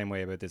feel the same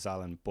way about this,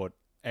 Alan. But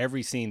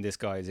every scene this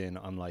guy's in,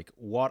 I'm like,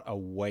 what a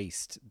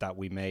waste that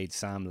we made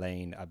Sam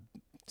Lane a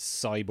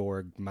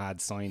cyborg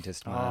mad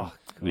scientist man.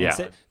 Yeah.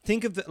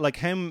 Think of like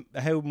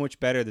how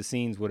much better the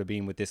scenes would have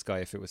been with this guy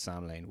if it was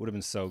Sam Lane. Would have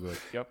been so good.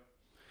 Yep.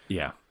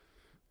 Yeah.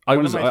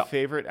 One of my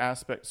favorite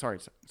aspects. Sorry.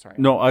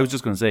 No, I was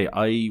just going to say,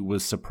 I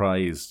was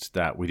surprised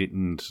that we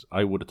didn't.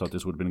 I would have thought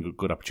this would have been a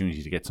good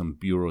opportunity to get some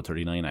Bureau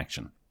 39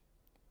 action.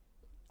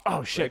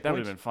 Oh shit, that would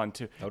have been fun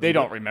too. They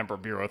don't remember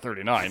Bureau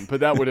 39, but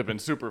that would have been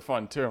super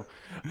fun too.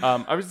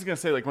 I was just gonna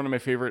say, like, one of my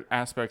favorite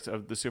aspects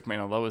of the Superman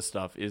and Lois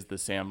stuff is the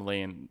Sam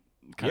Lane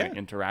kind of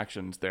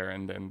interactions there,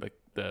 and then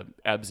the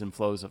ebbs and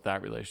flows of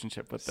that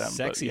relationship with them.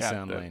 Sexy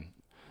Sam Lane.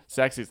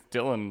 Sexy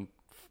Dylan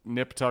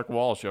Nip Tuck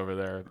Walsh over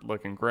there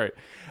looking great.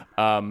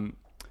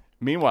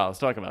 Meanwhile, let's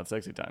talk about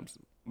sexy times.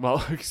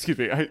 Well, excuse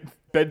me.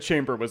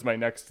 Bedchamber was my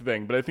next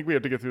thing, but I think we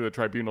have to get through the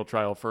tribunal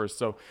trial first.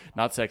 So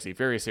not sexy,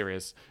 very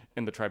serious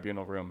in the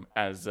tribunal room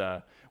as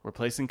we're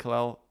placing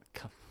Kal-El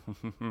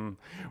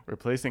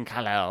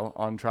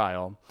on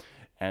trial.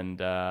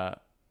 And I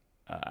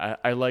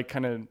like,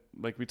 kind of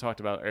like we talked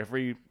about,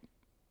 every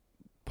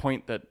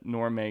point that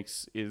Norm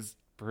makes is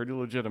pretty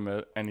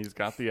legitimate, and he's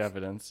got the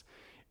evidence.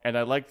 And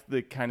I like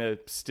the kind of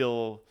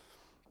still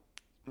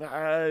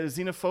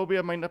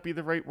xenophobia might not be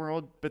the right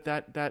word, but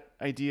that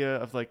idea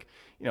of, like,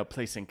 you know,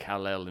 placing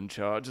Kal-El in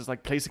charge is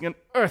like placing an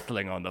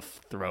Earthling on the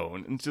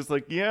throne. And it's just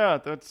like, I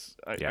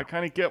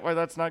kind of get why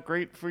that's not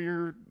great for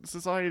your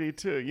society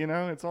too. You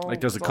know, it's all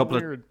like there's a couple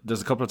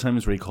of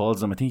times where he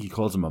calls them. I think he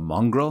calls them a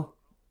mongrel,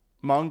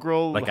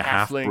 like a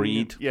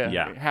half-breed.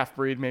 Yeah,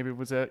 half-breed maybe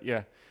was it.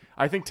 Yeah,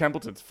 I think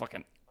Templeman is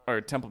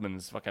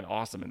fucking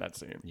awesome in that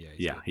scene.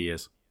 Yeah, he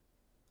is.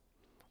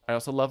 I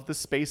also love the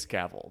space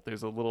gavel.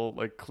 There's a little,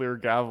 like, clear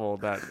gavel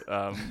that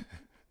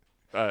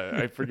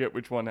I forget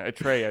which one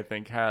Trey, I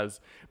think,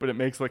 has, but it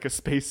makes like a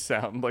space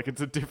sound. Like,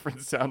 it's a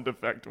different sound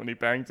effect when he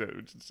bangs it,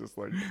 which is just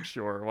like,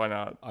 sure, why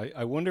not?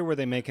 I wonder, were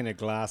they making a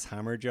glass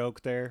hammer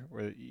joke there?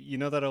 Where, you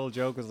know, that old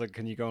joke was like,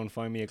 can you go and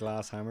find me a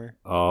glass hammer?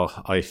 Oh,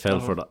 I fell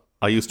for that.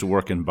 I used to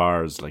work in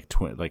bars like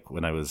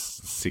when I was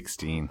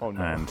 16,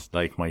 and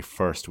like my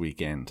first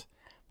weekend,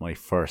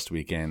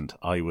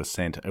 I was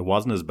sent. It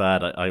wasn't as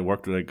bad. I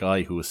worked with a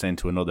guy who was sent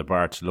to another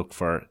bar to look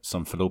for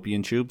some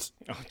fallopian tubes.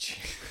 Oh, gee.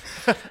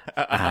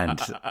 And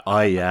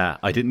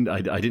I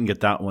didn't get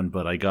that one,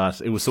 but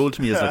it was sold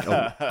to me as like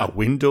a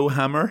window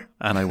hammer,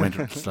 and I went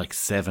to like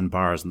 7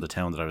 bars in the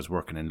town that I was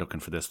working in looking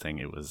for this thing.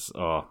 It was,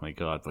 oh my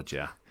god, but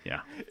yeah.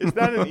 Is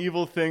that an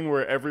evil thing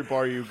where every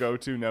bar you go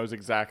to knows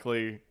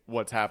exactly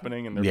what's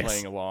happening and they're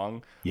playing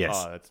along? Yes.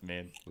 Oh, that's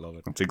mean. Love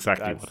it. That's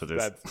exactly what it is.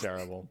 That's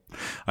terrible.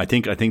 I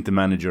think the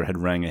manager had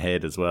rang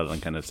ahead as well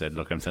and kind of said,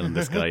 look, I'm sending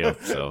this guy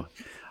up. So,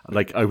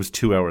 like, I was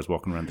 2 hours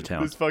walking around the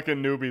town. This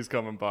fucking newbie's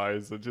coming by,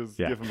 so just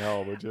give him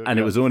hell, would you? And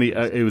it was only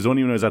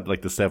when I was at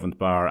like the 7th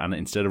bar, and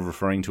instead of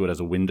referring to it as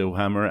a window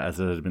hammer as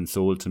it had been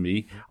sold to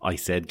me, I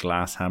said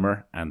glass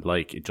hammer, and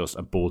like it just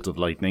a bolt of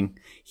lightning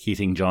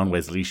hitting John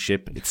Wesley's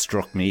ship. It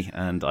struck me,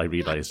 and I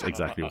realized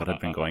exactly what had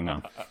been going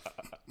on.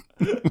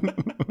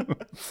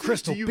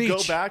 Crystal Do you Beach.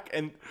 go back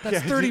and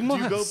That's 30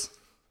 miles.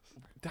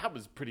 That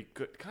was pretty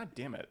good. God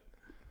damn it.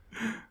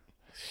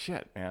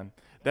 Shit, man.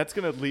 That's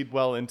going to lead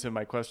well into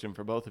my question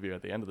for both of you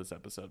at the end of this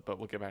episode, but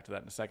we'll get back to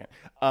that in a second.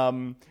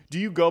 Do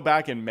you go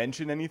back and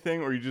mention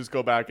anything, or you just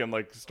go back and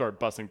like start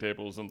bussing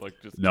tables and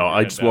like just? No,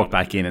 I just walked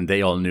back in, and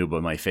they all knew by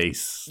my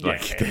face.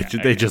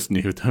 They just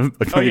knew them.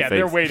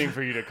 They're waiting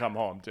for you to come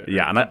home too.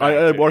 Yeah, and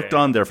I worked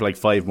on there for like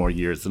 5 more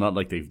years. It's not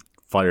like they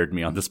fired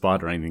me on the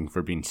spot or anything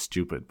for being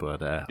stupid,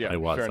 but I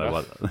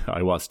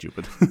was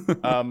stupid.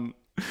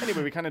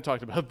 Anyway, we kind of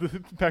talked about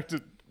back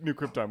to New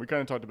Krypton. We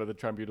kind of talked about the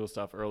tribunal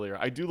stuff earlier.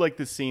 I do like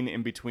the scene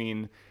in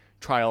between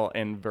trial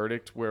and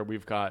verdict where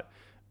we've got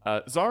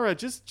Zara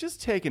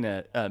just taking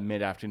a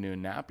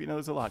mid-afternoon nap. You know,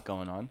 there's a lot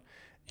going on.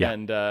 Yeah.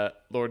 And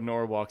Lord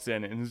Nor walks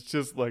in, and it's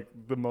just like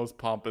the most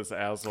pompous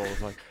asshole.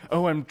 It's like,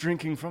 oh, I'm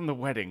drinking from the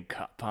wedding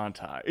cup,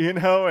 aren't I? You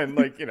know, and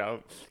like, you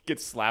know,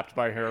 gets slapped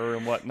by her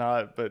and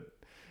whatnot. But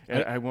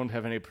I won't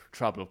have any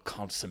trouble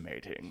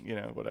consummating,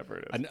 whatever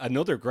it is.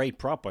 Another great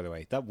prop, by the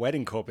way. That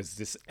wedding cup is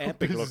this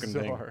epic looking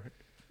thing. Bizarre.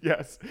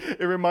 Yes,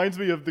 it reminds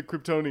me of the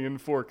Kryptonian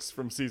forks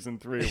from season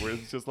 3, where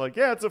it's just like,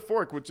 yeah, it's a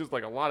fork with just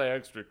like a lot of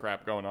extra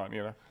crap going on,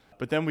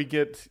 But then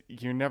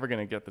you're never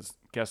gonna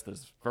guess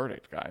this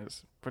verdict,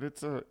 guys. But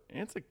it's a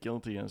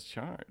guilty as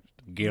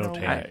charged. Guilty.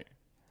 No way.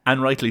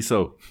 And rightly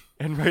so.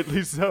 And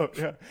rightly so,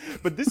 yeah.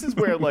 But this is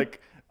where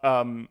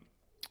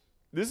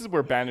this is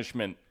where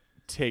banishment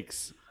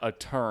takes a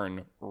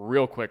turn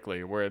real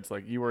quickly, where it's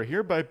like, you are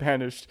hereby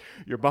banished,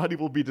 your body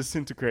will be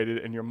disintegrated,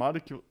 and your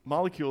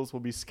molecules will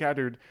be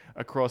scattered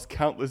across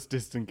countless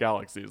distant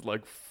galaxies.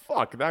 Like,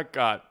 fuck, that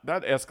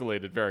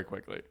escalated very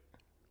quickly.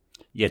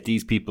 Yet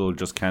these people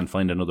just can't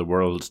find another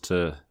world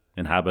to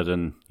inhabit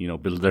and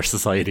build their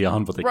society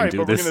on, but they can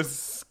do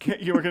this.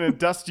 We're gonna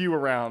dust you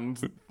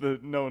around the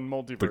known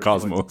multiverse, the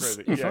cosmos.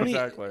 Like, yeah,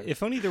 exactly.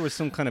 If only there was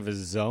some kind of a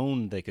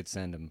zone they could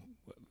send him.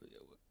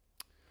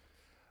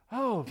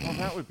 Oh, well,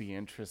 that would be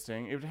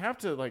interesting. It would have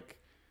to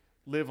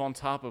live on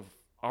top of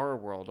our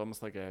world,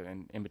 almost like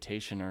an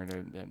imitation or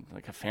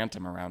like a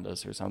phantom around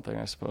us or something,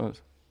 I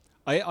suppose.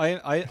 I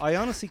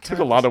honestly can't. Took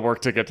a lot of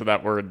work to get to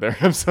that word there.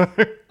 I'm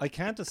sorry. I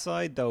can't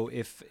decide though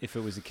if it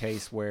was a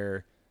case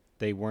where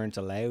they weren't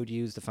allowed to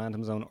use the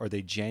Phantom Zone, or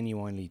they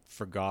genuinely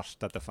forgot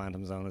that the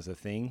Phantom Zone is a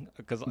thing.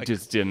 Because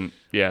didn't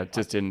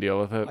deal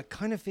with it. I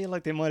kind of feel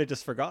like they might have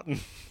just forgotten.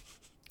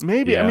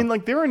 Maybe. Yeah. I mean,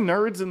 there are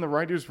nerds in the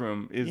writer's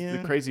room is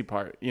the crazy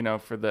part,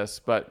 for this.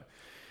 But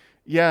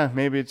yeah,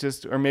 maybe it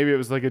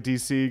was like a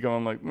DC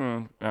going like,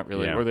 not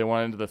really. Yeah. Or they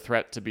wanted the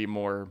threat to be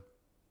more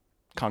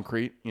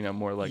concrete,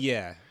 more like.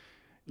 Yeah.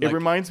 It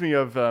reminds me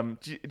of,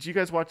 do you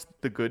guys watch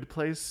The Good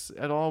Place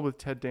at all with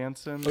Ted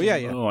Danson? Oh, yeah.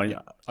 Oh,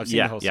 I've seen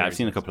the whole series. I've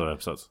seen a couple of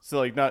episodes.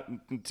 So not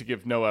to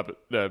give no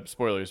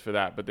spoilers for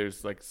that, but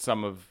there's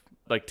some of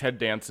Ted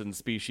Danson's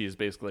species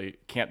basically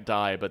can't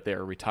die, but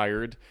they're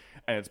retired.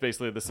 And it's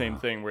basically the same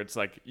thing where it's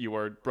like you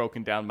are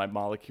broken down by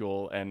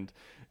molecule and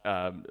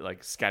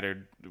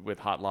scattered with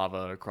hot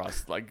lava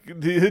across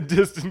the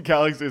distant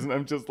galaxies. And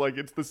I'm just like,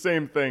 it's the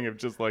same thing of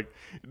just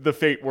the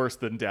fate worse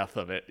than death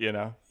of it,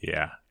 Yeah.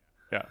 Yeah.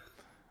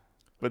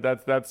 But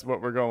that's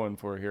what we're going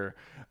for here.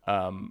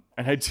 And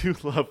I do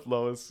love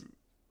Lois,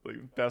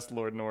 best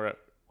Lord Nora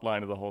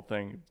line of the whole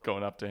thing,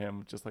 going up to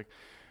him, just like,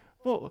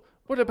 well,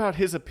 what about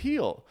his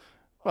appeal?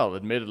 Well,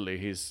 admittedly,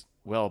 he's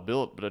well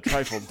built, but a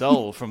trifle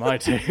dull for my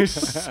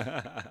taste.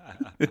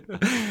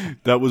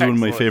 That was one of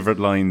my Excellent. favorite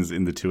lines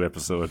in the 2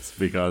 episodes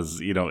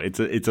because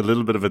it's a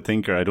little bit of a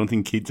thinker. I don't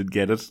think kids would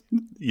get it.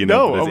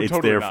 No, but it's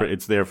totally there not.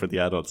 it's there for the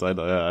adults.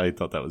 I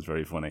thought that was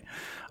very funny.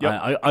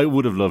 Yep. I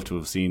would have loved to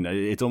have seen.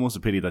 It's almost a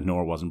pity that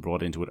Nora wasn't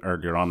brought into it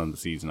earlier on in the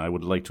season. I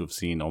would like to have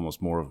seen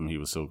almost more of him. He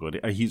was so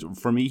good.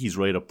 He's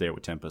right up there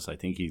with Tempest. I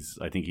think he's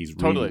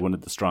Totally. really one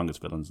of the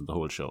strongest villains in the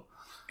whole show.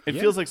 It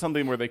feels like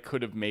something where they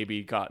could have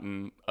maybe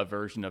gotten a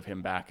version of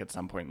him back at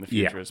some point in the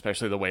future,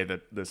 especially the way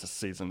that this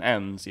season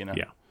ends, Yeah.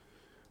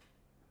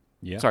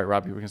 Yeah. Sorry,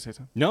 Rob, you were going to say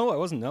something? No, I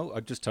wasn't. No,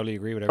 I just totally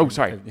agree with Oh,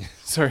 everything.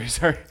 sorry.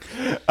 Sorry.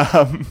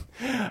 What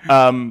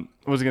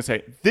was I going to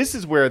say? This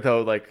is where,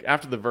 though,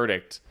 after the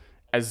verdict,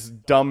 as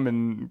dumb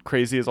and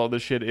crazy as all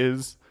this shit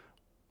is,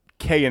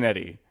 Kay and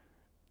Eddie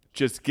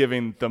just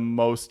giving the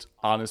most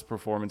honest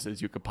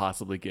performances you could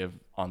possibly give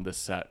on this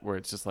set, where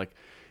it's just there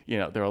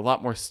are a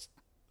lot more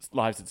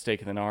lives at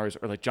stake than ours,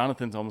 or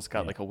Jonathan's almost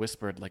got a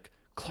whispered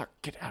Clark,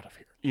 get out of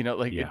here,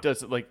 it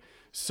does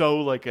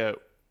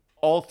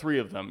all 3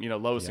 of them,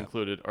 Lois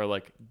included,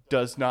 are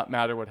does not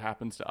matter what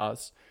happens to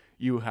us,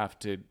 you have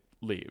to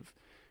leave.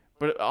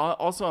 But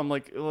also I'm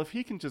like, well, if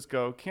he can just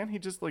go, can't he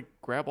just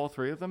grab all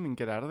 3 of them and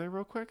get out of there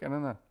real quick? I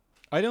don't know.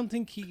 I don't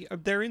think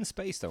they're in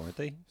space though, aren't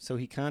they? So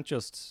he can't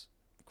just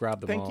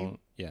grab them Thank all. you.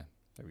 Yeah,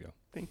 there we go.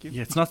 Thank you.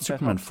 Yeah, it's not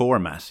Superman 4,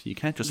 Matt. You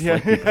can't just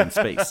fight people in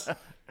space.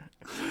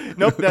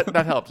 Nope,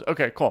 that helps.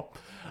 Okay, cool.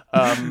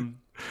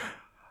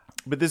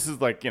 But this is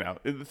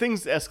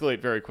things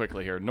escalate very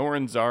quickly here. Nora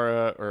and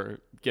Zara are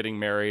getting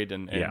married,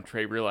 and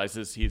Trey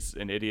realizes he's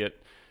an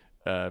idiot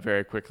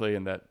very quickly,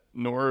 and that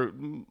Nora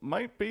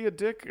might be a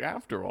dick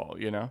after all,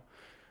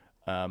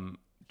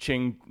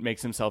 Ching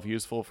makes himself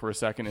useful for a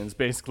second and is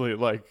basically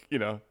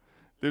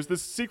there's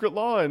this secret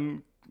law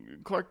and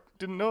Clark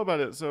didn't know about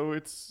it, so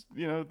it's,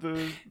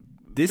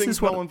 This thing's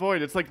is what null and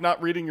void. It's like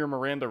not reading your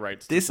Miranda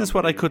rights. This is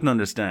what I couldn't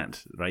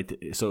understand, right?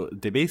 So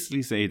they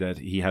basically say that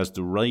he has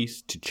the right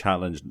to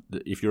challenge.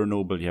 If you're a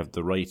noble, you have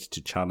the right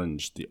to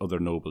challenge the other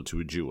noble to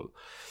a duel.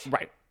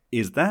 Right.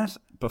 Is that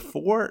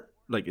before?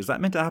 Is that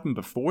meant to happen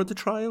before the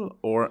trial,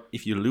 or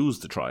if you lose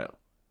the trial,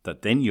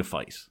 that then you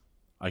fight?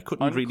 I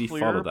couldn't really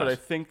follow that. But I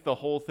think the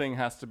whole thing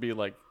has to be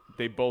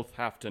they both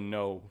have to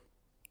know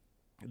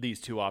these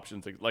 2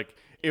 options.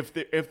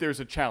 If there's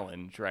a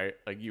challenge, right?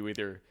 You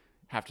either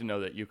have to know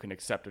that you can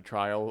accept a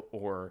trial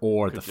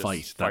or the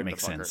fight. That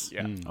makes the fucker. sense.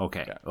 Yeah.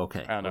 Okay. Yeah.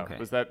 Okay. I don't know. Okay.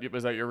 Was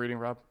that your reading,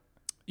 Rob?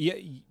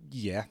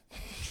 Yeah.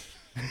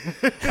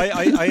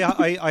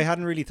 I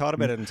hadn't really thought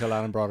about it until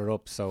Alan brought it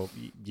up. So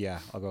yeah,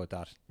 I'll go with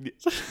that.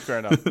 Fair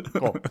enough.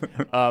 Cool.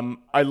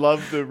 I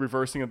love the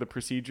reversing of the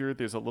procedure.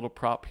 There's a little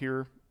prop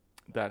here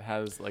that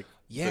has like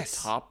the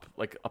top,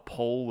 like a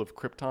pole of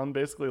Krypton,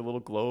 basically a little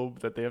globe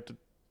that they have to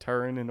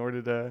turn in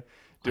order to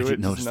do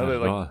it. Just another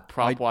like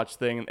prop watch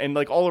thing, and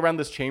like all around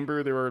this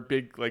chamber there were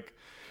big like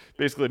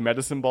basically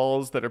medicine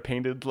balls that are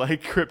painted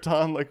like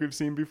Krypton, like we've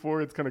seen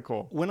before. It's kind of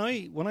cool. When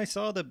I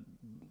saw the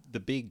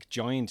big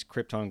giant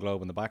Krypton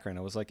globe in the background,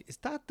 I was like, is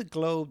that the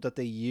globe that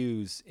they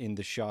use in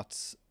the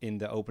shots in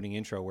the opening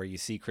intro where you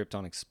see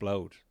Krypton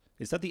explode?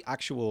 Is that the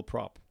actual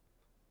prop?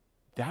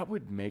 That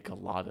would make a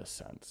lot of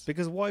sense.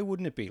 Because why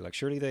wouldn't it be? Like,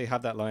 surely they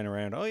have that line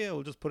around, oh yeah,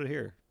 we'll just put it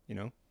here, you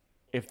know?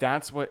 If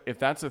that's a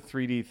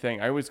 3D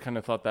thing, I always kind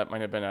of thought that might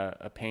have been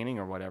a painting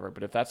or whatever,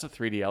 but if that's a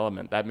 3D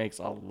element, that makes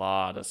a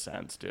lot of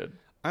sense, dude.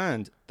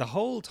 And the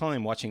whole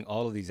time watching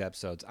all of these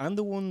episodes, and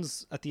the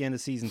ones at the end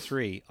of season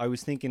 3, I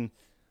was thinking,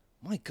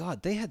 my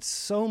God, they had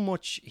so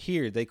much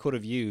here they could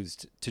have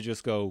used to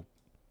just go,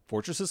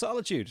 Fortress of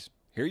Solitude,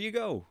 here you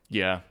go.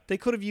 Yeah. They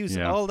could have used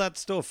all that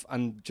stuff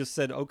and just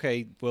said,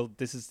 okay, well,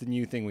 this is the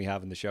new thing we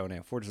have in the show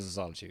now, Fortress of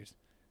Solitude.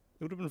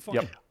 It would have been fun.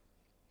 Yep.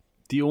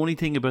 The only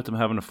thing about them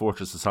having a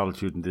Fortress of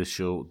Solitude in this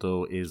show,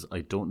 though, is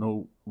I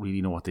don't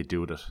really know what they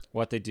do with it.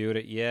 What they do with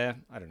it, yeah,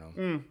 I don't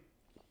know.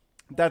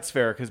 That's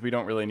fair, because we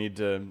don't really need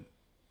to,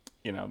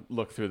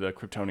 look through the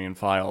Kryptonian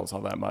files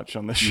all that much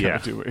on this show,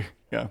 do we?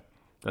 Yeah.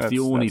 That's the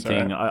only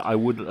thing. Right. I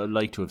would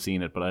like to have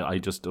seen it, but I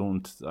just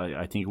don't.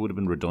 I think it would have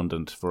been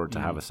redundant for it to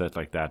have a set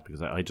like that,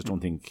 because I just don't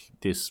think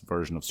this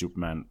version of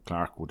Superman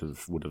Clark would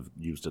have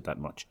used it that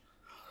much.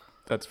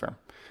 That's fair.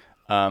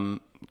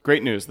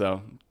 Great news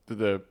though.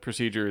 The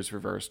procedure is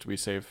reversed. We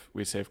save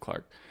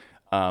Clark.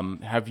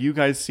 Have you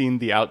guys seen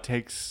the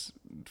outtakes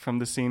from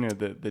the scene, or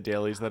the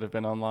dailies that have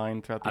been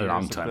online throughout the years? A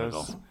long time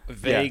ago.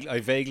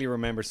 I vaguely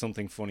remember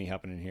something funny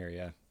happening here.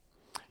 Yeah.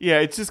 Yeah,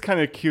 it's just kind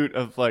of cute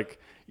of like,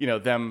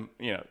 them,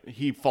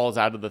 he falls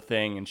out of the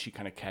thing and she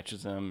kind of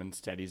catches him and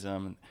steadies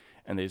him,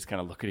 and they just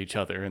kind of look at each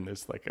other, and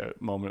there's like a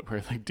moment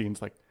where like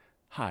Dean's like,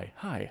 hi,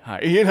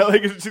 like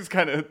it's just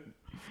kind of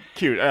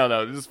cute. I don't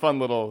know, just fun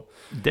little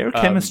their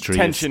chemistry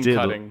tension is still,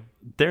 cutting.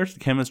 Their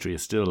chemistry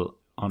is still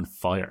on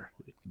fire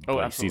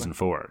by absolutely. season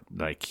 4.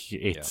 Like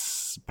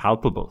it's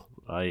palpable.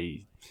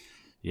 Like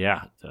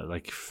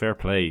fair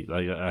play.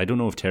 I don't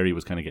know if Terry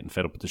was kind of getting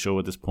fed up with the show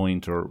at this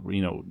point, or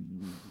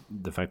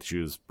the fact that she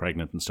was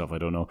pregnant and stuff. I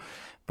don't know,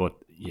 but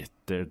yeah,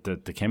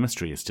 the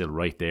chemistry is still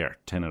right there.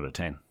 10 out of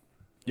 10.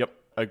 Yep,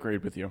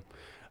 agreed with you.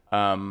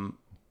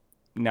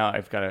 Now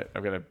I've got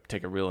to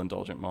take a real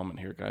indulgent moment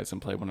here, guys,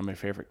 and play one of my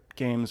favorite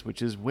games,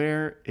 which is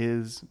Where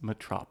is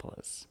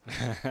Metropolis?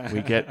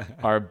 We get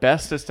our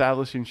best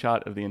establishing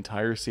shot of the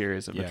entire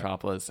series of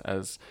Metropolis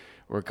as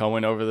we're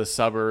going over the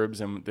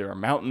suburbs, and there are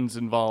mountains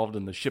involved,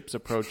 and the ship's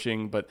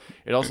approaching, but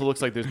it also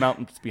looks like there's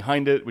mountains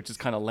behind it, which is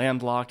kind of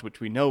landlocked, which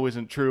we know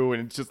isn't true,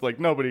 and it's just like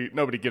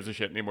nobody gives a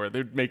shit anymore.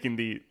 They're making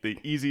the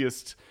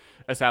easiest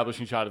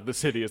establishing shot of the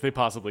city as they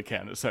possibly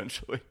can,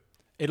 essentially.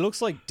 It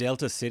looks like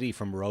Delta City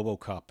from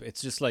RoboCop.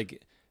 It's just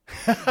like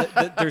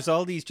there's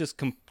all these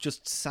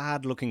just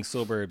sad-looking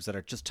suburbs that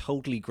are just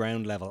totally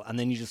ground level, and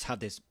then you just have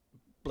this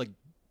like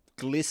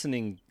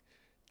glistening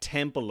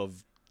temple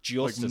of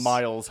justice, like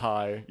miles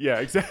high. Yeah,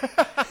 exactly.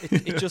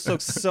 It just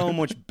looks so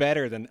much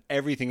better than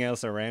everything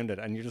else around it,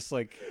 and you're just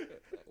like,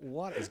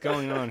 what is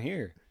going on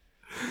here?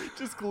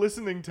 Just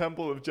glistening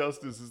temple of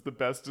justice is the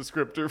best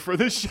descriptor for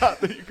this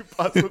shot that you could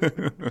possibly.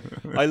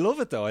 I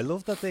love it though. I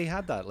love that they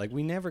had that. Like,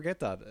 we never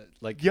get that.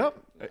 Like, yep.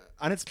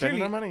 And it's Spending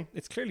clearly our money.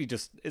 It's clearly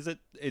just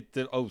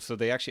so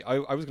they actually.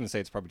 I was going to say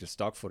it's probably just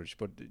stock footage,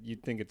 but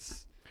you'd think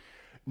it's.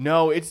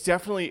 No, it's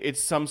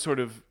some sort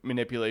of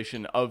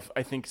manipulation of,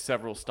 I think,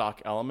 several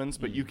stock elements,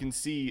 but you can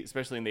see,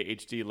 especially in the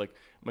HD, like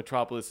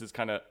Metropolis is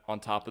kind of on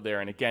top of there,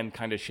 and again,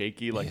 kind of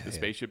shaky, like the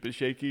spaceship is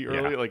shaky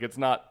early. Like it's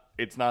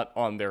not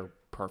on there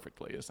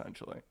perfectly,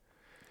 essentially.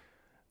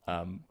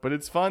 But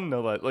it's fun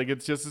though. Like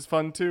it's just as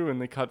fun too,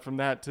 and they cut from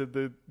that to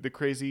the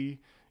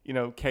crazy,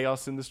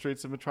 chaos in the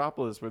streets of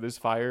Metropolis, where there's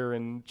fire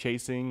and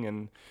chasing,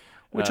 and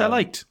which I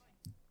liked.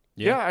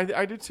 Yeah,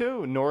 I do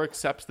too. Nor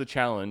accepts the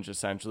challenge,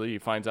 essentially. He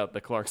finds out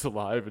that Clark's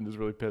alive and is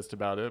really pissed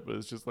about it, but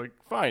it's just like,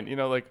 fine,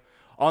 like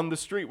on the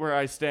street where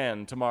I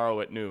stand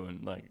tomorrow at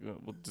noon, like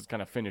we'll just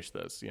kind of finish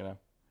this, Yeah,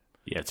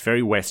 it's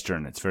very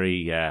Western. It's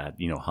very,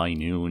 high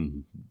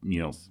noon,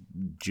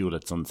 jewel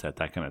at sunset,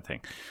 that kind of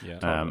thing. Yeah.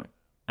 Totally.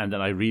 And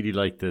then I really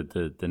like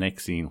the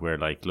next scene where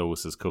like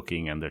Lois is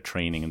cooking and they're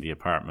training in the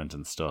apartment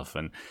and stuff.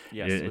 And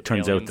it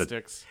turns out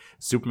that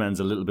Superman's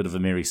a little bit of a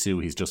Mary Sue.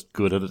 He's just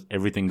good at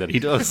everything that he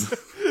does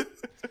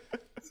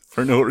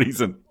for no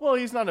reason. Well,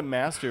 he's not a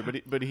master,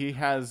 but he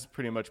has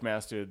pretty much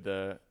mastered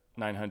the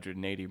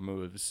 980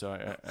 moves.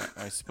 So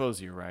I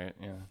suppose you're right.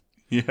 Yeah.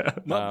 Yeah.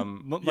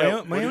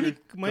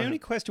 My only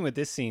question with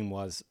this scene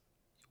was,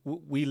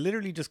 we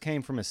literally just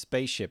came from a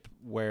spaceship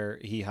where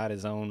he had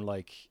his own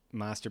like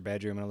master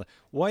bedroom and all that.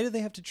 Why do they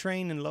have to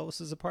train in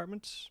Lois's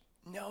apartment?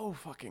 No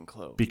fucking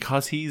clue.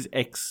 Because he's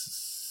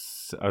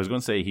ex I was going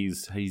to say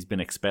he's been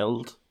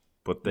expelled,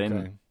 but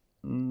then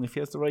if he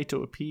has the right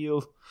to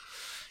appeal,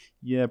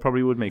 yeah,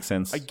 probably would make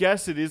sense. I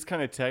guess it is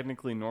kind of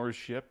technically Nora's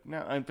ship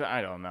now.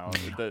 I don't know.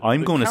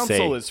 I'm going to say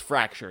council is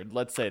fractured.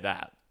 Let's say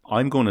that.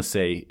 I'm going to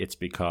say it's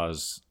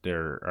because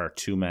there are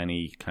too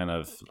many kind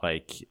of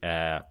like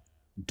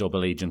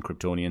double agent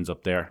Kryptonians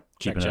up there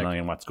keeping an eye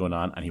on what's going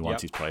on, and he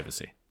wants his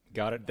privacy.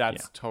 Got it.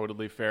 That's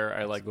totally fair.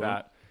 I like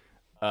that.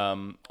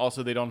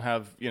 Also, they don't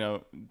have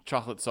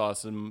chocolate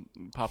sauce and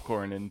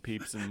popcorn and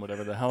Peeps and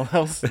whatever the hell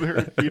else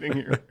they're eating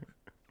here.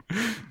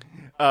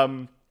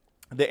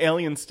 The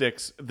alien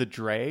sticks, the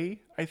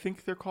Dre, I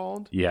think they're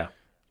called. Yeah.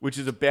 Which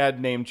is a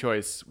bad name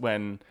choice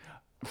when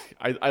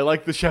I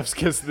like the chef's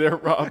kiss there,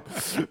 Rob,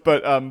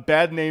 but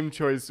bad name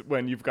choice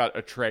when you've got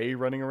a tray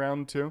running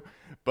around too.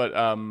 But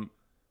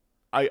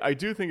I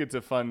do think it's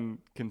a fun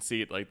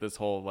conceit, like this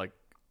whole like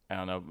I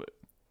don't know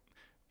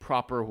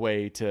proper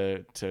way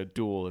to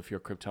duel if you're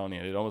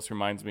Kryptonian. It almost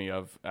reminds me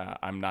of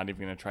I'm not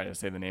even gonna try to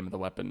say the name of the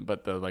weapon,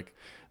 but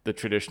the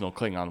traditional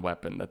Klingon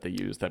weapon that they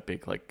use, that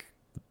big like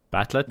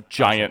Batlet?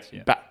 giant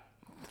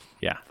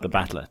Yeah, the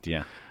Batlet,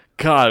 yeah.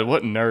 God,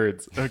 what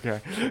nerds.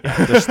 Okay.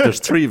 There's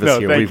three of us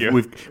here. Thank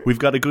you. We've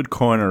got a good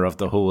corner of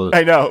the whole.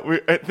 I know.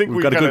 I think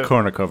we've got a good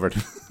corner covered.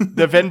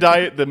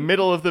 The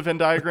middle of the Venn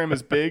diagram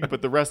is big,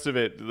 but the rest of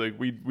it, like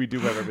we do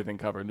have everything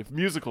covered. If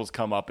musicals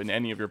come up in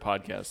any of your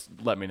podcasts,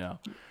 let me know.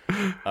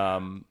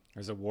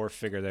 There's a Worf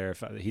figure there.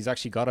 He's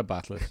actually got a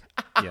Batlet.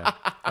 Yeah,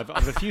 I've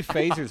a few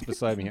phasers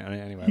beside me.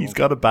 Anyway, he's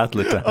got a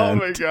Batlet to hand. Oh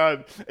my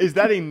God, is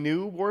that a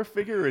new Worf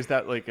figure, or is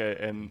that like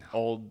an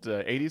old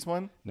 '80s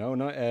one? No,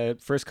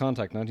 First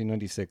Contact,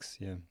 1996.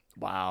 Yeah.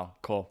 Wow,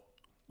 cool.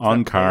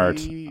 On card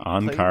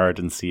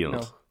and sealed.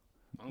 No.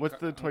 What's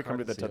the toy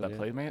company that did that?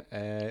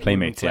 Playmate.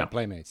 Playmates, yeah.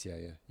 Playmates, yeah.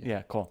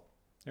 Yeah, cool.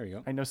 There you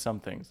go. I know some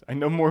things. I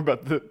know more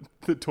about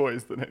the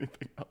toys than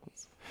anything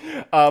else.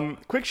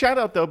 Quick shout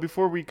out though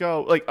before we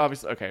go. Like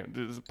obviously, okay,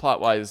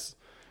 plot wise,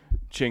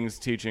 Ching's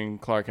teaching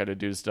Clark how to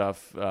do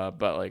stuff, but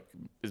like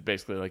is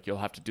basically like you'll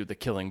have to do the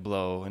killing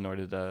blow in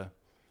order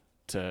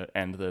to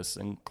end this.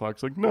 And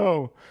Clark's like,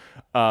 no.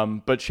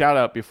 But shout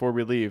out before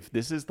we leave.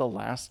 This is the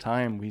last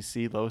time we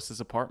see Lois's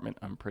apartment.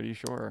 I'm pretty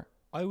sure.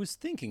 I was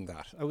thinking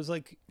that. I was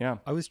like, yeah.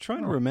 I was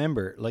trying to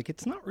remember. Like,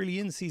 it's not really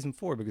in season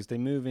 4 because they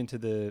move into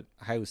the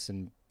house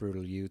in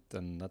Brutal Youth,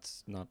 and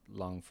that's not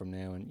long from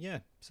now. And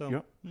yeah,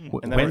 so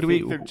and when do we?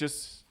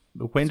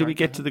 When do we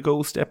get to the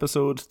ghost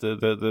episode?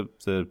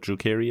 The Drew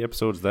Carey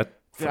episode? Is that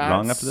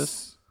long after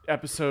this?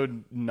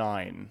 Episode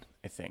 9,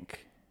 I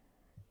think.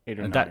 8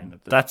 or and 9.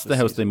 That's the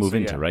house they move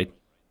into, right?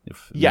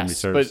 Yes,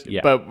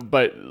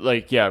 but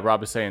like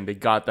Rob is saying, they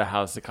got the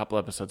house a couple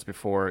episodes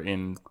before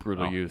in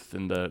Brutal Youth,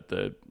 and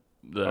the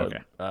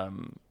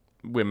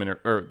women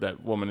or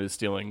that woman is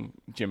stealing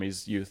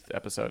Jimmy's youth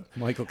episode.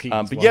 Michael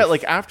Keaton's but wife. yeah,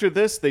 like after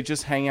this, they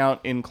just hang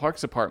out in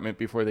Clark's apartment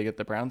before they get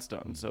the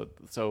brownstone.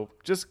 So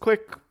just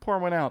quick pour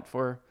one out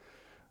for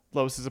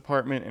Lois's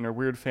apartment and her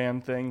weird fan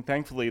thing.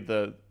 Thankfully,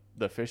 the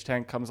fish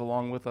tank comes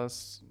along with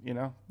us,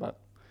 but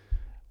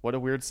what a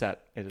weird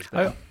set it has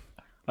been.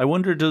 I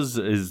wonder,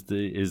 is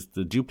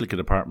the duplicate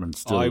apartment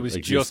still? I was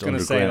just going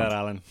to say that,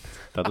 Alan.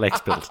 That Lex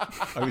built.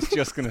 I was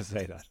just going to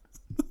say that.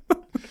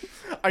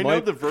 I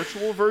know the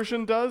virtual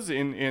version does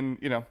in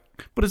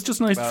But it's just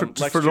nice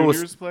Lex for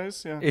Junior's Lois.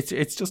 place. Yeah,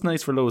 it's just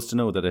nice for Lois to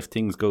know that if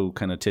things go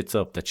kind of tits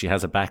up, that she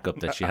has a backup,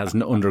 that she has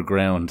an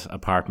underground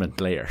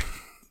apartment layer.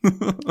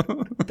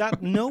 That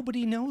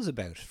nobody knows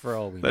about, for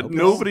all we know. That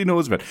nobody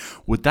knows about.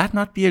 Would that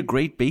not be a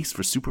great base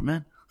for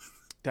Superman?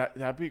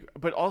 That'd be.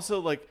 But also,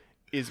 like,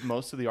 is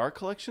most of the art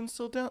collection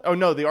still down? Oh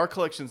no, the art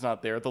collection's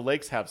not there. The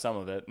lakes have some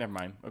of it. Never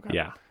mind. Okay.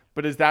 Yeah.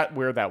 But is that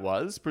where that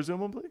was?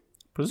 Presumably.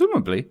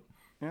 Presumably.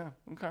 Yeah.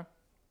 Okay.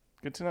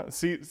 Good to know.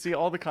 See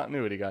all the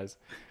continuity, guys.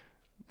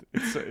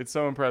 It's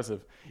so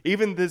impressive.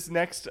 Even this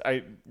next,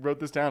 I wrote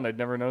this down. I'd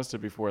never noticed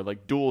it before.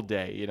 Like Duel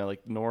Day.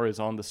 Like Nora is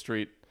on the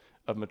street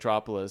of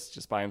Metropolis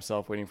just by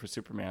himself waiting for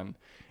Superman,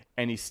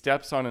 and he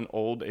steps on an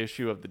old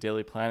issue of the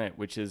Daily Planet,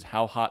 which is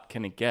How Hot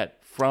Can It Get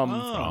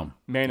from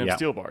Man of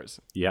Steel bars.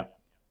 Yeah.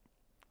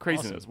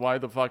 Craziness. Awesome. Why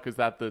the fuck is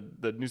that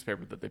the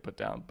newspaper that they put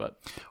down? But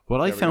what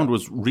I found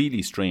was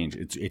really strange.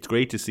 It's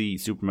great to see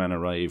Superman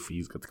arrive.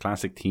 He's got the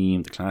classic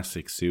team, the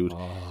classic suit.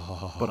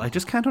 But I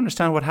just can't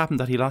understand what happened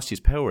that he lost his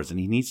powers and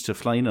he needs to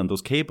fly in on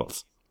those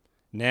cables.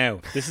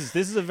 Now, this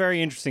is a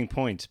very interesting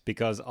point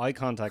because I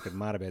contacted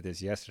Matt about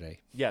this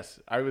yesterday. yes,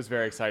 I was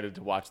very excited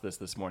to watch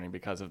this morning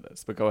because of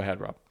this. But go ahead,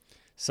 Rob.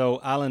 So,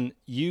 Alan,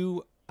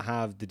 you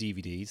have the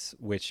DVDs,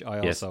 which I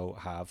also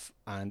have.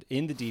 And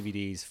in the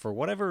DVDs, for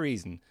whatever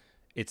reason,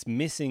 it's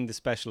missing the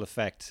special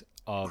effect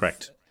of...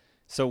 Correct.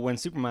 So when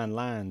Superman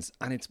lands,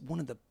 and it's one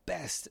of the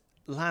best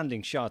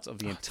landing shots of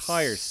the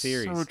entire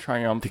series. So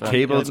triumphant. The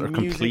cables The are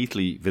music-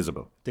 completely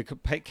visible. The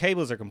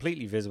cables are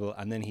completely visible,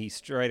 and then he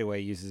straight away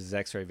uses his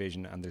X-ray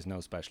vision, and there's no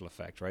special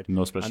effect, right?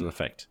 No special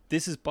effect.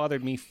 This has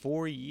bothered me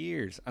for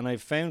years, and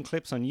I've found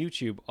clips on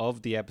YouTube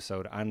of the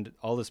episode, and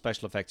all the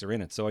special effects are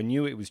in it. So I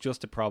knew it was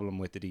just a problem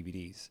with the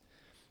DVDs.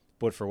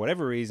 But for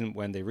whatever reason,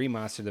 when they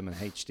remastered them in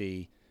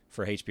HD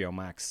for HBO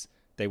Max,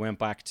 they went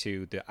back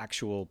to the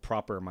actual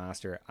proper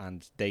master,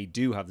 and they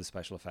do have the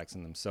special effects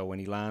in them. So when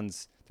he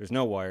lands, there's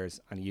no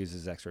wires, and he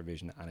uses X-ray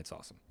vision, and it's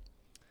awesome.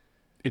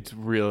 It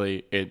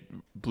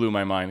blew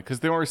my mind because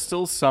there were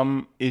still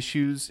some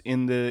issues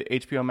in the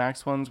HBO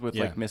Max ones with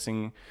like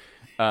missing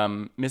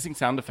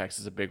sound effects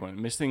is a big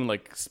one. Missing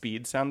like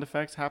speed sound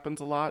effects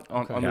happens a lot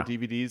on the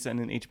DVDs and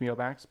in HBO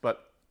Max,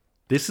 but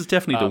this is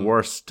definitely the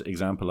worst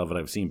example of it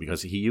I've seen,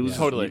 because he uses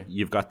totally.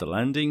 You've got the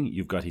landing,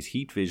 you've got his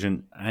heat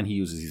vision, and he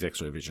uses his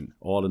X-ray vision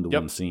all in the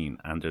one scene,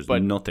 and there's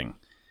nothing.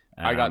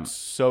 I got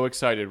so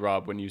excited,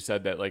 Rob, when you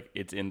said that like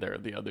it's in there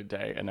the other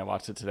day, and I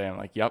watched it today. I'm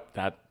like, "Yep,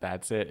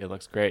 that's it. It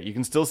looks great." You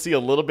can still see a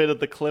little bit of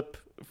the clip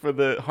for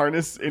the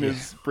harness in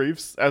his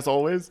briefs, as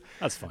always.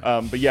 That's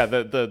fine. But yeah,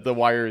 the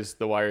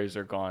wires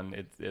are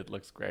gone. It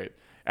looks great.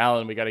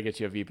 Alan, we got to get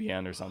you a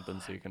VPN or something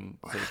so you can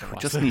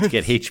watch Just it. need to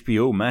get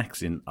HBO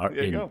Max in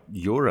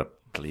Europe,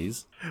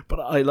 please. But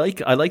I like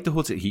the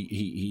whole thing.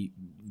 He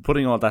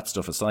putting all that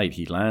stuff aside,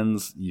 he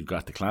lands. You've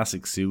got the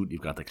classic suit.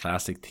 You've got the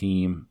classic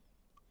theme.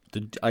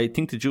 I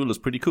think the duel is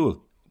pretty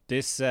cool.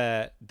 This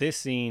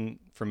scene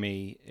for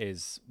me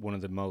is one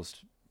of the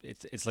most.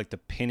 It's like the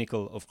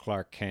pinnacle of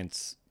Clark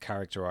Kent's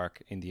character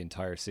arc in the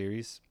entire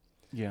series.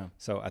 Yeah.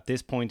 So at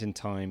this point in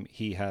time,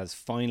 he has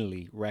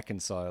finally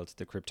reconciled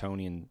the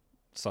Kryptonian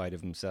side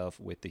of himself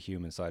with the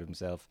human side of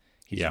himself.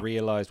 He's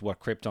realized what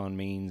Krypton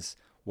means,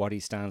 what he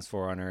stands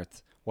for on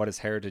Earth, what his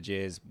heritage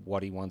is,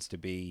 what he wants to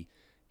be.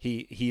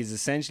 He is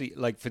essentially,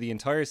 like, for the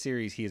entire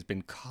series, he has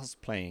been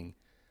cosplaying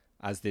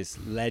as this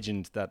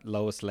legend that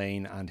Lois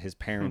Lane and his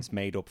parents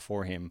made up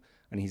for him,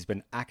 and he's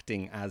been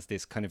acting as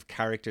this kind of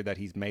character that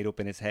he's made up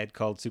in his head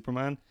called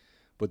Superman.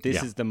 But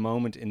this is the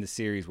moment in the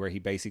series where he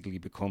basically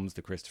becomes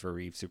the Christopher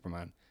Reeve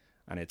Superman.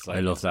 And it's like, I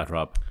love that,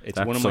 Rob. It's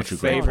That's one of my such a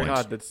great favorite.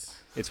 point.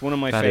 It's one of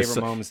my That is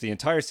favorite moments. The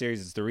entire series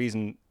is the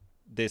reason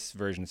this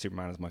version of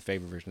Superman is my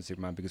favorite version of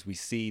Superman, because we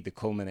see the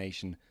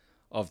culmination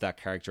of that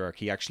character arc.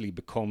 He actually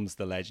becomes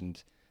the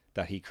legend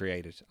that he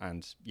created,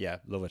 and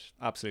love it.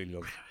 Absolutely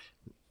love it.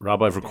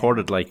 Rob, I've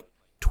recorded like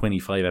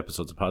 25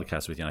 episodes of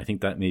podcasts with you, and I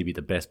think that may be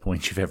the best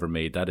point you've ever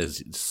made. That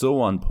is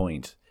so on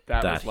point.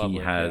 That lovely,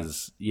 he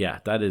has,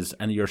 that is,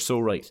 and you're so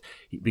right,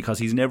 because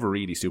he's never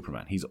really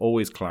Superman. He's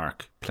always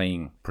Clark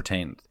playing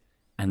pretend,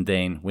 and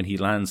then when he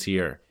lands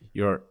here,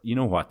 you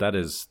know what? That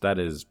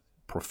is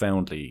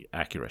profoundly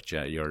accurate.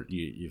 Yeah,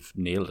 you've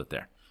nailed it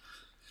there.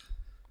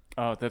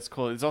 Oh, that's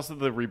cool. It's also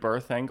the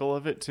rebirth angle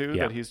of it too.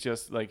 Yeah. That he's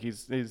just like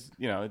he's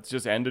it's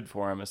just ended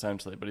for him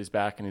essentially, but he's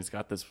back and he's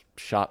got this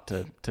shot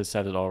to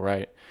set it all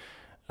right.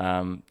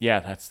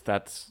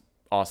 That's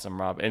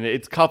awesome, Rob. And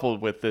it's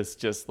coupled with this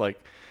just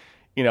like,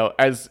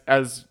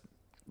 as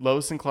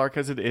Lois and Clark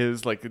as it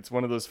is, like it's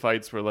one of those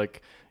fights where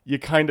like you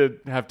kind of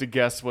have to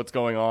guess what's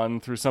going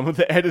on through some of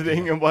the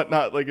editing and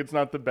whatnot. Like it's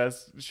not the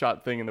best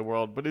shot thing in the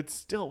world, but it's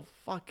still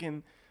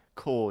fucking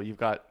cool. You've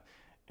got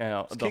the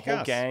whole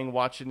kick-ass. gang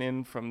watching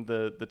in from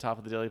the top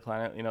of the Daily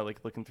Planet,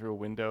 like looking through a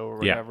window or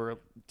whatever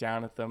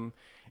down at them.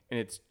 And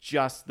it's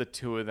just the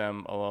two of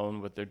them alone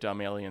with their dumb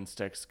alien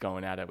sticks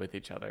going at it with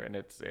each other. And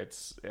it's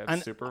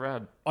super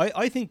rad.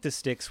 I think the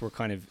sticks were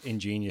kind of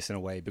ingenious in a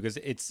way, because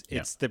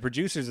it's the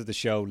producers of the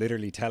show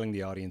literally telling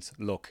the audience,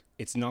 look,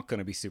 it's not going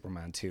to be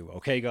Superman 2,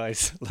 okay,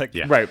 guys? Like,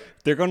 Right.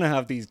 They're going to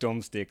have these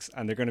dumb sticks,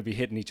 and they're going to be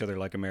hitting each other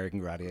like American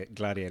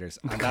gladiators.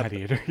 And,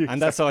 and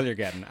that's all you're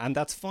getting. And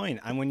that's fine.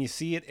 And when you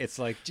see it, it's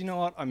like, do you know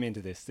what? I'm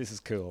into this. This is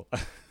cool.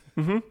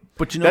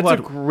 But you know That's what?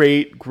 a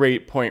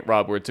great point,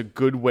 Rob, where it's a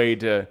good way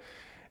to...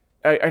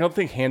 I don't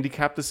think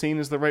handicap the scene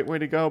is the right way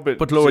to go, but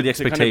lower the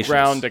to kind of expectations.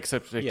 ground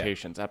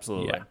expectations,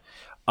 absolutely.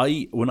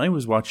 Yeah. When I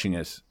was watching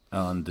it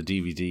on the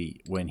DVD,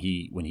 when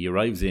he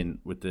arrives in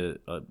with the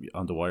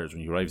on the wires,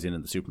 when he arrives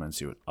in the Superman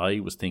suit, I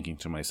was thinking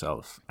to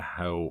myself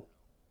how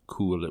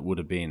cool it would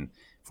have been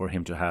for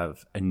him to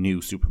have a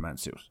new Superman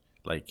suit,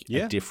 like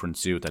a different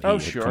suit that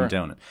he had come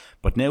down in.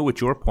 But now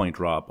with your point,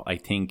 Rob, I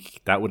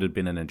think that would have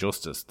been an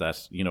injustice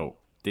that,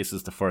 this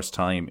is the first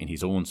time in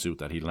his own suit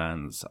that he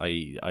lands,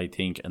 I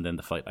think, and then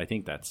the fight. I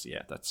think that's.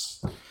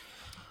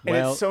 And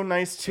it's so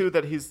nice too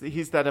that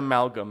he's that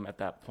amalgam at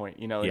that point.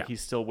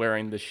 He's still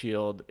wearing the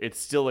shield. It's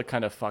still a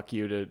kind of fuck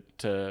you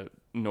to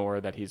Nor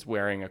that he's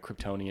wearing a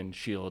Kryptonian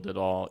shield at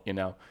all.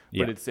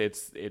 But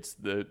it's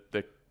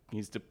the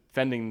he's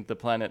defending the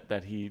planet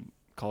that he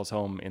calls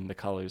home in the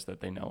colors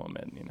that they know him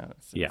in.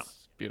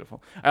 It's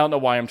beautiful. I don't know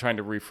why I'm trying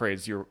to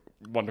rephrase your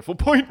wonderful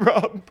point,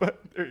 Rob,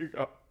 but there you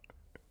go.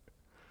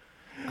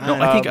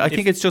 No, I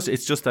think it's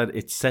just that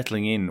it's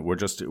settling in.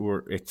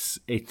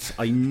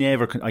 I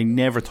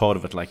never thought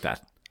of it like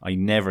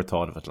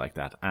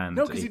that. And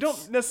no, because you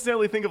don't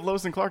necessarily think of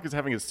Lois and Clark as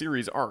having a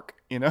series arc,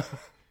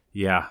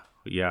 Yeah.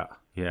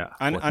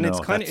 And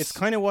it's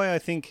kind of why I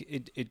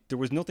think there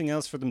was nothing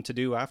else for them to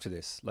do after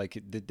this. Like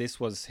this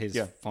was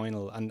his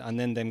final, and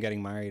then them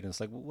getting married, and it's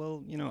like,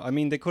 well, I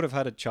mean, they could have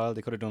had a child,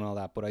 they could have done all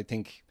that, but I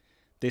think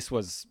this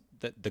was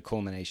the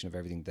culmination of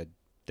everything that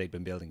they'd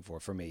been building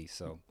for me.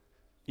 So.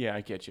 Yeah,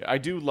 I get you. I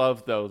do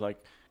love, though, like,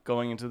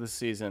 going into the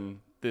season,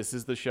 this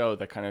is the show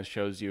that kind of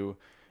shows you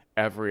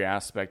every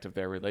aspect of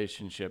their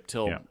relationship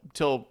till Yeah.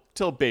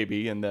 till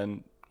baby, and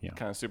then Yeah.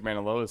 kind of Superman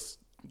and Lois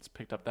it's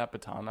picked up that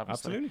baton,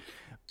 obviously. Absolutely.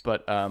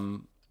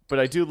 But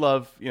I do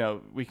love,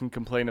 we can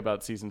complain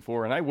about season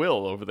 4, and I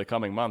will over the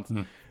coming months.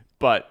 Hmm.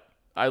 But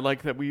I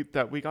like that we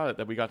got it,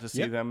 that we got to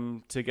see Yeah.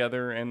 them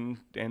together and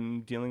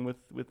dealing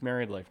with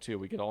married life too.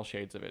 We get all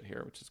shades of it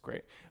here, which is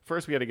great.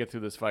 First, we had to get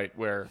through this fight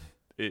where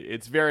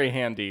it's very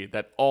handy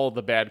that all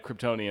the bad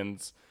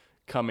Kryptonians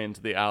come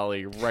into the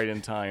alley right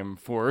in time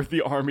for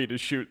the army to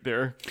shoot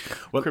their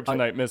Well,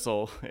 kryptonite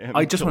missile. And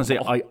I just kill want to say,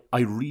 them all. I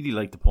really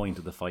like the point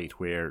of the fight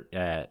where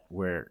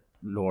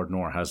Lord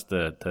Nor has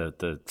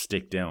the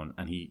stick down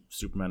and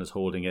Superman is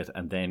holding it,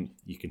 and then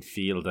you can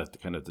feel that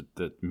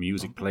the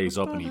music plays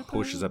up and he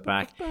pushes it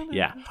back.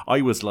 Yeah,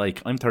 I was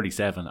like, I'm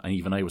 37, and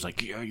even I was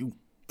like, yeah, you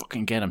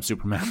fucking get him,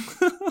 Superman.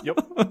 Yep.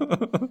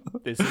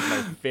 This is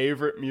my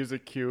favorite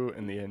music cue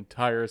in the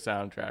entire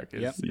soundtrack.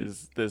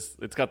 Is this?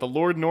 It's got the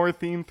Lord Nor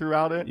theme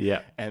throughout it.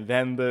 Yeah. And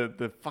then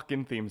the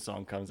fucking theme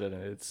song comes in,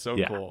 and it's so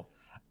Yeah. cool.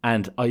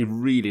 And I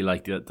really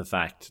like the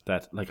fact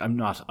that, like, I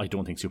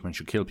don't think Superman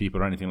should kill people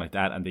or anything like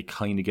that, and they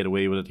kind of get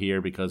away with it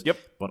here because. Yep.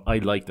 But I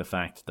like the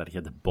fact that he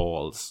had the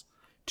balls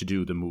to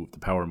do the move, the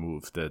power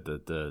move,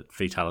 the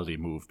fatality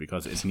move,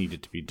 because it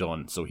needed to be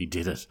done. So he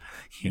did it.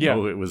 You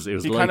know, it was. He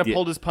like kind of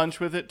pulled his punch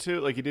with it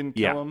too. Like he didn't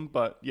kill Yeah. him,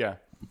 but yeah.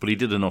 But he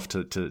did enough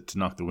to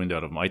knock the wind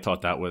out of him. I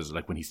thought that was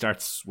like when he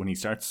starts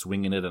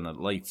swinging it and it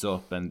lights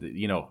up, and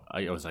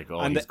I was like, oh,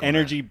 And he's the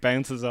energy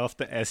bounces off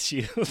the S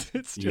shield.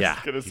 It's just Yeah.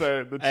 Gonna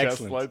say the chest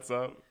Excellent. lights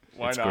up.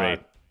 Why It's not? great.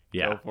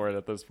 Yeah. Go for it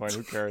at this point.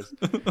 Who cares?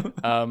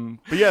 But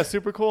yeah,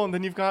 super cool. And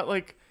then you've got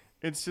like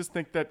it's just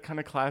like that kind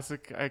of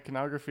classic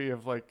iconography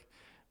of like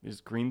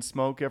there's green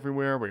smoke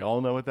everywhere. We all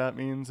know what that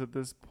means at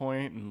this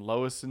point. And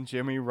Lois and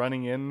Jimmy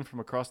running in from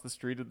across the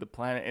street of the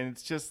planet, and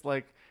it's just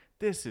like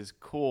this is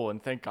cool.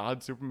 And thank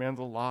God Superman's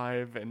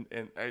alive. And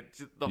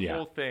the Yeah.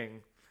 whole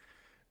thing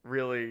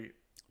really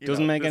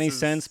doesn't make this any is-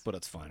 sense, but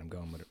it's fine. I'm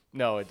going with it.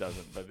 No, it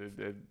doesn't. But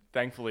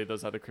thankfully,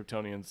 those other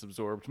Kryptonians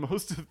absorbed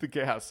most of the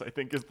gas. I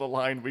think is the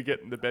line we get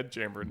in the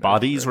bedchamber. next.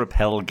 Bodies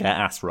repel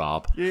gas,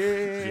 Rob.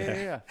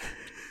 Yeah.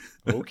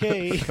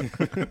 Okay. I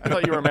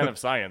thought you were a man of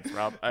science,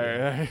 Rob.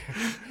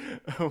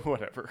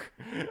 Whatever.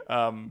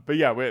 But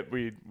yeah,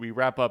 we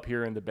wrap up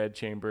here in the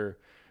bedchamber.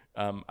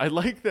 I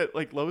like that.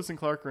 Like Lois and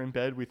Clark are in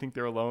bed. We think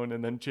they're alone,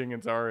 and then Ching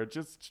and Zara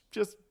just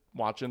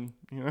watching.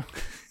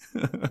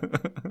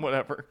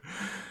 Whatever.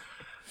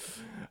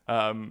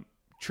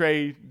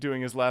 Trey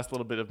doing his last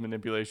little bit of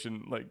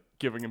manipulation, like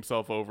giving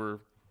himself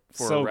over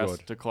for So arrest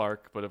good. to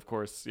Clark, but of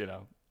course,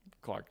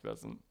 Clark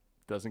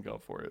doesn't go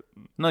for it.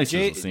 Nice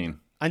Jay- little scene.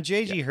 And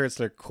J.G.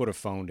 Hertzler could have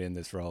phoned in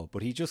this role,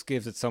 but he just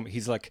gives it some.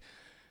 He's like,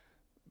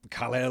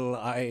 Kal-El,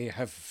 I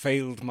have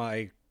failed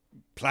my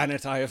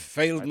planet. I have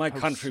failed my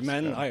post,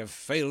 countrymen. yeah. I have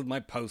failed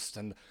my post,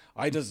 and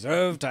I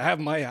deserve to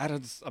have my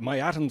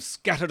atoms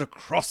scattered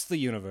across the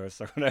universe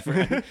or whatever.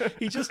 And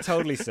he just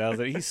totally sells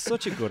it. He's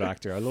such a good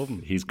actor. I love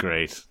him. He's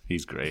great.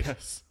 He's great.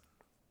 Yes.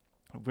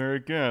 Where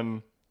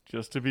again,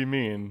 just to be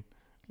mean,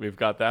 we've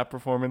got that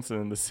performance, and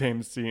in the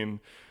same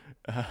scene,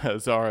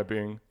 Zara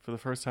being, for the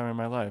first time in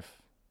my life,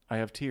 I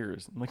have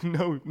tears. I'm like,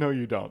 no,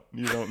 you don't.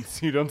 You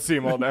don't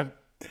seem all that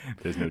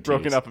There's no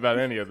broken tears. up about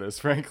any of this,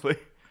 frankly.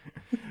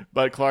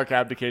 But Clark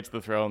abdicates the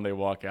throne. They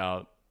walk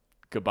out.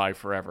 Goodbye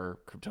forever,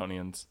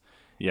 Kryptonians.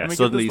 Yeah, And we get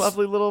suddenly, this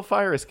lovely little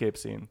fire escape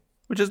scene.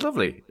 which is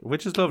lovely. I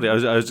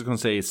was just going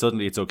to say,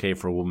 suddenly it's okay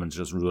for a woman to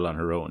just rule on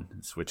her own,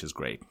 which is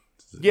great.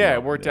 Yeah,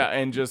 it worked out,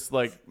 and just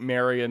like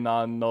marry a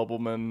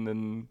non-nobleman,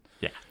 and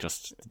Yeah,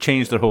 just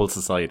change their whole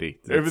society.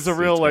 it was a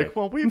real It's like, great.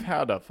 well, we've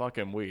had a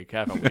fucking week,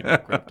 haven't we,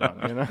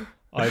 Krypton?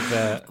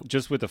 I've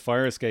just with the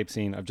fire escape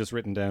scene, I've just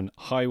written down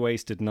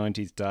high-waisted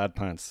 90s dad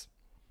pants.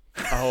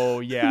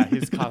 Oh yeah,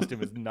 his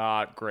costume is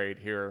not great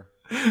here.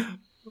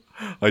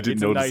 I didn't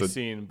It's a notice nice it.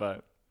 scene,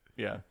 but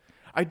yeah,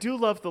 I do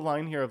love the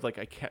line here of like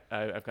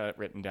I've got it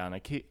written down. I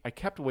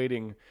kept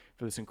waiting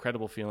for this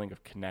incredible feeling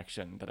of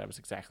connection that I was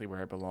exactly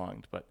where I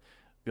belonged, but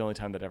the only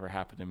time that ever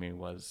happened to me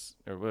was,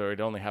 or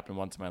it only happened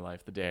once in my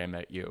life, the day I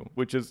met you,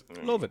 which is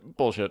Love it.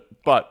 bullshit,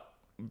 but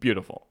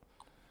beautiful.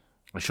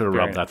 I should have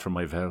Very- robbed that from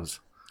my vows.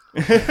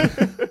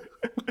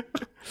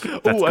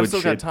 Oh, I've good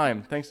still shit. got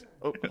time. Thanks.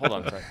 Oh, hold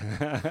on.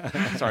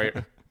 Sorry. Sorry.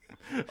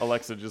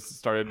 Alexa just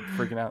started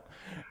freaking out.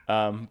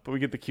 But we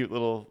get the cute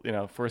little,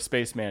 for a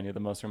spaceman, you're the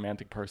most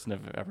romantic person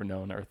I've ever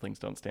known. Earthlings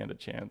don't stand a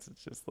chance.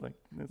 It's just like,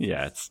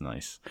 Yeah, it's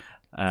nice,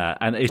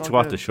 and it's all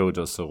what good. the show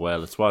does so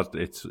well. It's why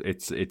it's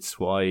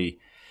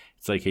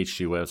like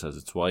H.G. Wells says.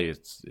 It's why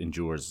it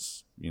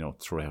endures,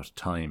 throughout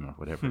time or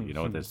whatever.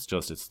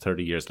 It's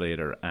 30 years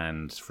later,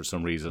 and for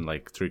some reason,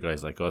 like three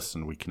guys like us,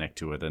 and we connect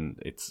to it, and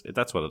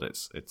that's what it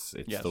is. It's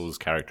Yes. those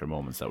character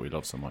moments that we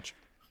love so much.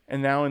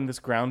 And now in this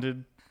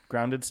grounded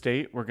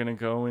state, we're gonna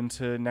go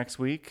into next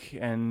week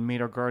and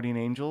meet our guardian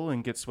angel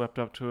and get swept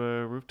up to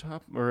a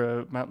rooftop or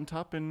a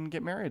mountaintop and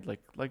get married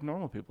like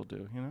normal people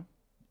do.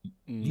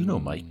 You know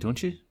Mike,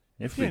 don't you?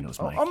 Everybody knows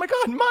Mike. Oh my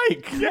God,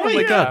 Mike! Yeah, Oh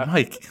my yeah. God,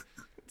 Mike!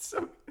 It's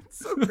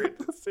So great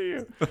to see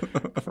you.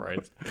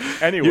 Christ.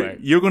 Anyway,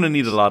 You're going to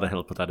need a lot of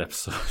help with that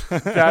episode.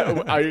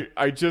 that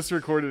I just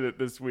recorded it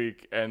this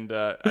week, and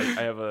I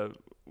have a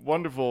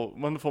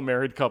wonderful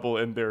married couple,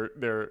 and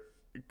they're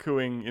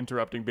cooing,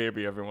 interrupting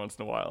baby every once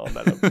in a while on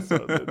that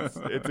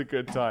episode. It's a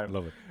good time.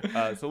 Love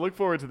it. So look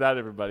forward to that,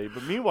 everybody.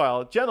 But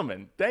meanwhile,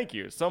 gentlemen, thank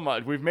you so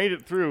much. We've made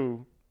it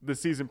through the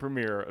season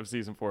premiere of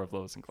season 4 of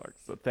Lois and Clark.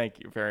 So thank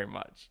you very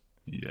much.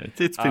 Yeah,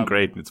 it's been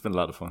great. It's been a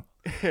lot of fun.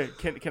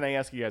 Can I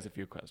ask you guys a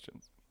few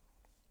questions?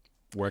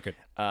 Work it.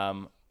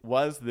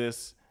 Was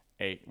this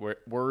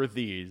were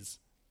these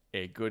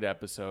a good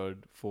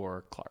episode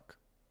for Clark?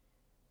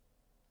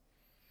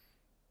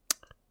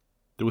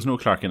 There was no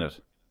Clark in it.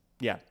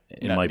 Yeah,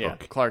 in my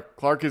book.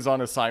 Clark is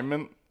on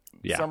assignment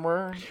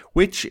somewhere,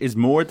 which is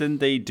more than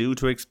they do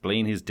to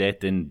explain his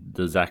death in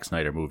the Zack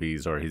Snyder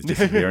movies or his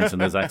disappearance in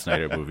the Zack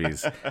Snyder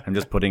movies. I'm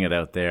just putting it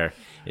out there.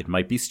 It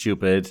might be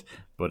stupid,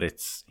 but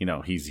it's, you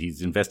know,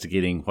 he's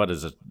investigating, what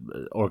is it,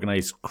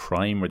 organized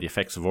crime or the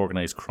effects of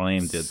organized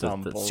crime.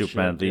 The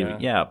Superman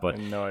leaving. Yeah, but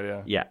I have no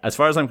idea. Yeah, as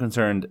far as I'm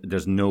concerned,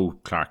 there's no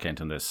Clark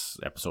Kent in this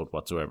episode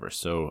whatsoever.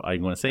 So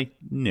I'm going to say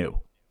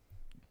no.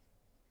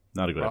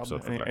 Not a good Rob,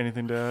 episode for Clark.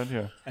 Anything to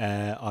add?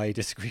 Yeah. I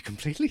disagree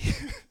completely.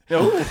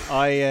 No.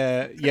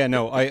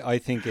 I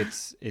think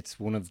it's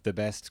one of the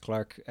best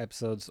Clark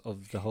episodes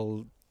of the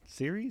whole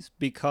series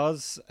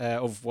because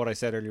of what I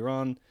said earlier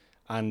on,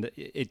 and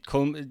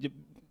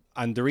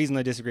and the reason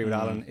I disagree with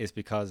Alan is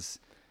because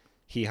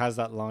he has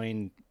that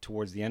line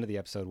towards the end of the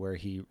episode where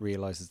he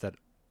realizes that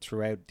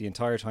throughout the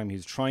entire time he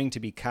was trying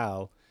to be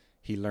Cal,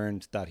 he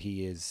learned that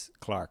he is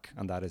Clark,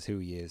 and that is who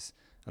he is,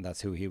 and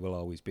that's who he will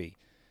always be.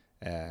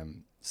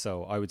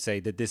 So I would say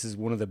that this is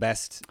one of the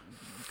best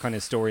kind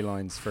of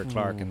storylines for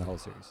Clark in the whole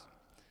series.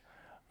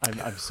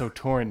 I'm so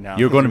torn now.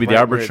 You're going to be the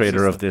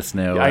arbitrator of this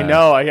now. I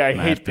know. I Matt,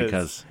 hate this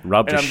because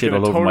Rob just shit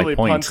all over my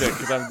point.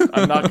 Because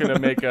I'm not going to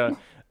make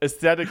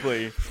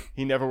aesthetically.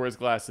 He never wears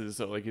glasses,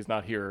 so like he's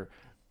not here.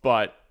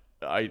 But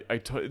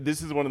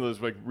this is one of those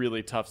like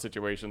really tough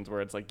situations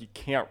where it's like you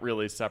can't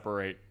really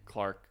separate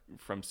Clark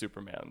from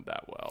Superman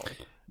that well.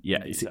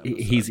 Yeah, it's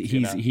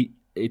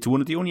one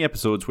of the only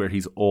episodes where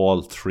he's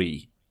all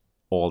three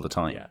all the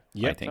time.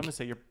 Yeah. I think. I'm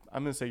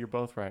gonna say you're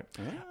both right.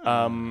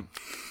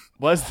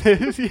 Was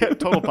this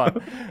total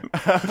pun?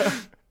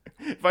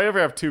 If I ever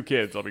have 2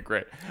 kids, I'll be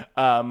great.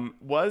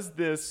 Was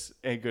this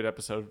a good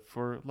episode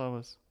for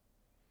Lois?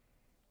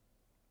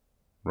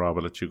 Rob,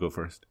 I'll let you go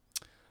first.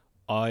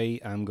 I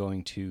am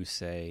going to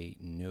say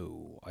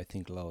no. I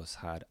think Lois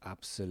had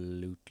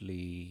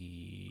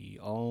absolutely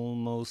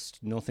almost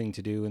nothing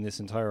to do in this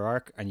entire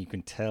arc, and you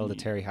can tell that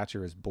Terry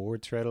Hatcher is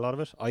bored throughout a lot of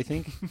it, I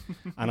think.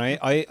 And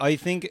I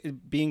think,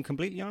 being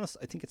completely honest,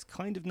 I think it's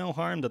kind of no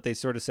harm that they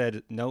sort of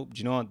said, no, do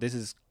you know what, this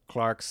is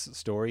Clark's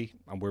story,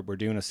 and we're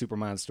doing a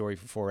Superman story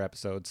for 4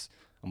 episodes,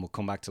 and we'll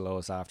come back to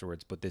Lois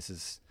afterwards, but this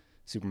is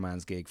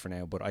Superman's gig for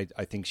now. But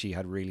I think she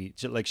had really,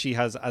 like, she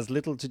has as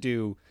little to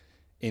do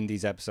in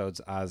these episodes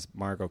as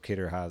Margot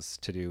Kidder has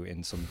to do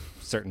in some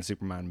certain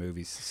Superman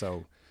movies.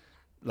 So,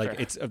 like,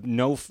 it's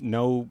no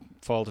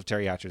fault of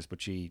Terry Hatcher's,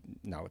 but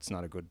it's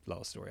not a good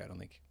Lois story, I don't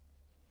think.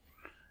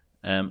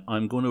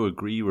 I'm going to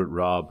agree with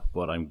Rob,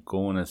 but I'm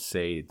going to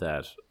say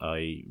that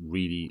I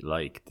really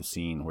like the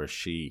scene where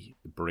she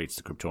berates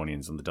the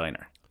Kryptonians in the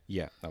diner.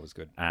 Yeah, that was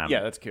good.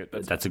 That's cute.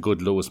 That's a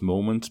good Lois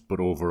moment, but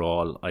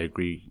overall, I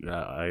agree.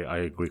 I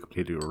agree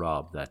completely with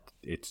Rob that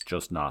it's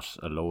just not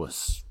a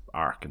Lois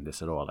arc in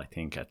this at all. I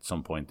think at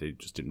some point they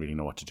just didn't really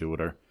know what to do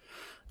with her.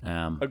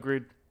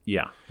 Agreed.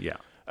 Yeah.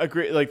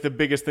 Agree. Like, the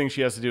biggest thing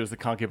she has to do is the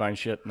concubine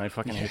shit, and I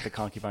fucking hate the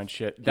concubine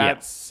shit.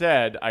 That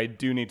said, I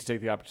do need to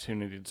take the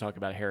opportunity to talk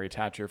about Harry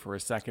Thatcher for a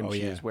second.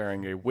 She is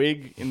wearing a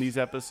wig in these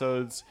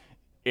episodes.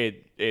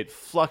 It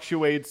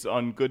fluctuates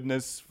on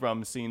goodness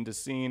from scene to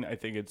scene. I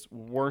think it's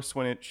worse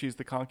when she's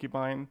the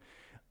concubine.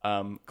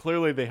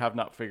 Clearly they have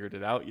not figured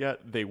it out yet.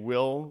 They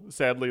will,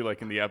 sadly,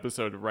 like in the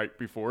episode right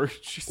before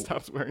she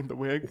stops wearing the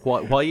wig.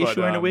 Why is she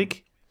wearing a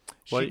wig?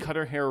 She cut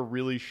her hair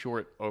really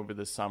short over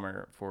the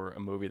summer for a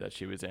movie that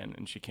she was in,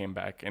 and she came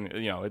back, and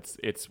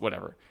it's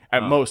whatever.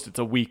 At most, it's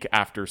a week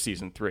after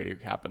season 3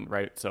 happened,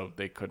 right? So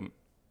they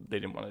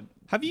didn't want to.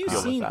 Have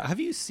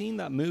you seen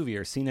that movie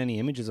or seen any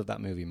images of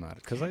that movie,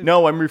 Matt?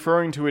 No, I'm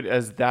referring to it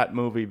as that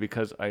movie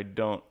because I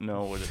don't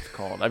know what it's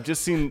called. I've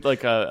just seen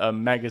like a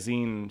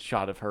magazine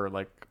shot of her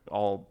like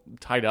all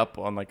tied up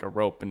on like a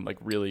rope and like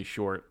really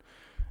short,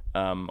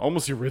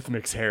 almost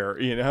Eurythmics hair,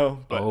 you know.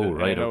 But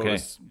right, okay.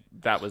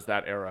 That was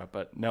that era,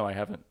 but no, I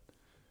haven't.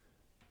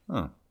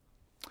 Huh.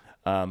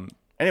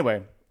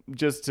 Anyway,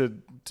 just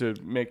to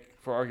make,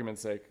 for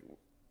argument's sake,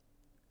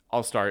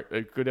 I'll start.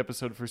 A good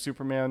episode for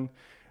Superman.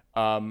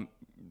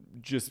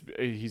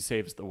 He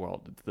saves the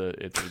world.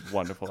 It's a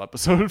wonderful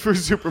episode for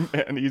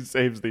Superman. He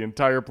saves the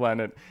entire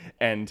planet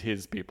and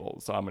his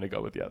people. So I'm going to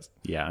go with yes.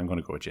 Yeah, I'm going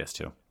to go with yes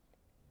too.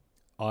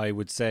 I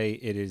would say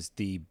it is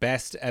the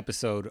best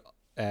episode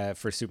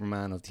for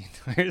Superman of the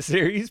entire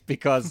series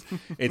because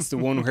it's the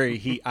one where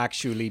he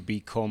actually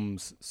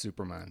becomes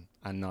Superman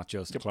and not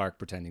just Clark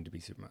pretending to be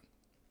Superman.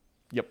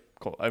 Yep,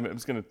 cool. I'm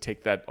just gonna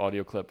take that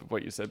audio clip of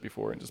what you said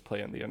before and just play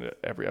it in the end of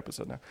every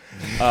episode now.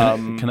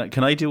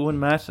 Can I do one,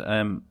 Matt?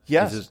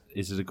 Yes.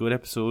 Is it a good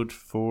episode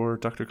for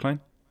Dr. Klein?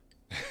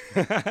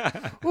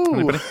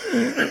 Ooh.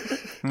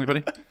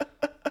 Anybody?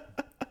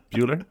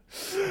 Bueller?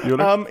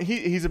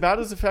 He's about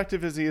as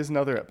effective as he is in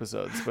other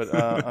episodes, but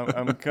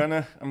I'm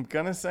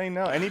gonna say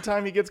no.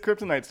 Anytime he gets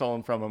kryptonite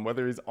stolen from him,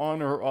 whether he's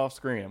on or off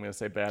screen, I'm gonna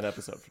say bad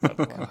episode for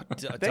Dr. Klein.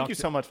 Thank you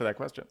so much for that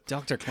question.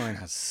 Dr. Klein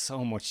has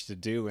so much to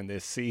do in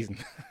this season.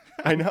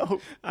 I know.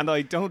 And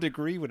I don't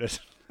agree with it.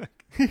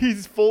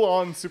 He's full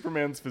on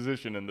Superman's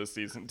physician in this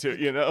season too.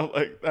 You know,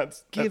 like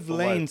that's Give the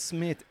Lane life.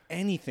 Smith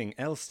anything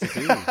else to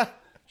do.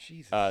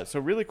 Jesus.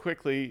 So really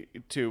quickly,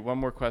 too, one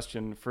more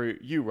question for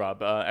you,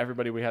 Rob.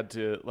 Everybody, we had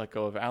to let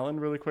go of Alan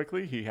really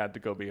quickly. He had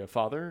to go be a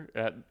father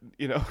at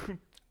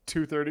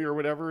 2:30 or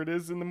whatever it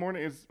is in the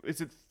morning.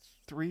 Is it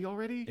 3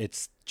 already?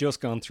 It's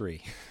just gone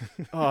 3.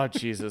 Oh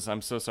Jesus,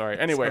 I'm so sorry.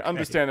 Anyway, okay.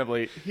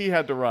 Understandably, he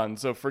had to run,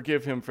 so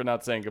forgive him for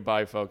not saying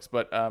goodbye, folks.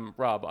 But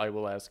Rob, I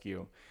will ask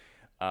you,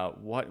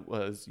 what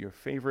was your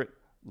favorite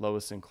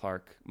Lois and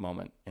Clark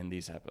moment in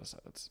these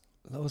episodes?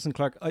 Lois and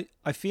Clark,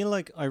 I feel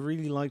like I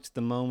really liked the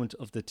moment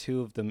of the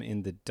two of them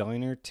in the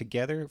diner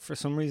together. For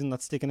some reason,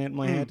 that's sticking out in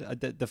my head.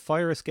 The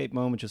fire escape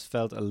moment just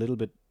felt a little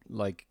bit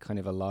like kind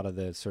of a lot of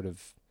the sort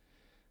of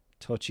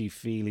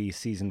touchy-feely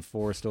season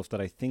 4 stuff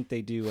that I think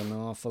they do an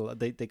awful...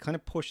 They kind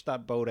of push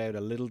that boat out a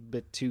little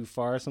bit too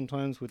far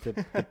sometimes with the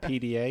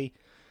PDA.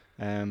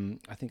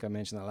 I think I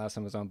mentioned that last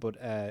time I was on.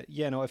 But I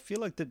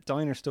feel like the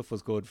diner stuff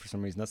was good for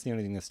some reason. That's the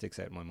only thing that sticks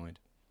out in my mind.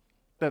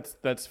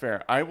 That's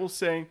fair. I will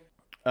say...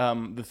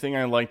 the thing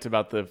I liked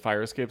about the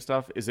fire escape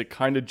stuff is it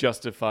kind of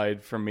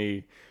justified for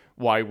me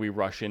why we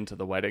rush into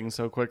the wedding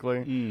so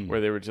quickly, where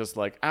they were just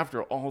like,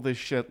 after all this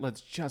shit, let's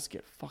just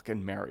get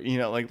fucking married.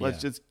 Let's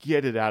just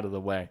get it out of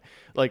the way.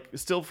 Like,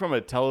 still from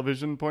a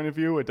television point of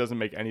view, it doesn't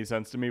make any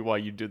sense to me why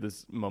you do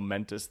this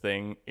momentous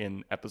thing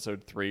in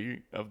episode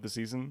 3 of the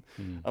season,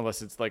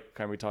 unless it's like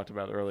kind of we talked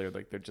about earlier,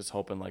 like they're just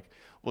hoping like,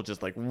 we'll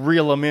just like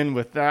reel them in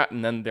with that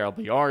and then they'll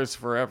be ours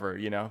forever,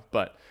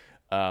 but,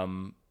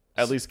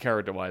 at least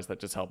character-wise,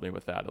 that just helped me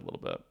with that a little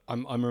bit.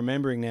 I'm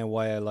remembering now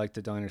why I like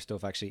the diner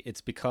stuff, actually.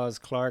 It's because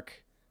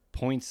Clark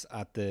points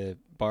at the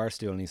bar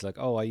stool and he's like,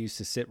 I used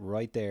to sit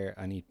right there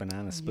and eat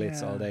banana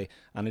splits all day.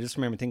 And I just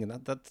remember thinking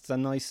that's a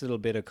nice little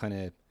bit of kind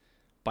of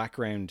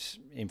background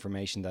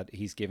information that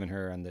he's given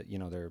her and that,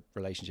 their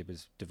relationship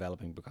is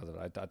developing because of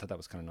it. I thought that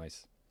was kind of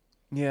nice.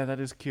 Yeah, that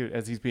is cute,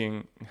 as he's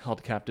being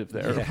held captive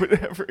there or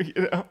whatever,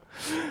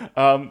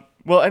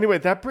 Well, anyway,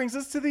 that brings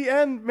us to the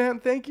end, man.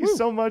 Thank you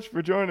so much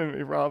for joining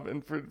me, Rob,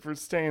 and for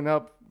staying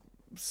up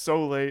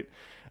so late.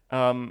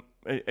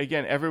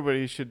 Again,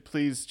 everybody should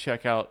please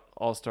check out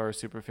All-Star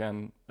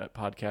Superfan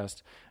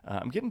podcast.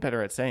 I'm getting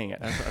better at saying it.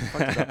 I've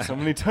fucked it up so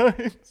many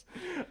times.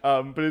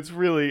 But it's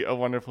really a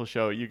wonderful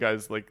show. You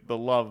guys, like, the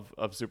love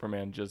of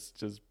Superman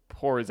just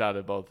pours out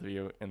of both of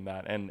you in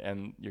that,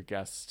 and your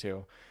guests,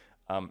 too.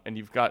 And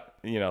you've got,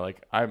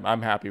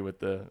 I'm happy with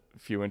the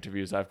few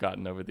interviews I've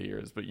gotten over the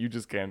years, but you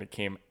just kind of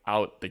came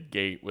out the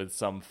gate with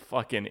some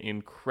fucking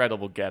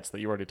incredible gets that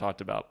you already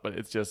talked about. But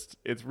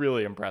it's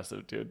really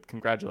impressive, dude.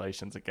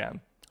 Congratulations again.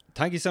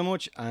 Thank you so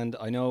much. And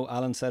I know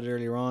Alan said it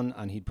earlier on,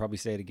 and he'd probably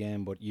say it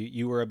again, but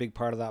you were a big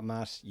part of that,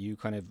 Matt. You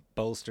kind of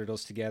bolstered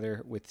us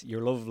together with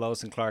your love of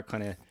Lois and Clark,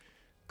 kind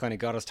of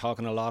got us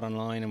talking a lot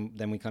online, and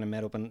then we kind of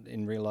met up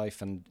in real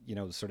life, and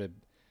sort of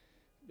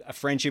a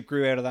friendship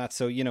grew out of that.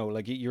 So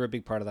you're a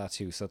big part of that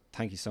too, so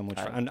thank you so much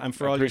and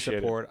for all your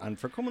support and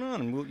for coming on,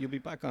 and you'll be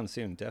back on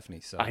soon,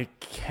 definitely. So I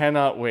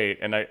cannot wait,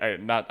 and I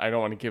don't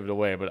want to give it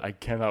away, but I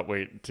cannot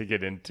wait to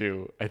get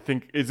into, I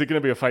think, is it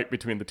going to be a fight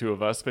between the two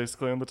of us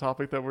basically on the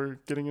topic that we're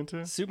getting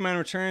into? Superman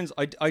Returns.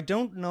 I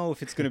don't know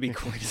if it's going to be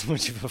quite as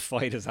much of a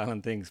fight as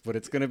Alan thinks, but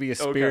it's going to be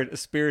a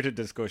spirited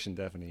discussion,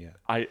 definitely.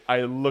 Yeah,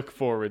 I look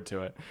forward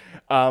to it.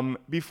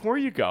 Before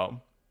you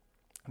go,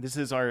 this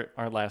is our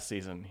last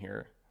season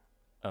here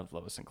of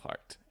Lois and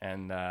Clark,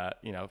 and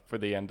for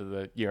the end of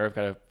the year I've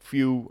got a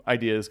few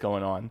ideas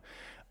going on,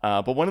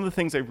 but one of the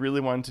things I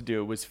really wanted to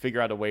do was figure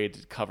out a way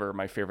to cover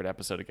my favorite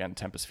episode again,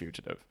 Tempest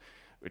Fugitive,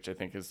 which I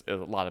think is a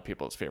lot of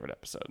people's favorite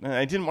episode. And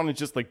I didn't want to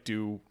just like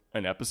do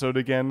an episode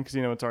again because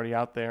it's already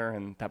out there,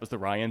 and that was the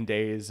Ryan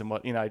days, and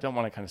what I don't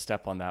want to kind of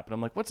step on that, but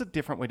I'm like, what's a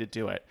different way to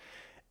do it?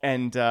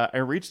 And I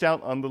reached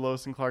out on the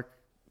Lois and Clark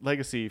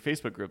Legacy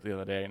Facebook group the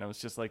other day, and I was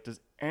just like,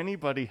 does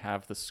anybody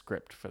have the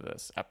script for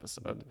this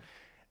episode?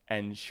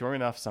 And sure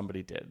enough,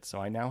 somebody did. So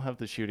I now have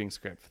the shooting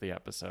script for the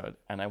episode,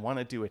 and I want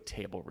to do a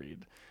table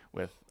read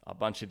with a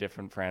bunch of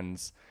different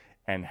friends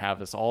and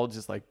have us all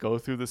just like go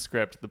through the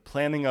script. The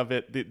planning of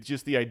it,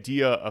 just the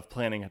idea of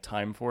planning a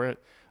time for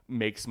it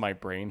makes my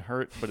brain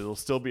hurt, but it'll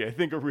still be, I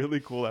think, a really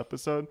cool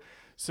episode.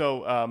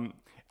 So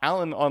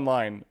Alan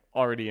online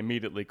already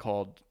immediately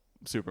called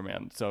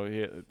Superman.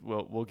 So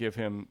we'll give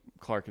him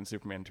Clark and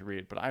Superman to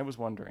read. But I was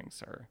wondering,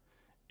 sir,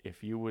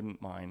 if you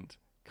wouldn't mind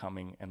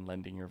coming and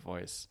lending your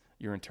voice,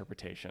 your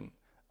interpretation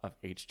of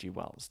H.G.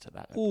 Wells to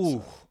that Ooh,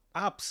 episode.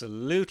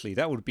 absolutely.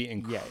 That would be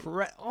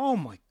incredible. Oh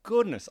my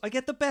goodness. I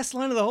get the best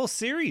line of the whole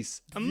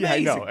series.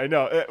 Amazing. Yeah, I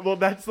know. Well,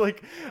 that's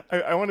like,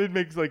 I want to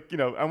make like,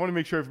 I want to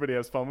make sure everybody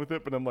has fun with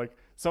it, but I'm like,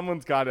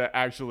 someone's got to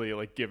actually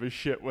like give a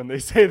shit when they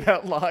say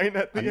that line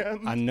at the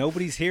end. And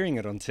nobody's hearing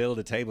it until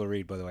the table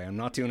read, by the way. I'm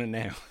not doing it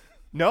now.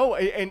 No,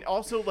 and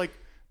also like,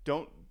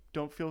 don't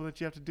feel that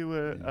you have to do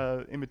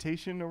a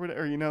imitation or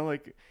whatever.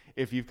 Like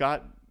if you've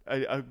got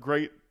a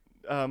great,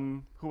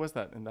 who was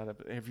that in that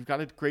episode? If you've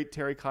got a great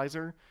Terry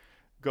Kaiser,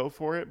 go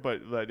for it.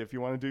 But if you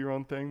want to do your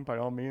own thing, by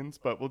all means.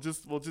 But we'll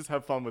just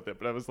have fun with it.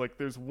 But I was like,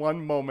 there's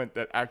one moment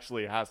that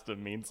actually has to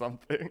mean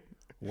something.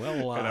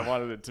 Well, and I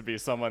wanted it to be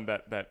someone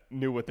that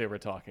knew what they were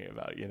talking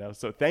about,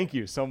 So thank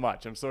you so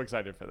much. I'm so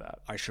excited for that.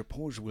 I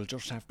suppose we'll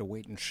just have to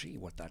wait and see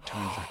what that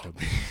turns out to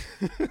be.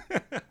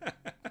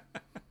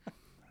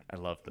 I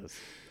love this.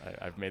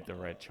 I've made the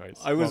right choice.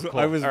 I was Well,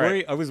 cool.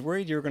 worried. I was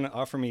worried you were going to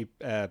offer me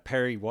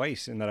Perry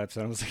White in that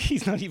episode. I was like,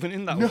 he's not even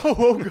in that No, one.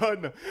 oh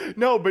god,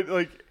 no. But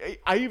like,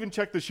 I even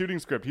checked the shooting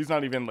script. He's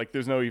not even like.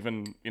 There's no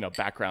even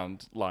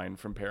background line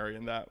from Perry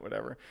in that.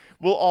 Whatever.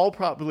 We'll all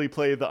probably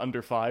play the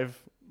under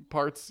 5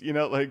 parts.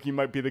 Like you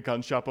might be the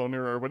gun shop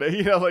owner or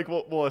whatever. Like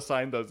we'll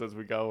assign those as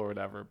we go or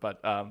whatever. But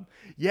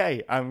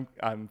yay! I'm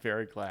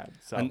very glad.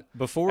 So And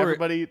before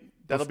everybody,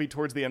 that'll be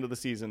towards the end of the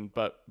season.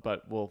 But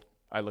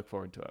I look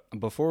forward to it.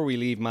 Before we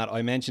leave, Matt,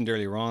 I mentioned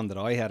earlier on that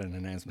I had an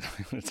announcement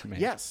I wanted to make.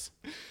 Yes.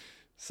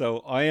 So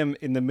I am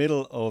in the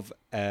middle of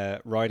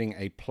writing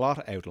a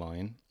plot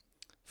outline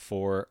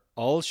for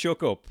All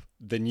Shook Up,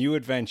 The New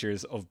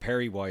Adventures of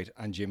Perry White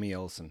and Jimmy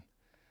Olsen,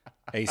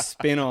 a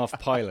spin-off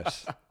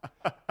pilot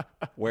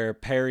where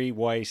Perry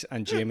White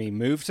and Jimmy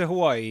move to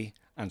Hawaii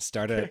and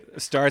start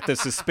the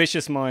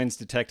Suspicious Minds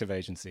Detective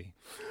Agency.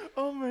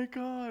 Oh my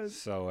god.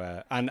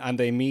 So and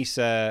they meet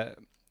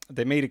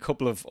they made a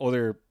couple of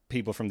other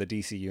people from the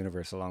DC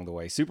universe along the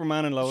way.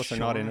 Superman and Lois are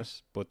not in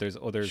it, but there's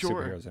other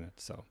superheroes in it.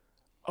 So,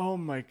 oh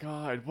my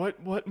god,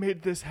 what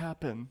made this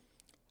happen?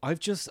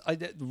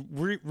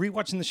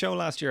 Rewatching the show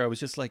last year, I was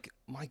just like,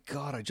 my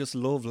god, I just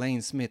love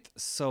Lane Smith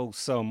so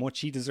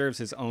much. He deserves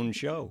his own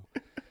show.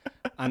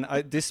 And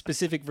this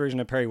specific version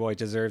of Perry White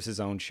deserves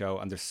his own show.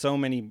 And there's so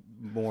many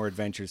more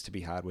adventures to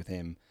be had with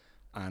him.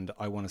 And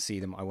I want to see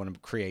them. I want to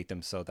create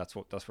them. So that's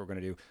what we're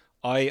going to do.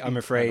 I'm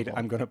afraid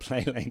I'm going to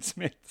play Lane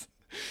Smith.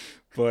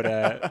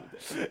 But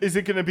is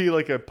it going to be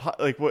like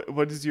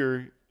what is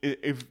your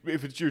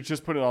if you're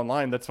just putting it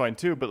online, that's fine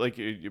too. But like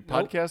your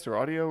podcast or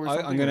audio or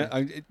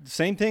something.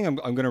 Same thing. I'm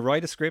going to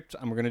write a script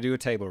and we're going to do a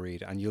table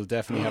read, and you'll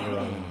definitely have a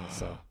role in it.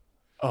 So.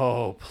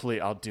 Oh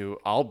please,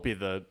 I'll be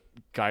the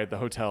guy at the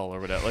hotel or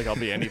whatever. Like I'll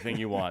be anything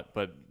you want.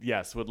 But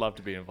yes, would love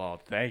to be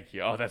involved. Thank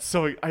you. Oh, that's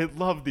so. I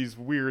love these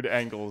weird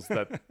angles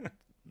that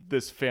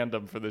this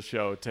fandom for the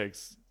show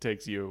takes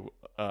you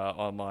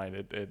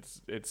online.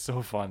 It's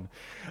so fun.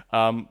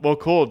 Well,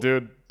 cool,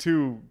 dude.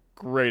 2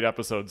 great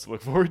episodes to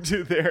look forward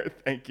to there.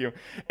 Thank you.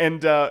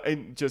 And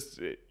just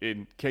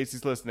in case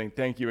he's listening,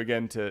 thank you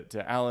again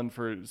to Alan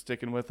for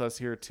sticking with us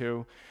here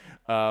too.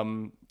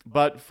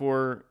 But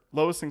for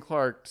Lois and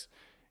Clark,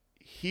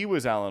 he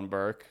was Alan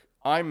Burke.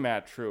 I'm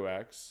Matt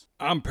Truex.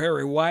 I'm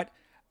Perry White.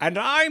 And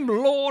I'm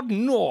Lord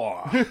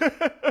Nor.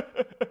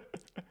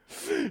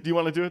 Do you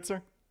want to do it,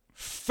 sir?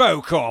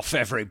 Folk off,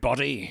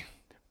 everybody.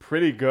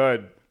 Pretty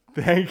good.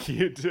 Thank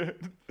you,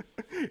 dude.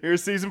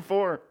 Here's season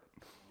 4.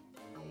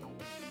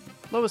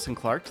 Lois and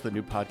Clark, the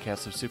new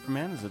podcast of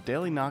Superman, is a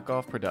daily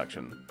knockoff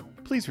production.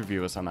 Please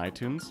review us on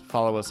iTunes,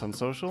 follow us on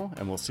social,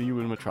 and we'll see you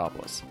in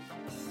Metropolis.